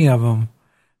 20 of them.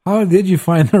 How did you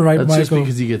find the right That's Michael? just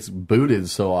because he gets booted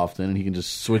so often and he can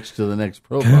just switch to the next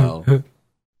profile.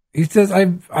 He says,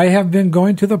 I have been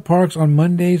going to the parks on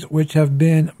Mondays, which have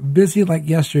been busy like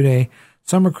yesterday.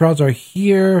 Summer crowds are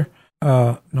here.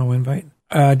 No invite.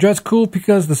 Dress cool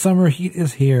because the summer heat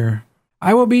is here.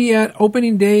 I will be at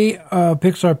opening day of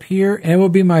Pixar Pier, and it will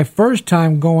be my first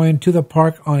time going to the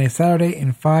park on a Saturday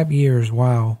in 5 years.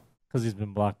 Wow. Because he's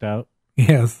been blocked out.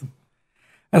 Yes.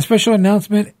 A special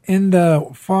announcement in the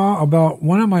fall about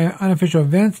one of my unofficial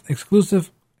events,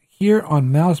 exclusive here on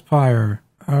Mousepire.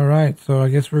 All right, so I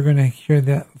guess we're going to hear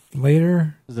that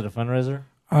later. Is it a fundraiser?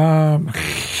 All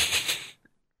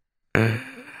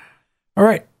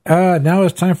right, now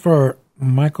it's time for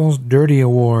Michael's Dirty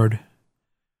Award.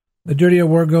 The Dirty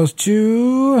Award goes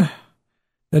to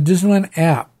the Disneyland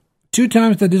app. 2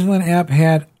 times the Disneyland app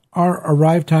had our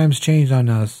arrive times changed on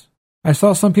us. I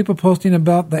saw some people posting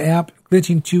about the app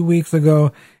glitching 2 weeks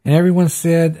ago, and everyone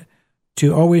said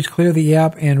to always clear the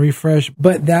app and refresh,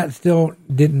 but that still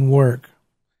didn't work.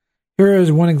 Here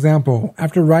is one example.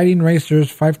 After riding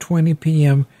Racers 5:20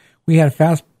 p.m., we had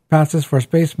fast passes for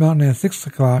Space Mountain at 6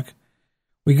 o'clock.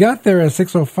 We got there at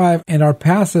 6:05, and our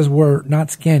passes were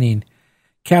not scanning.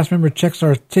 Cast member checks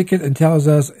our ticket and tells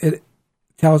us it's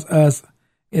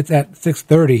at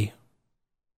 6:30.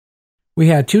 We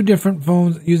had 2 different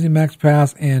phones using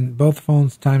MaxPass, and both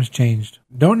phones' times changed.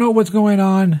 Don't know what's going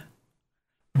on,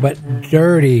 but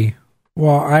dirty.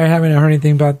 Well, I haven't heard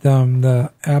anything about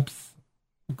the apps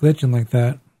glitching like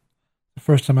that. The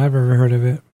first time I've ever heard of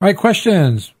it. All right,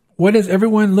 questions. What is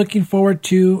everyone looking forward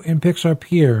to in Pixar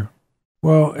Pier?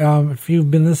 Well, if you've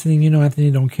been listening, you know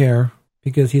Anthony don't care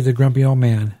because he's a grumpy old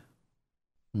man.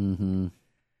 Mm-hmm.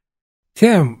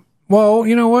 Tim, well,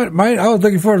 you know what? I was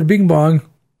looking forward to Bing Bong.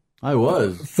 I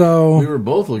was. So we were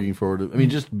both looking forward to. I mean,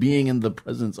 just being in the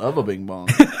presence of a Bing Bong.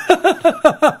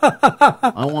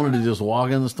 I wanted to just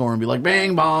walk in the store and be like,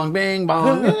 Bing Bong, Bing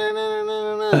Bong,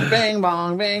 Bing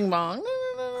Bong, Bing Bong.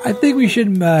 I think we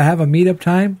should have a meetup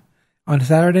time on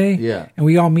Saturday. Yeah, and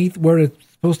we all meet where it's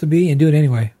supposed to be and do it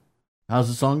anyway. How's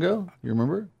the song go? You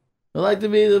remember? I like to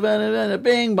be the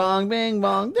Bing Bong, Bing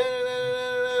Bong,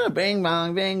 Bing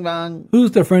Bong, Bing Bong. Who's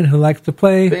the friend who likes to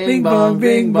play Bing Bong,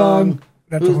 Bing Bong?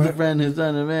 That's who's the friend who's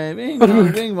done it? Bing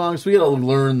Bong, Bing Bong. So we got to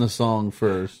learn the song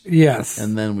first. Yes.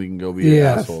 And then we can go be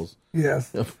assholes.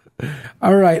 Yes.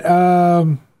 All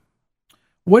right.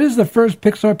 What is the first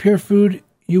Pixar Pier food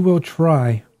you will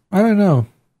try? I don't know.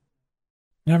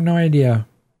 I have no idea.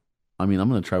 I mean, I'm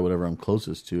going to try whatever I'm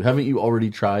closest to. Haven't you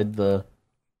already tried the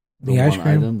ice cream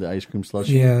item, the ice cream slushie?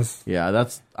 Yes. Yeah,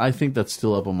 I think that's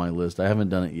still up on my list. I haven't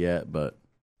done it yet, but.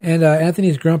 And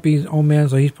Anthony's grumpy old man,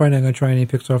 so he's probably not going to try any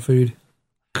Pixar food.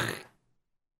 What are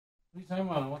you talking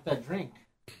about? I want that drink.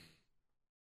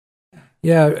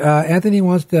 Yeah, Anthony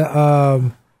wants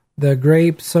the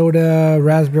grape soda,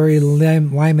 raspberry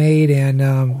limeade,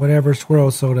 and whatever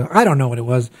swirl soda. I don't know what it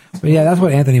was, but yeah, that's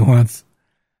what Anthony wants.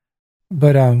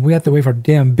 But we have to wait for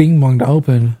damn Bing Bong to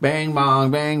open. Bang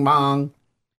Bong, Bang Bong.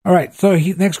 All right, so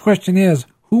next question is,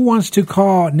 who wants to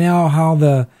call now how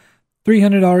the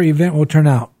 $300 event will turn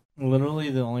out? Literally,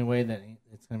 the only way that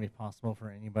it's going to be possible for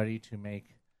anybody to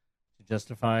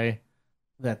justify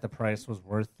that the price was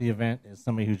worth the event is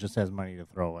somebody who just has money to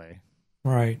throw away.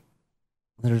 Right.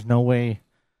 There's no way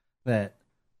that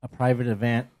a private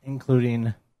event,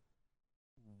 including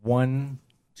 1,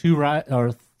 2 rides,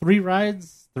 or 3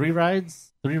 rides,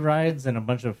 and a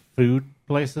bunch of food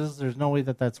places, there's no way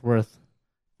that that's worth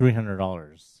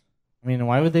 $300. I mean,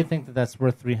 why would they think that that's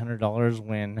worth $300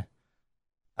 when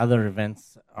other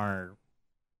events are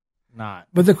not?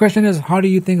 But the question is, how do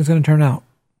you think it's going to turn out?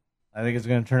 I think it's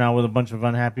going to turn out with a bunch of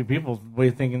unhappy people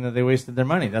thinking that they wasted their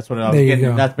money. That's what I was getting.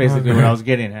 Go. That's basically what I was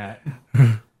getting at.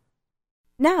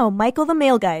 Now, Michael the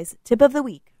Mail Guy's tip of the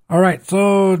week. All right,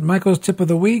 so Michael's tip of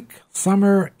the week.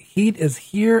 Summer heat is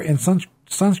here and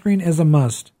sunscreen is a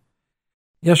must.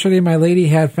 Yesterday, my lady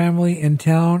had family in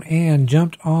town and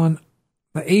jumped on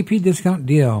the AP discount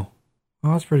deal.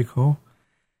 Oh, that's pretty cool.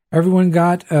 Everyone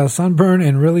got a sunburn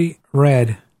and really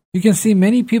red. You can see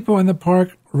many people in the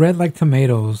park red like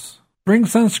tomatoes. Bring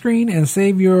sunscreen and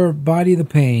save your body the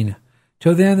pain.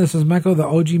 Till then, this is Michael, the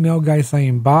OG Mail Guy,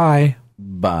 saying bye.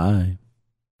 Bye.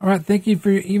 All right, thank you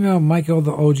for your email, Michael,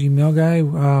 the OG Mail Guy.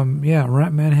 Yeah,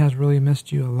 Ratman has really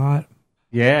missed you a lot.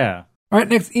 Yeah. All right,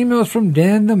 next email is from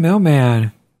Dan the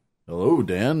Mailman. Hello,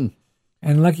 Dan.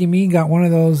 And lucky me got one of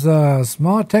those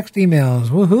small text emails.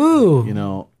 Woohoo! You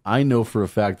know, I know for a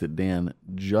fact that Dan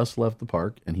just left the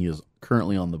park and he is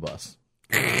currently on the bus.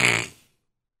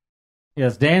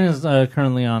 Yes, Dan is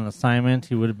currently on assignment.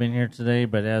 He would have been here today,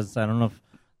 but as I don't know if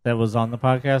that was on the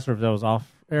podcast or if that was off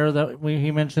air that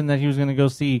he mentioned that he was going to go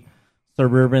see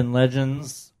Suburban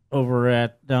Legends over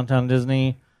at Downtown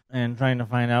Disney and trying to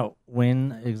find out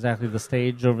when exactly the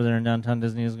stage over there in Downtown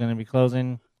Disney is going to be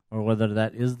closing or whether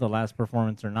that is the last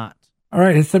performance or not. All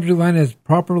right, his subject line is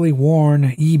properly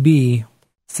worn EB,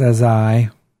 says I.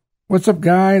 What's up,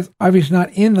 guys? Obviously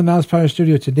not in the Mouse Power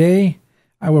studio today.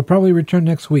 I will probably return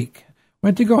next week.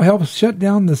 Went to go help shut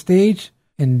down the stage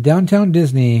in Downtown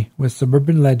Disney with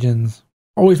Suburban Legends.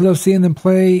 Always love seeing them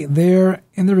play there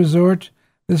in the resort.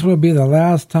 This will be the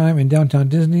last time in Downtown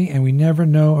Disney, and we never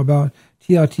know about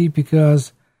TLT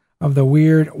because of the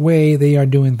weird way they are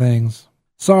doing things.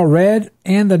 Saw Red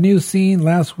and the new scene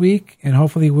last week, and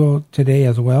hopefully will today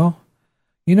as well.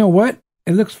 You know what?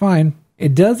 It looks fine.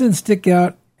 It doesn't stick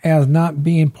out as not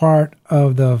being part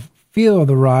of the feel of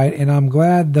the ride, and I'm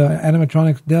glad the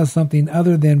animatronics does something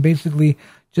other than basically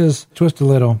just twist a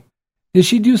little. Did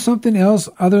she do something else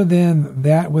other than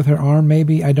that with her arm,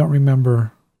 maybe? I don't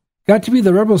remember. Got to be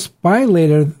the Rebel spy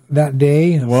later that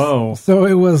day. Whoa. So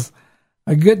it was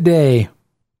a good day.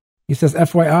 He says,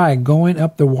 FYI, going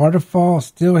up the waterfall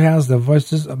still has the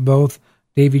voices of both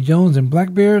Davy Jones and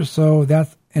Blackbeard, so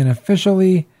that's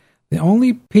officially the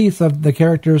only piece of the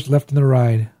characters left in the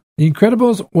ride. The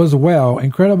Incredibles was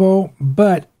incredible,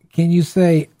 but can you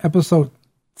say episode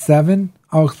 7?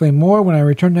 I'll explain more when I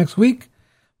return next week,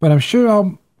 but I'm sure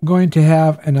I'm going to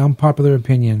have an unpopular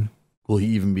opinion. Will he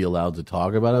even be allowed to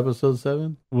talk about episode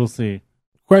 7? We'll see.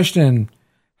 Question.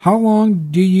 How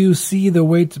long do you see the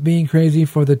waits being crazy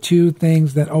for the 2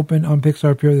 things that open on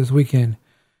Pixar Pier this weekend?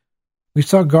 We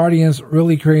saw Guardians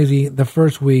really crazy the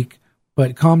first week,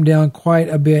 but calmed down quite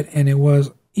a bit, and it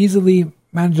was easily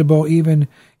manageable even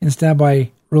in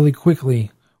standby really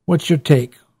quickly. What's your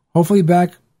take? Hopefully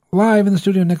back live in the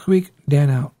studio next week. Dan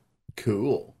out.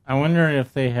 Cool. I wonder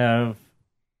if they have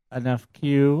enough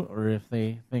queue or if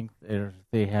they think if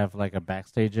they have like a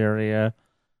backstage area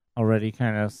already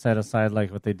kind of set aside,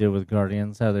 like what they did with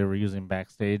Guardians, how they were using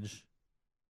backstage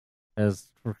as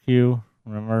for queue.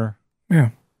 Remember? Yeah.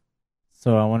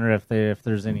 So I wonder if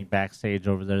there's any backstage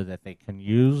over there that they can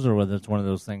use, or whether it's one of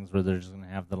those things where they're just going to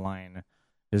have the line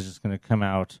is just going to come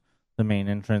out the main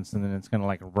entrance, and then it's going to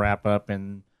like wrap up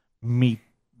and meet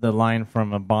the line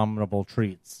from Abominable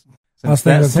Treats. Since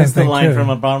the line from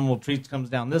Abominable Treats comes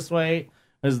down this way,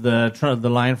 is the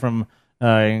line from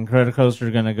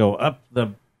Incredicoaster going to go up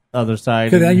the other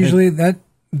side? That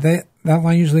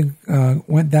line usually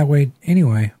went that way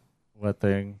anyway. What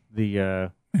thing? The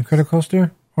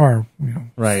Incredicoaster, or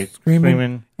right,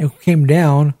 screaming. It came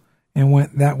down and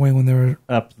went that way when they were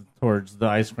up towards the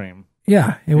ice cream.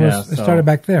 Yeah, it started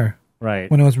back there.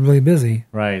 Right. When it was really busy.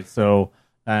 Right. So,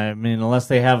 I mean, unless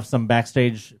they have some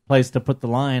backstage place to put the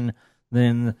line,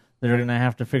 then they're going to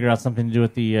have to figure out something to do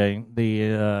with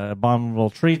the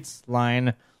Abominable Treats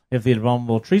line. If the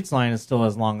Abominable Treats line is still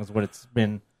as long as what it's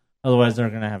been, otherwise they're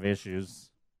going to have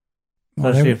issues.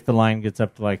 Especially if the line gets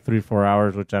up to like 3-4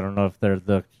 hours, which I don't know if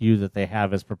the queue that they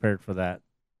have is prepared for that.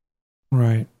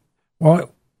 Right.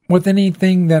 Well, with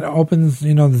anything that opens,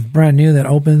 that's brand new that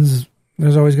opens,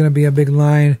 there's always going to be a big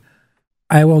line.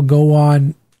 I will go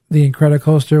on the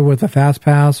Incredicoaster with a Fast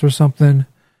Pass or something,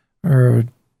 or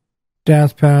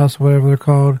Jazz Pass, whatever they're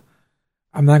called.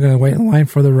 I'm not going to wait in line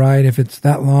for the ride if it's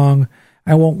that long.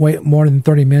 I won't wait more than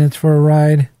 30 minutes for a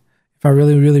ride if I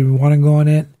really, really want to go on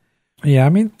it. Yeah, I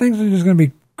mean, things are just going to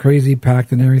be crazy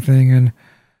packed and everything. And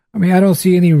I mean, I don't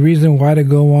see any reason why to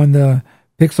go on the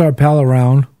Pixar Pal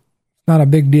Around. It's not a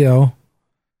big deal.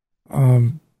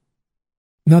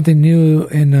 Nothing new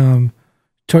in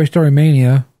Toy Story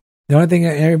Mania. The only thing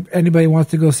anybody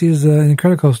wants to go see is the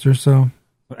Incredicoaster. So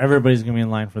everybody's going to be in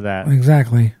line for that.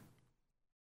 Exactly.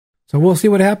 So we'll see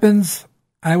what happens.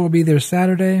 I will be there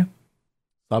Saturday.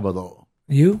 Sábado.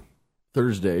 You?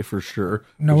 Thursday for sure.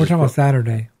 No, we're talking about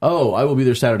Saturday. Oh, I will be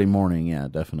there Saturday morning. Yeah,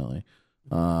 definitely.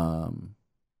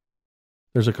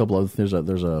 There's a couple of there's a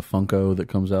Funko that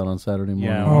comes out on Saturday morning.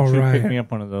 Yeah, why don't you pick me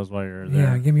up one of those while you're there?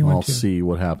 Yeah, give me one I'll too. see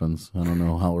what happens. I don't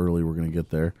know how early we're going to get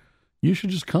there. You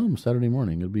should just come Saturday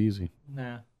morning. It'll be easy.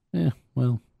 Nah. Yeah,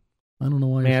 well, I don't know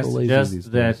why May you're so I lazy suggest these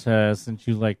days. that since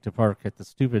you like to park at the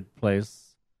stupid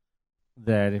place,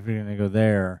 that if you're going to go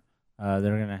there, they're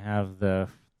going to have the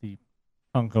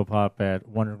Funko Pop at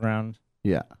Wonderground.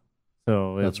 Yeah.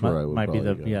 So that's where I would might be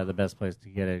go. the best place to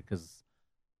get it, because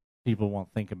people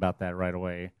won't think about that right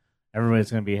away. Everybody's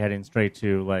going to be heading straight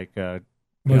to like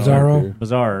Bizarro.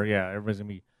 Bazaar. Yeah, everybody's going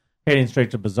to be heading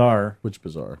straight to Bazaar. Which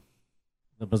Bazaar?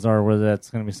 The Bazaar where that's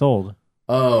going to be sold.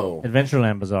 Oh,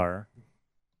 Adventureland Bazaar.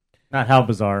 Not How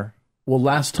Bizarre. Well,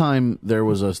 last time there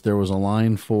was a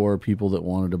line for people that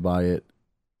wanted to buy it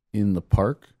in the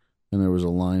park, and there was a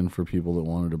line for people that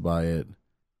wanted to buy it.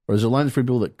 Or there's a line for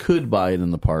people that could buy it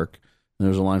in the park, and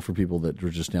there's a line for people that were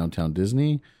just downtown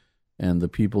Disney, and the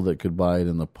people that could buy it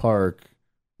in the park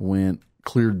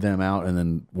cleared them out, and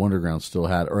then Wonderground still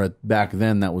had it. Or back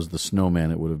then, that was the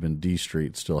Snowman. It would have been D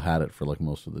Street, still had it for like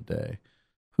most of the day.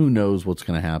 Who knows what's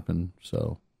going to happen?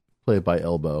 So play it by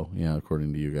elbow,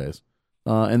 according to you guys.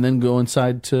 And then go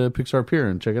inside to Pixar Pier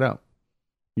and check it out.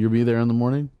 You'll be there in the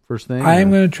morning, first thing? I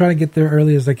am going to try to get there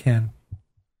early as I can.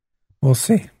 We'll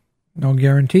see. No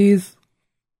guarantees.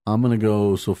 I'm going to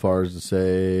go so far as to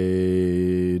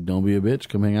say, don't be a bitch.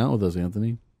 Come hang out with us,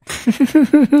 Anthony.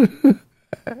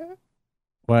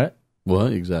 What?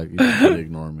 What? Exactly. You can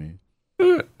ignore me.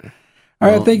 All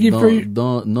right, thank you for...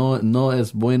 No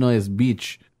es bueno es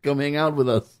beach. Come hang out with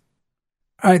us.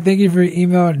 All right, thank you for your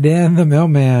email, Dan the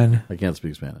Mailman. I can't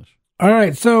speak Spanish. All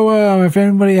right, so if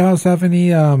anybody else have any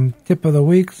tip of the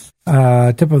weeks,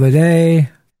 tip of the day,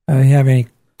 you have any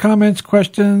comments,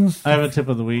 questions? I have a tip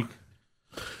of the week.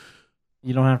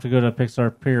 You don't have to go to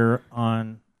Pixar Pier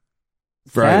on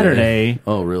Saturday.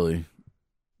 Oh, really?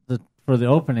 For the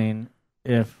opening,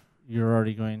 if you're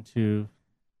already going to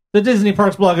the Disney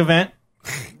Parks blog event.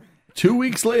 2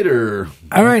 weeks later.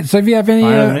 All right, so if you have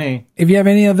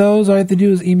any of those, all you have to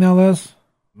do is email us.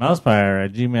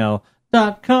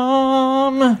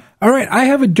 mousepire@gmail.com. All right, I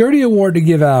have a Dirty Award to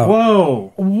give out.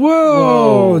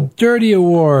 Whoa. Dirty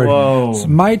Award. Whoa. It's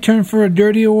my turn for a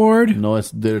Dirty Award. No,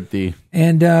 it's dirty.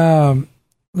 And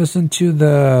listen to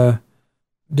the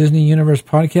Disney Universe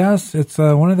podcast. It's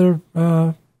one of their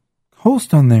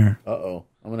hosts on there. Uh-oh.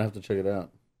 I'm going to have to check it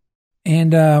out.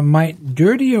 And my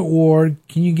Dirty Award,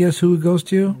 can you guess who it goes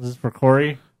to? Is this for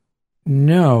Corey?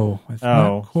 No, it's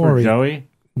not Corey. For Joey?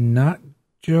 Not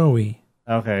Joey.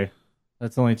 Okay.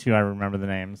 That's only two I remember the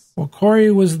names. Well,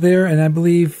 Corey was there, and I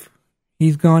believe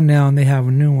he's gone now, and they have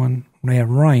a new one. They have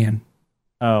Ryan.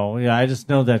 Oh, yeah, I just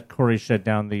know that Corey shut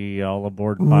down the All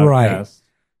Aboard podcast. Right.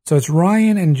 So it's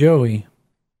Ryan and Joey.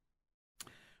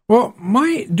 Well,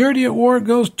 my Dirty Award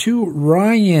goes to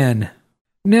Ryan.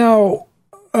 Now,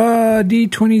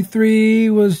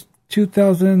 D23 was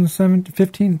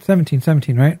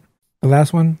 2017, right? The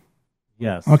last one?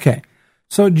 Yes. Okay.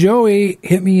 So Joey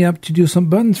hit me up to do some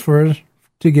buttons for us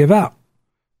to give out,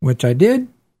 which I did.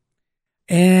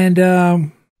 And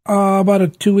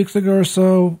about 2 weeks ago or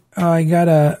so, I got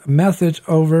a message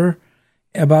over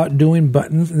about doing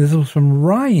buttons, and this was from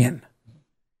Ryan.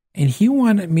 And he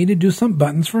wanted me to do some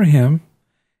buttons for him.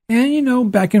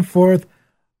 And, back and forth,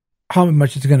 how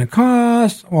much it's going to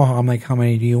cost. Well, I'm like, how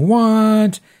many do you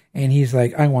want? And he's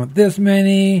like, I want this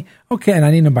many. Okay, and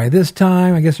I need them by this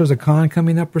time. I guess there's a con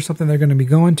coming up or something they're going to be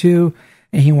going to.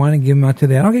 And he wanted to give them out to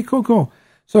that. Okay, cool.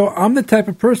 So I'm the type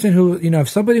of person who, if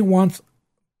somebody wants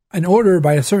an order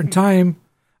by a certain time,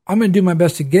 I'm going to do my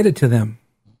best to get it to them.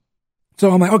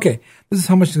 So I'm like, okay, this is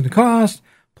how much it's going to cost,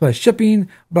 plus shipping,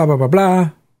 blah, blah, blah,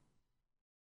 blah.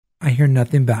 I hear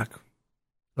nothing back.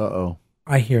 Uh-oh.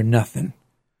 I hear nothing.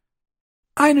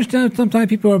 I understand sometimes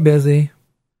people are busy.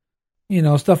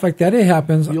 Stuff like that. It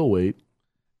happens. You'll wait.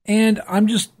 And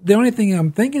the only thing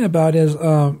I'm thinking about is,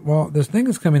 this thing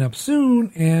is coming up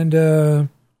soon, and,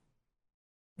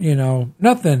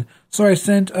 nothing. So I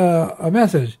sent a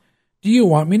message. Do you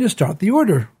want me to start the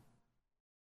order?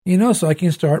 So I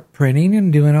can start printing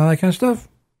and doing all that kind of stuff?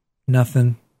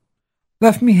 Nothing.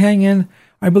 Left me hanging.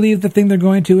 I believe the thing they're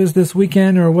going to is this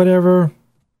weekend or whatever.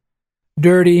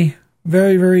 Dirty.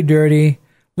 Very, very dirty.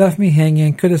 Left me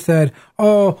hanging. Could have said,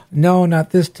 oh, no, not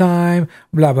this time.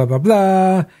 Blah, blah, blah,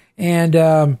 blah.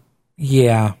 And,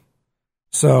 yeah.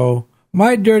 So,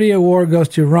 my Dirty Award goes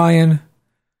to Ryan.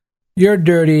 You're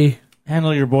dirty.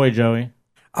 Handle your boy, Joey.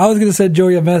 I was going to send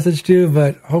Joey a message too,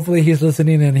 but hopefully he's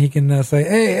listening and he can say,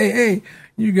 hey,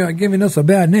 you got giving us a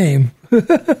bad name.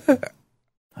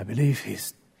 I believe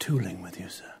he's tooling with you,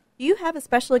 sir. Do you have a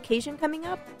special occasion coming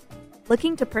up?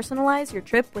 Looking to personalize your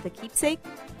trip with a keepsake?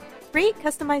 Create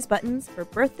customized buttons for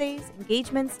birthdays,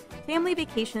 engagements, family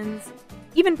vacations,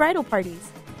 even bridal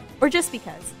parties, or just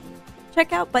because.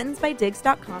 Check out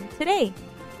buttonsbydiggs.com today.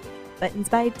 Buttons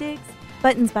by Diggs,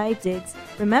 Buttons by Diggs.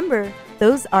 Remember,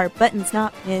 those are buttons,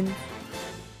 not pins.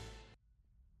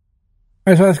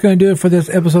 All right, so that's going to do it for this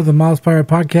episode of the Miles Pirate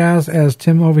Podcast as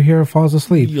Tim over here falls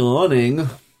asleep. Yawning.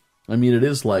 I mean, it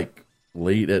is like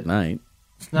late at night.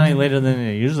 It's not any later than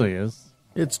it usually is.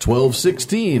 It's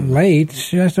 12:16. Late?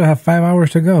 I still have 5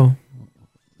 hours to go.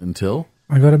 Until?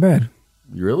 I go to bed.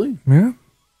 Really? Yeah.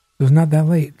 It's not that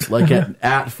late. Like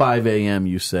at 5 a.m.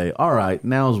 you say, all right,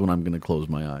 now's when I'm going to close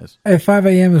my eyes. At 5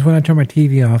 a.m. is when I turn my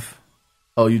TV off.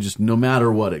 Oh, you just, no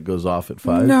matter what, it goes off at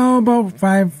 5? No, about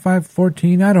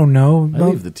 5:14. I don't know. I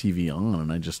leave the TV on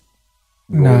and I just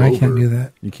No, roll I can't over. do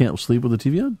that. You can't sleep with the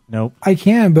TV on? Nope. I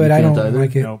can, but You I can't don't either?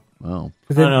 like it. Nope. Oh.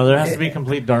 No, there has to be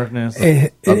complete darkness.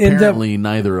 It ends up. Apparently,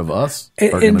 neither of us It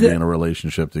are going to ends be up- in a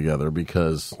relationship together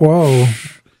because, Whoa,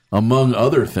 among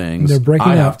other things, They're breaking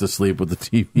I up. have to sleep with the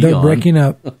TV they're on. breaking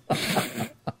up.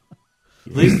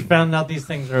 At least you found out these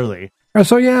things early.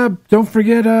 So yeah, don't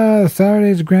forget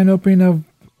Saturday's grand opening of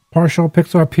Partial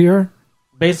Pixar Pier.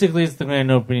 Basically, it's the grand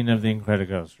opening of the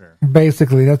Incredicoaster.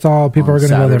 Basically, that's all people On are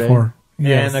going to go there Saturday? for.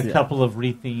 Yes. And a couple of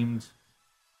rethemed.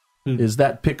 Is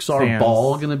that Pixar Sands.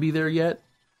 ball going to be there yet?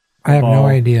 I have no ball.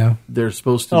 idea. They're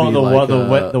supposed to Oh, be the like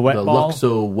what- the wet ball?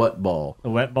 Luxo wet ball. The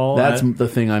wet ball. That's the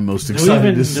thing I'm most do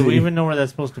excited to see. we even know where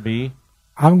that's supposed to be?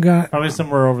 I'm gonna. Probably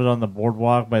somewhere over on the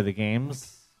boardwalk by the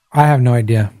games. I have no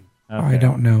idea. Okay. I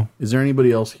don't know. Is there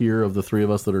anybody else here of the three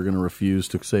of us that are going to refuse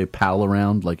to say pal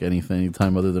around like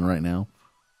anytime other than right now?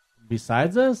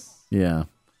 Besides us? Yeah.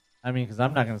 I mean, because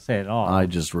I'm not going to say it all.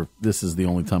 This is the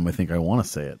only time I think I want to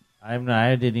say it. I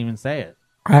didn't even say it.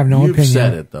 I have no You've opinion.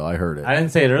 said it though. I heard it. I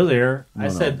didn't say it earlier. No, I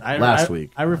no. said Last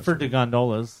week. I referred to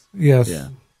gondolas. Yes. Yeah.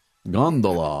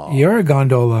 Gondola. You're a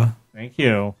gondola. Thank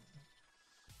you.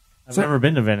 I've So- never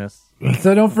been to Venice.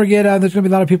 So don't forget, there's going to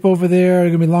be a lot of people over there.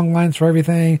 There's going to be long lines for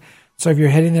everything. So if you're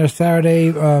heading there Saturday,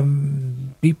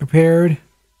 be prepared.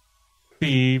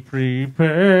 Be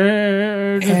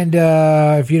prepared. And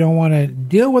if you don't want to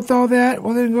deal with all that,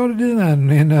 well, then go to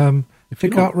Disneyland and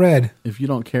check out Red. If you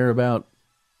don't care about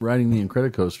riding the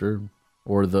Incredicoaster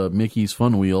or the Mickey's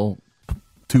Fun Wheel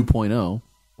 2.0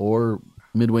 or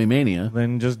Midway Mania,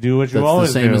 then just do what you that's always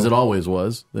the same do. as it always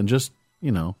was. Then just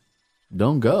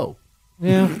don't go.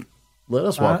 Yeah. Let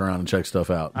us walk around and check stuff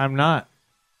out. I'm not.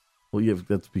 Well,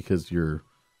 that's because you're,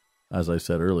 as I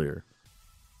said earlier.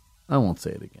 I won't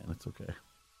say it again. It's okay.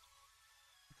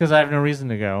 Because I have no reason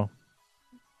to go.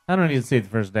 I don't need to see it the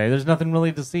first day. There's nothing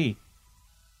really to see.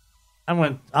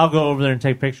 I'll go over there and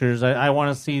take pictures. I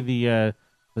want to see the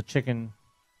chicken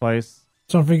place.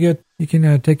 So don't forget, you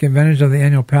can take advantage of the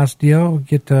annual pass deal.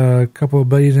 Get a couple of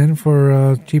buddies in for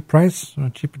a cheap price, or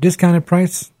cheap discounted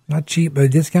price. Not cheap,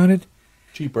 but discounted.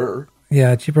 Cheaper.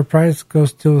 Yeah, cheaper price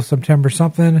goes till September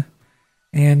something.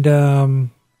 And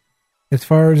as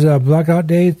far as blackout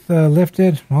dates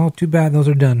lifted, well, too bad those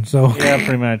are done. So Yeah,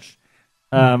 pretty much.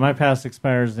 My pass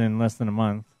expires in less than a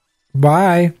month.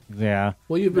 bye. Yeah.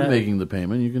 Well, you've been making the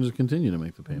payment. You can just continue to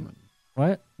make the payment.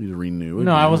 What? You just renew it.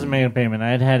 No, I wasn't making a payment.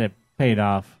 I had it paid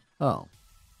off. Oh.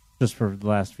 Just for the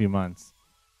last few months.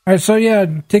 All right, so yeah,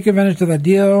 take advantage of that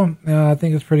deal. I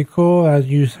think it's pretty cool. As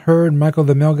you heard, Michael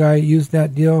the Mail Guy used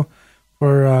that deal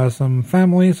for some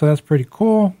family, so that's pretty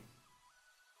cool.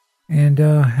 And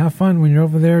have fun when you're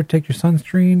over there. Take your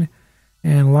sunscreen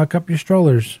and lock up your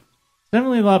strollers.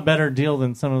 Definitely a lot better deal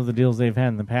than some of the deals they've had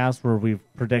in the past where we've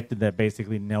predicted that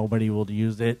basically nobody will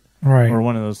use it. Right. Or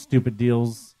one of those stupid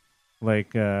deals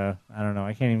like, I don't know,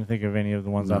 I can't even think of any of the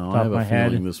ones off the No, top I have of my a head.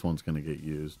 feeling this one's going to get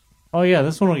used. Oh, yeah,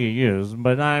 this one will get used.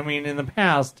 But, I mean, in the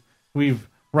past, we've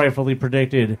rightfully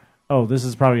predicted, oh, this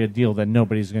is probably a deal that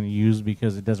nobody's going to use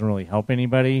because it doesn't really help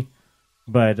anybody.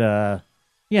 But,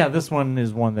 yeah, this one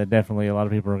is one that definitely a lot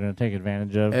of people are going to take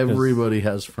advantage of. 'cause- Everybody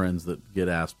has friends that get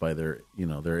asked by their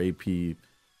AP.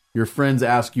 Your friends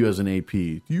ask you as an AP,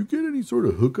 do you get any sort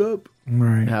of hookup?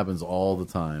 Right. It happens all the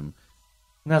time.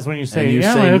 And that's when you say, And you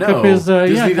yeah, say my hookup no. is,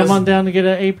 Disney come on doesn't- down to get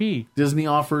an AP. Disney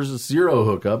offers 0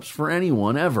 hookups for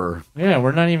anyone ever. Yeah,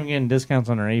 we're not even getting discounts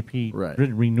on our AP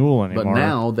renewal anymore. But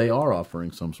now they are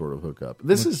offering some sort of hookup.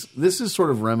 This is sort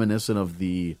of reminiscent of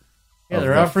the Yeah, of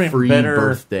they're the offering free better-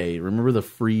 birthday. Remember the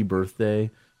free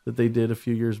birthday that they did a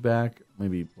few years back?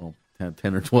 Maybe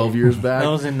 10 or 12 years back.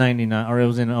 That was in 99, or it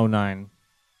was in 09.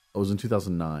 It was in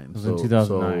 2009. It was in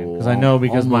 2009. Because I know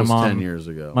because my almost mom 10 years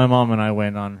ago. My mom and I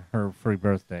went on her free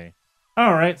birthday.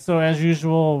 All right, so as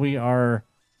usual, we are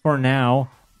for now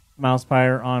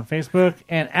Mousepire on Facebook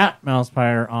and at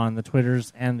Mousepire on the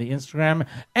Twitters and the Instagram,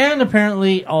 and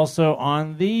apparently also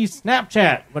on the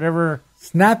Snapchat. Whatever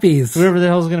Snappies. Whoever the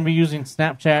hell is going to be using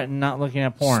Snapchat and not looking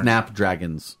at porn.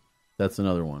 Snapdragons. That's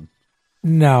another one.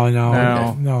 No,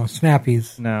 No.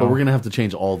 Snappies. No. But we're going to have to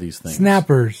change all these things.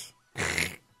 Snappers.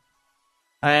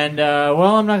 And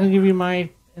well, I'm not going to give you my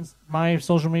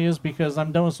social medias because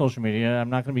I'm done with social media. I'm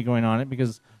not going to be going on it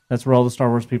because that's where all the Star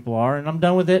Wars people are, and I'm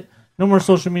done with it. No more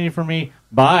social media for me.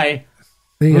 Bye.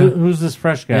 Who's this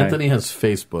fresh guy? Anthony has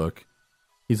Facebook.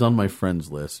 He's on my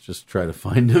friends list. Just try to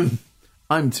find him.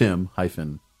 I'm Tim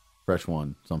Fresh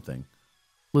One something.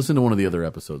 Listen to one of the other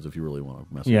episodes if you really want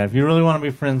to mess with Yeah, me. if you really want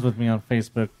to be friends with me on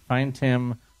Facebook, find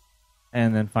Tim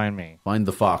and then find me. Find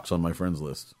the fox on my friends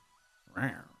list.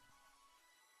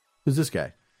 Who's this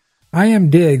guy? I am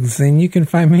Diggs, and you can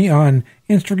find me on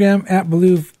Instagram at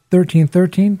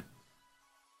Baloo1313.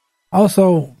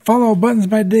 Also, follow Buttons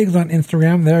by Diggs on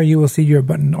Instagram. There you will see your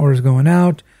button orders going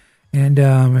out. And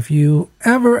if you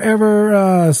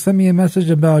ever send me a message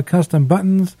about custom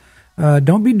buttons,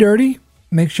 don't be dirty.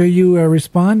 Make sure you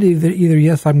respond either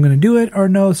yes, I'm going to do it, or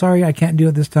no, sorry, I can't do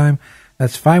it this time.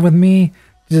 That's fine with me.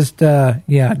 Just,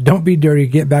 don't be dirty.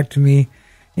 Get back to me.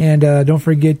 And don't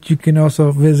forget, you can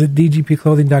also visit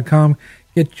dgpclothing.com.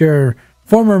 Get your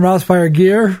former Mousefire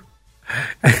gear.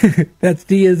 That's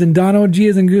D as in Donald, G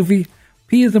as in Goofy,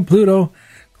 P as in Pluto,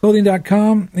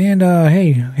 clothing.com. And,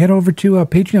 hey, head over to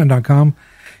patreon.com.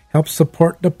 Help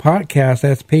support the podcast.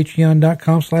 That's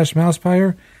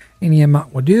patreon.com/Mousefire. Any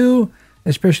amount will do,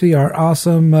 especially our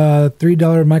awesome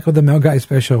 $3 Michael the Mail Guy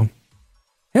special.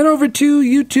 Head over to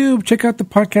YouTube. Check out the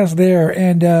podcast there.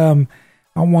 And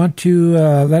I want to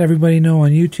let everybody know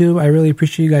on YouTube, I really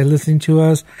appreciate you guys listening to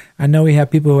us. I know we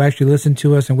have people who actually listen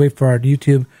to us and wait for our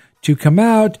YouTube to come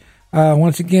out.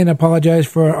 Once again, I apologize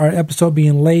for our episode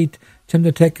being late. Tim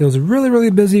the Tech was really,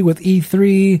 really busy with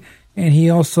E3, and he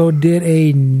also did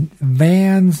a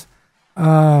Vans,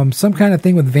 some kind of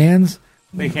thing with Vans.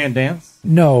 They can't dance?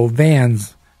 No,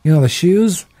 Vans. You know, the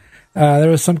shoes? There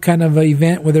was some kind of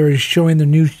event where they were showing the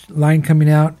new line coming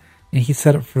out, and he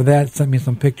set up for that, sent me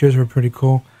some pictures, were pretty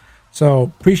cool. So,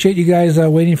 appreciate you guys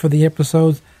waiting for the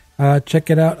episodes. Check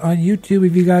it out on YouTube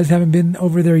if you guys haven't been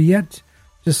over there yet.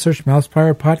 Just search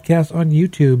Mousefire Podcast on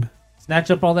YouTube. Snatch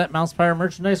up all that Mousefire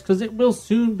merchandise, because it will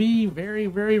soon be very,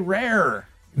 very rare.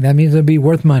 That means it'll be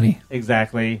worth money.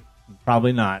 Exactly.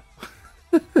 Probably not.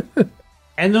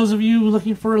 And those of you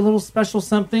looking for a little special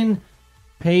something,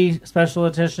 pay special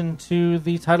attention to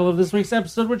the title of this week's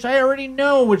episode, which I already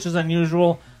know, which is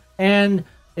unusual. And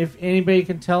if anybody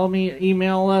can tell me,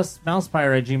 email us,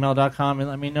 mousefire@gmail.com, and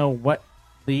let me know what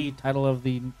the title of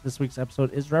this week's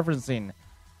episode is referencing.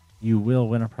 You will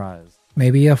win a prize.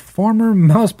 Maybe a former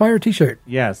Mousefire t-shirt.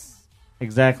 Yes,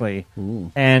 exactly.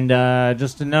 Ooh. And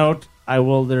just a note,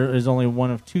 there is only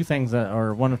one of two things that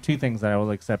I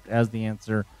will accept as the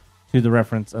answer to the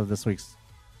reference of this week's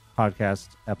podcast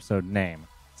episode name.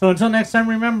 So until next time,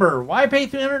 remember, why pay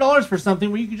 $300 for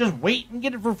something where you can just wait and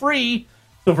get it for free?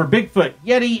 So for Bigfoot,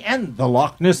 Yeti, and the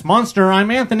Loch Ness Monster, I'm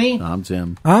Anthony. I'm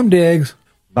Tim. I'm Diggs.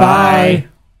 Bye.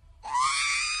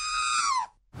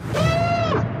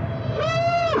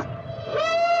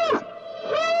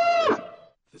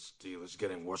 This deal is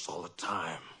getting worse all the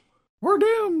time. We're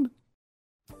doomed.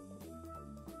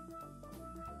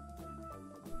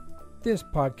 This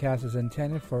podcast is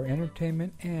intended for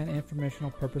entertainment and informational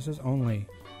purposes only.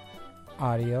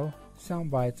 Audio,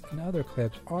 sound bites, and other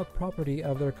clips are property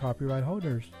of their copyright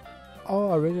holders.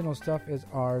 All original stuff is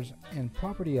ours and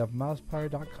property of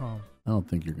Mousefire.com. I don't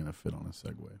think you're going to fit on a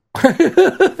Segway.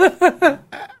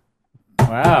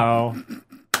 Wow.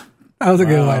 That was a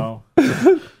good one.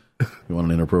 You want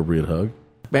an inappropriate hug?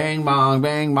 Bang, bong,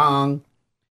 bang, bong.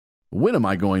 When am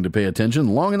I going to pay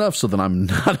attention long enough so that I'm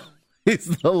not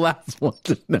always the last one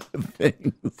to know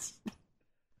things?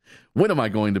 When am I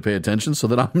going to pay attention so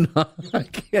that I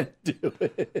can't do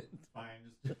it?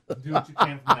 Fine, just do what you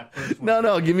can from that first one.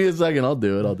 No, give me a second. I'll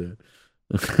do it.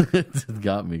 It just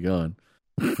got me going.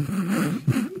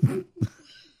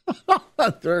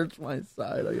 That hurts my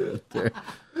side.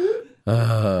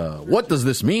 What does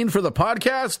this mean for the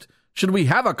podcast? Should we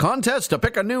have a contest to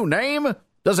pick a new name?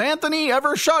 Does Anthony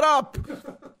ever shut up?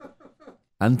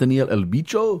 Anthony El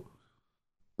Bicho?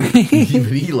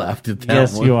 He laughed at that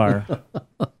Yes, one. you are.